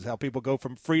nations. How people go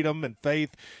from freedom and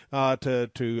faith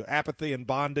to apathy and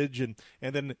bondage, and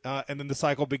then the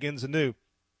cycle begins anew.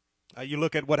 You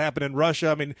look at what happened in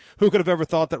Russia. I mean, who could have ever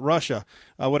thought that Russia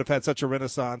would have had such a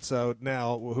renaissance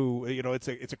now?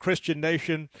 It's a Christian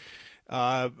nation.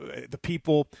 The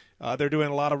people, they're doing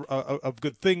a lot of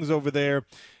good things over there.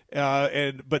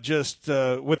 But just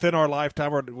within our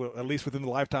lifetime, or at least within the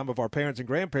lifetime of our parents and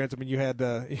grandparents, I mean, you had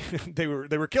they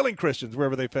were killing Christians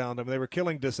wherever they found them. They were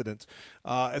killing dissidents.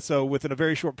 So within a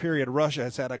very short period, Russia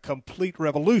has had a complete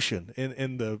revolution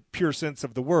in the pure sense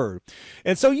of the word.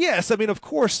 And so, yes, I mean, of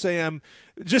course, Sam,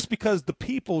 just because the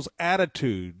people's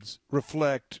attitudes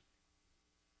reflect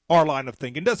our line of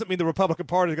thinking doesn't mean the Republican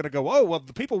Party is going to go, oh, well,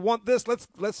 the people want this,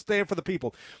 let's stand for the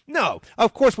people. No,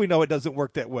 of course we know it doesn't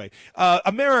work that way.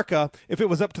 America, if it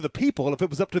was up to the people, if it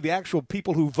was up to the actual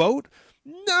people who vote,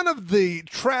 none of the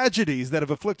tragedies that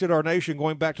have afflicted our nation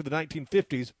going back to the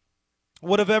 1950s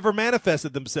would have ever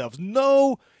manifested themselves.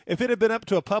 No, if it had been up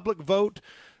to a public vote,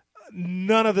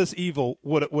 none of this evil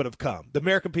would have come. The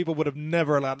American people would have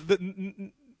never allowed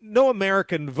it. No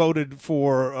American voted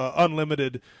for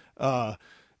unlimited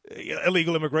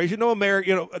illegal immigration. No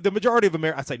American, the majority of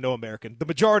Americans, I say no American, the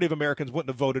majority of Americans wouldn't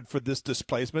have voted for this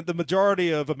displacement. The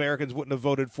majority of Americans wouldn't have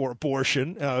voted for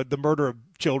abortion, the murder of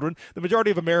children. The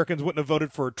majority of Americans wouldn't have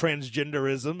voted for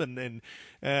transgenderism and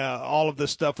all of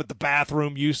this stuff with the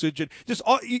bathroom usage and just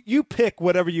you pick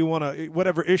whatever you want to,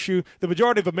 whatever issue. The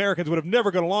majority of Americans would have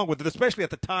never gone along with it, especially at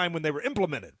the time when they were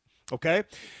implemented. Okay,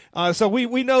 so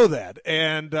we know that,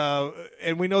 and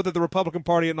we know that the Republican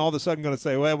Party and all of a sudden going to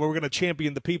say, well, we're going to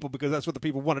champion the people because that's what the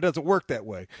people want. It doesn't work that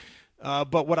way.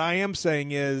 But what I am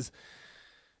saying is,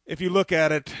 if you look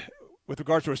at it with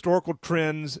regards to historical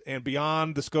trends and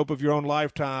beyond the scope of your own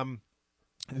lifetime,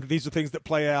 these are things that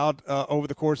play out over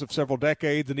the course of several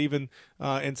decades, and even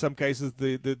in some cases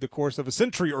the course of a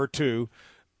century or two.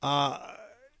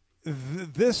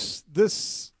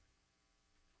 This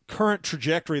current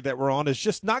trajectory that we're on is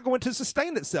just not going to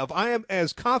sustain itself. I am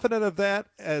as confident of that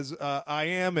as I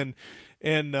am in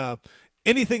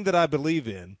anything that I believe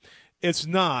in. It's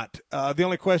not. The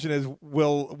only question is,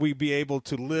 will we be able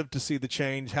to live to see the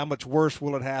change? How much worse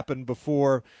will it happen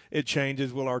before it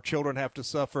changes? Will our children have to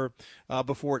suffer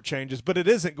before it changes? But it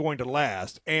isn't going to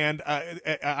last. And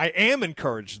I am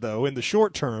encouraged, though, in the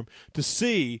short term to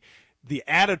see the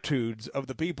attitudes of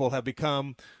the people have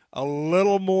become a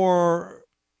little more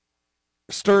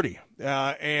sturdy,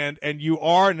 and you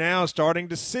are now starting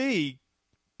to see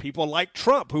people like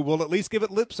Trump who will at least give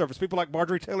it lip service, people like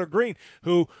Marjorie Taylor Greene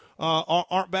who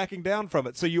aren't backing down from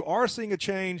it. So you are seeing a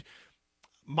change.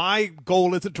 My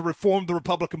goal isn't to reform the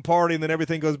Republican Party and then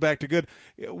everything goes back to good.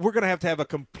 We're going to have a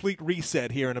complete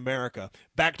reset here in America,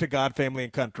 back to God, family,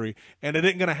 and country. And it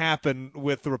ain't going to happen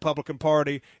with the Republican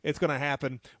Party. It's going to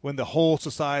happen when the whole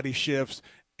society shifts.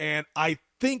 And I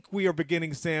think we are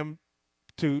beginning, Sam,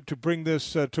 to bring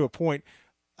this to a point.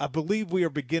 I believe we are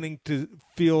beginning to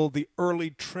feel the early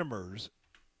tremors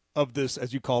of this,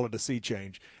 as you call it, a sea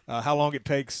change. How long it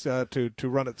takes to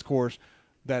run its course,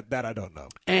 that I don't know.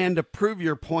 And to prove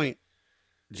your point,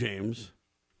 James,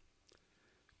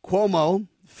 Cuomo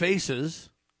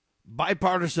faces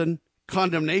bipartisan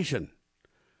condemnation,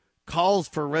 calls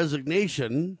for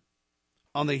resignation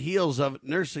on the heels of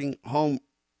nursing home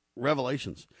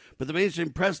revelations. But the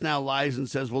mainstream press now lies and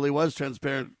says, well, he was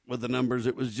transparent with the numbers.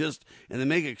 It was just, and they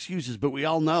make excuses, but we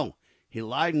all know he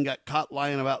lied and got caught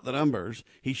lying about the numbers.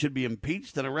 He should be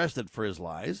impeached and arrested for his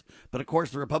lies. But of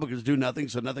course, the Republicans do nothing,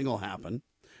 so nothing will happen.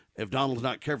 If Donald's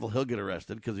not careful, he'll get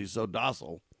arrested because he's so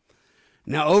docile.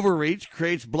 Now, overreach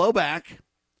creates blowback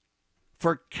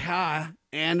for Ka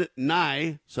and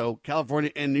Nye, so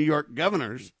California and New York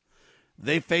governors.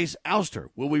 They face ouster.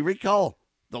 Will we recall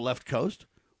the left coast?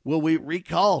 Will we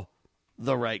recall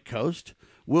the right coast?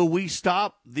 Will we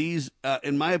stop these,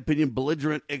 in my opinion,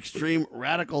 belligerent, extreme,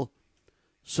 radical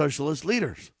socialist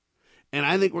leaders? And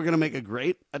I think we're going to make a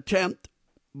great attempt,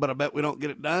 but I bet we don't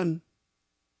get it done.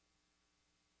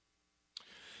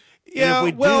 Yeah, and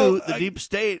if we do, the deep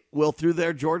state will, through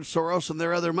their George Soros and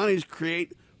their other monies,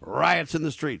 create riots in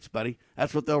the streets, buddy.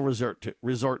 That's what they'll resort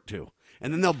to.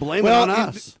 And then they'll blame it on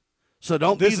us. So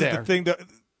don't be there. This is the thing that...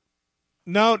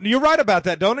 No, you're right about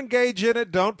that. Don't engage in it.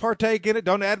 Don't partake in it.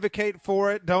 Don't advocate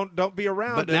for it. Don't be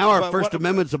around it. But now our First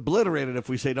Amendment's oblitterated if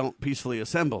we say don't peacefully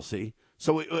assemble, see?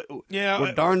 So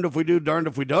we're darned if we do, darned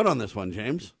if we don't on this one,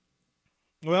 James.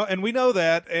 Well, and we know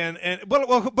that,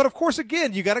 but of course,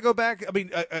 again, you got to go back. I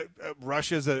mean,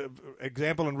 Russia's an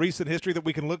example in recent history that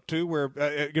we can look to, where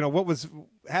what was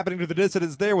happening to the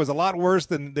dissidents there was a lot worse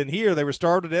than here. They were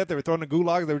starved to death. They were thrown in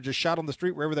gulags. They were just shot on the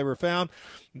street wherever they were found.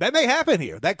 That may happen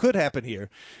here. That could happen here.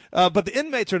 But the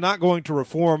inmates are not going to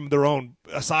reform their own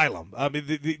asylum. I mean,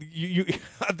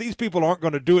 these people aren't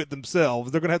going to do it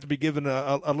themselves. They're going to have to be given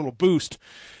a little boost,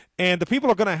 and the people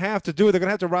are going to have to do it. They're going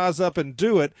to have to rise up and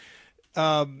do it.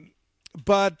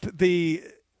 But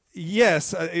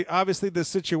obviously the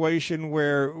situation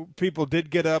where people did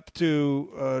get up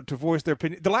to voice their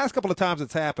opinion. The last couple of times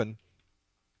it's happened,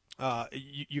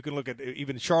 you can look at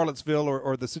even Charlottesville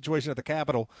or the situation at the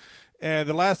Capitol. And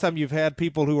the last time you've had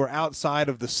people who are outside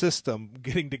of the system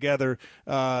getting together,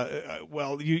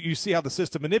 you see how the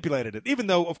system manipulated it. Even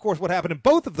though, of course, what happened in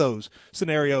both of those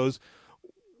scenarios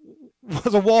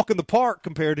was a walk in the park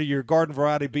compared to your garden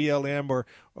variety BLM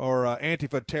or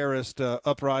Antifa terrorist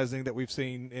uprising that we've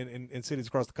seen in cities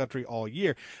across the country all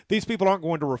year. These people aren't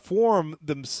going to reform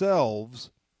themselves,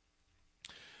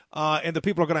 and the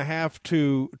people are going to have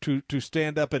to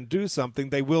stand up and do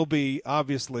something. They will be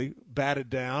obviously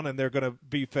batted down, and they're going to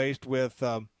be faced with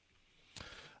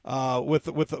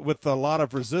with a lot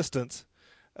of resistance.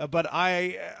 But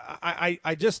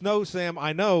I just know, Sam,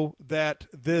 I know that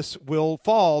this will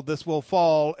fall,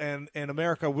 and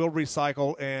America will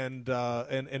recycle and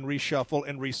reshuffle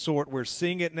and resort. We're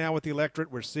seeing it now with the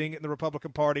electorate. We're seeing it in the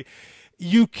Republican Party.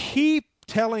 You keep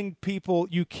telling people,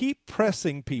 you keep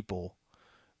pressing people.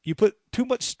 You put too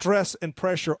much stress and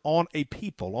pressure on a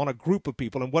people, on a group of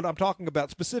people. And what I'm talking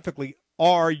about specifically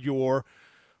are your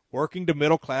working to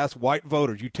middle class white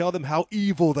voters. You tell them how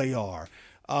evil they are.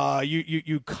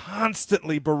 You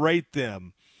constantly berate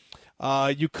them.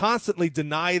 You constantly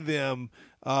deny them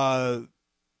the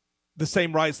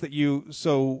same rights that you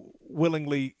so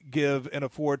willingly give and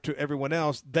afford to everyone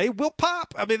else. They will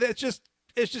pop. I mean, it's just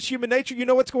human nature. You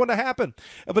know what's going to happen.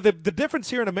 But the difference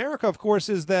here in America, of course,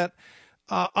 is that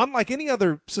unlike any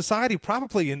other society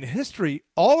probably in history,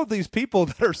 all of these people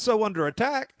that are so under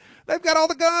attack, they've got all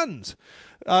the guns.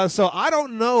 So I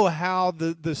don't know how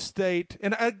the state,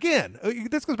 and again,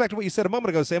 this goes back to what you said a moment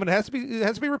ago, Sam, and it has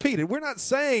to be repeated. We're not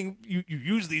saying you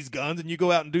use these guns and you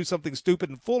go out and do something stupid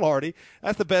and foolhardy.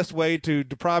 That's the best way to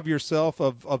deprive yourself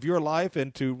of your life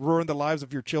and to ruin the lives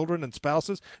of your children and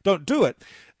spouses. Don't do it.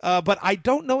 But I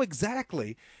don't know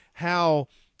exactly how,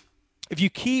 if you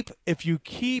keep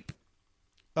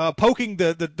poking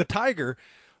the tiger,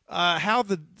 how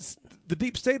the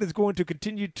deep state is going to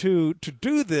continue to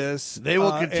do this. They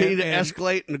will continue to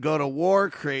escalate and go to war,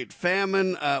 create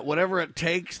famine, whatever it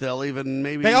takes. They'll even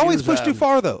maybe they always push too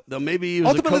far, though. They'll maybe use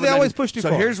ultimately they always push too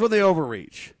far. So here's when they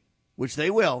overreach, which they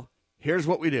will. Here's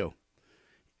what we do: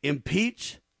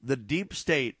 impeach the deep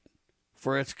state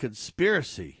for its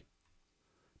conspiracy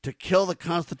to kill the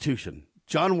Constitution.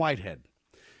 John Whitehead.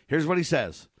 Here's what he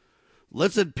says: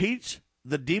 let's impeach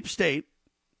the deep state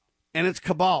and its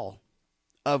cabal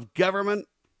of government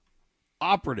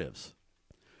operatives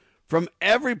from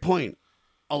every point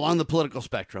along the political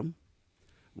spectrum,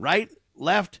 right,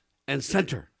 left, and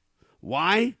center.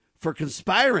 Why? For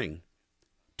conspiring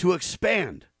to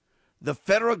expand the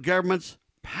federal government's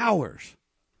powers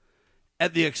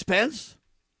at the expense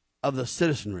of the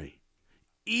citizenry.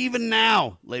 Even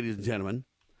now, ladies and gentlemen,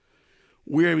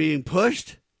 we are being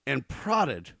pushed and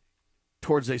prodded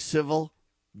towards a civil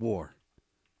war.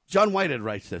 John Whitehead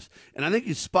writes this, and I think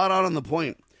he's spot on the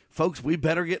point. Folks, we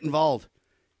better get involved.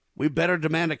 We better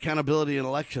demand accountability in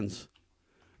elections.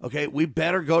 Okay, we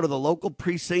better go to the local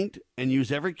precinct and use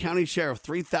every county sheriff,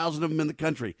 3,000 of them in the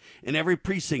country, and every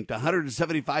precinct,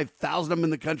 175,000 of them in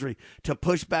the country, to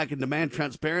push back and demand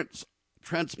transparent,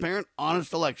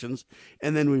 honest elections.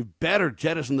 And then we better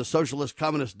jettison the socialist,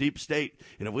 communist deep state.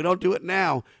 And if we don't do it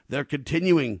now, they're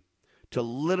continuing to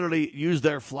literally use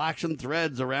their flaxen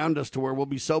threads around us to where we'll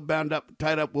be so bound up,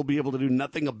 tied up, we'll be able to do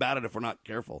nothing about it if we're not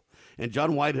careful. And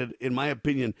John Whitehead, in my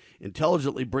opinion,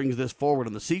 intelligently brings this forward.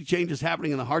 And the sea change is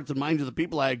happening in the hearts and minds of the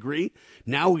people. I agree.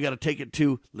 Now we got to take it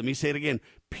to, let me say it again,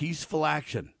 peaceful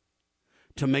action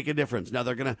to make a difference. Now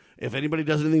they're going to, if anybody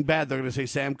does anything bad, they're going to say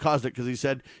Sam caused it because he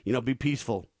said, be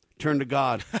peaceful, turn to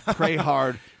God, pray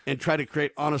hard, and try to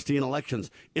create honesty in elections.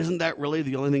 Isn't that really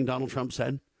the only thing Donald Trump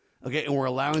said? Okay, and we're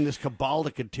allowing this cabal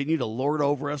to continue to lord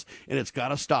over us, and it's got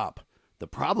to stop. The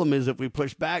problem is if we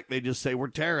push back, they just say we're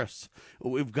terrorists.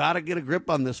 We've got to get a grip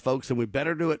on this, folks, and we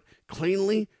better do it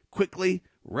cleanly, quickly,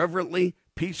 reverently,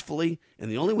 peacefully,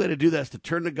 and the only way to do that is to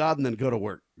turn to God and then go to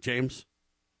work. James?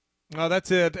 No,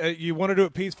 that's it. You want to do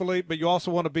it peacefully, but you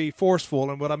also want to be forceful,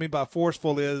 and what I mean by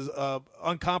forceful is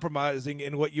uncompromising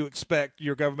in what you expect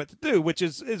your government to do, which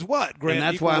is what? Grant and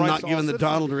that's why I'm not giving the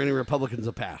Donald or any Republicans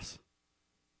a pass.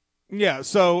 Yeah,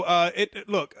 so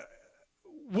look,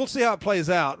 we'll see how it plays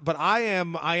out, but I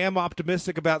am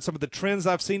optimistic about some of the trends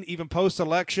I've seen even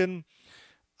post-election.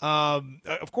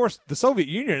 Of course, the Soviet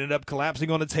Union ended up collapsing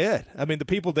on its head. I mean, the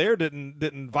people there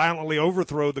didn't violently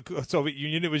overthrow the Soviet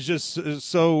Union. It was just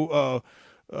so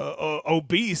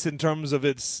obese in terms of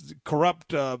its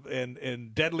corrupt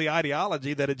and deadly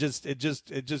ideology that it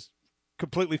just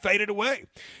completely faded away.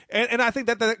 And I think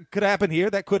that could happen here.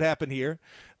 That could happen here.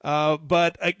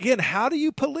 But again, how do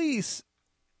you police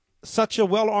such a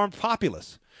well-armed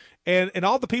populace? And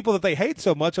all the people that they hate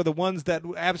so much are the ones that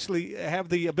actually have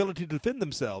the ability to defend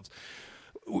themselves.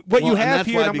 What you have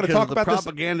here, and I'm going to talk about the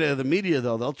propaganda of the media,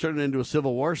 though, they'll turn it into a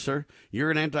civil war, sir. You're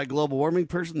an anti-global warming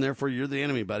person, therefore you're the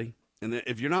enemy, buddy. And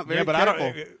if you're not very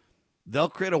careful, they'll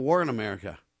create a war in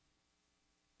America.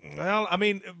 Well, I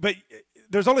mean, but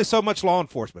there's only so much law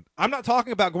enforcement. I'm not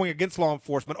talking about going against law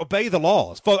enforcement. Obey the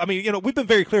laws. I mean, we've been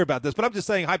very clear about this, but I'm just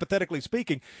saying, hypothetically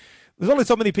speaking, there's only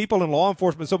so many people in law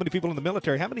enforcement, so many people in the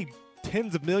military. How many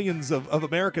tens of millions of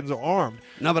Americans are armed?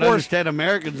 No, but I understand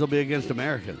Americans will be against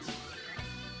Americans.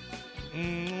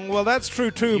 Well, that's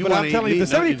true, too. You But wanna I'm eat telling you, meat,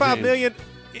 the don't you, 75 James? million,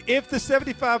 if the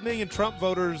 75 million Trump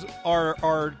voters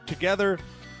are together,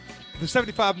 the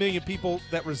 75 million people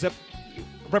that represent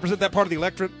that part of the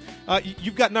electorate,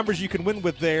 you've got numbers you can win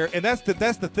with there. And that's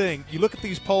the thing. You look at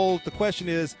these polls, the question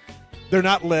is, they're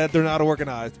not led, they're not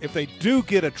organized. If they do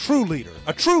get a true leader,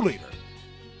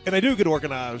 and they do get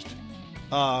organized,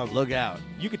 look out.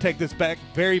 You can take this back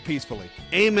very peacefully.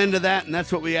 Amen to that, and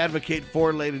that's what we advocate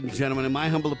for, ladies and gentlemen. In my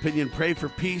humble opinion, pray for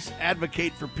peace,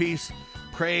 advocate for peace,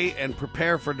 pray and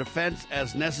prepare for defense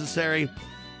as necessary,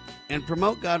 and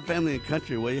promote God, family, and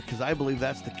country, will you? Because I believe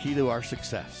that's the key to our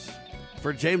success.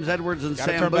 For James Edwards and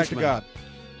Gotta Sam turn Bushman. back to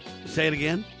God. Say it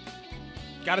again.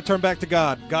 Got to turn back to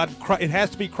God. It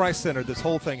has to be Christ-centered. This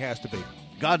whole thing has to be.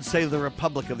 God save the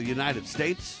Republic of the United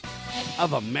States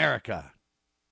of America.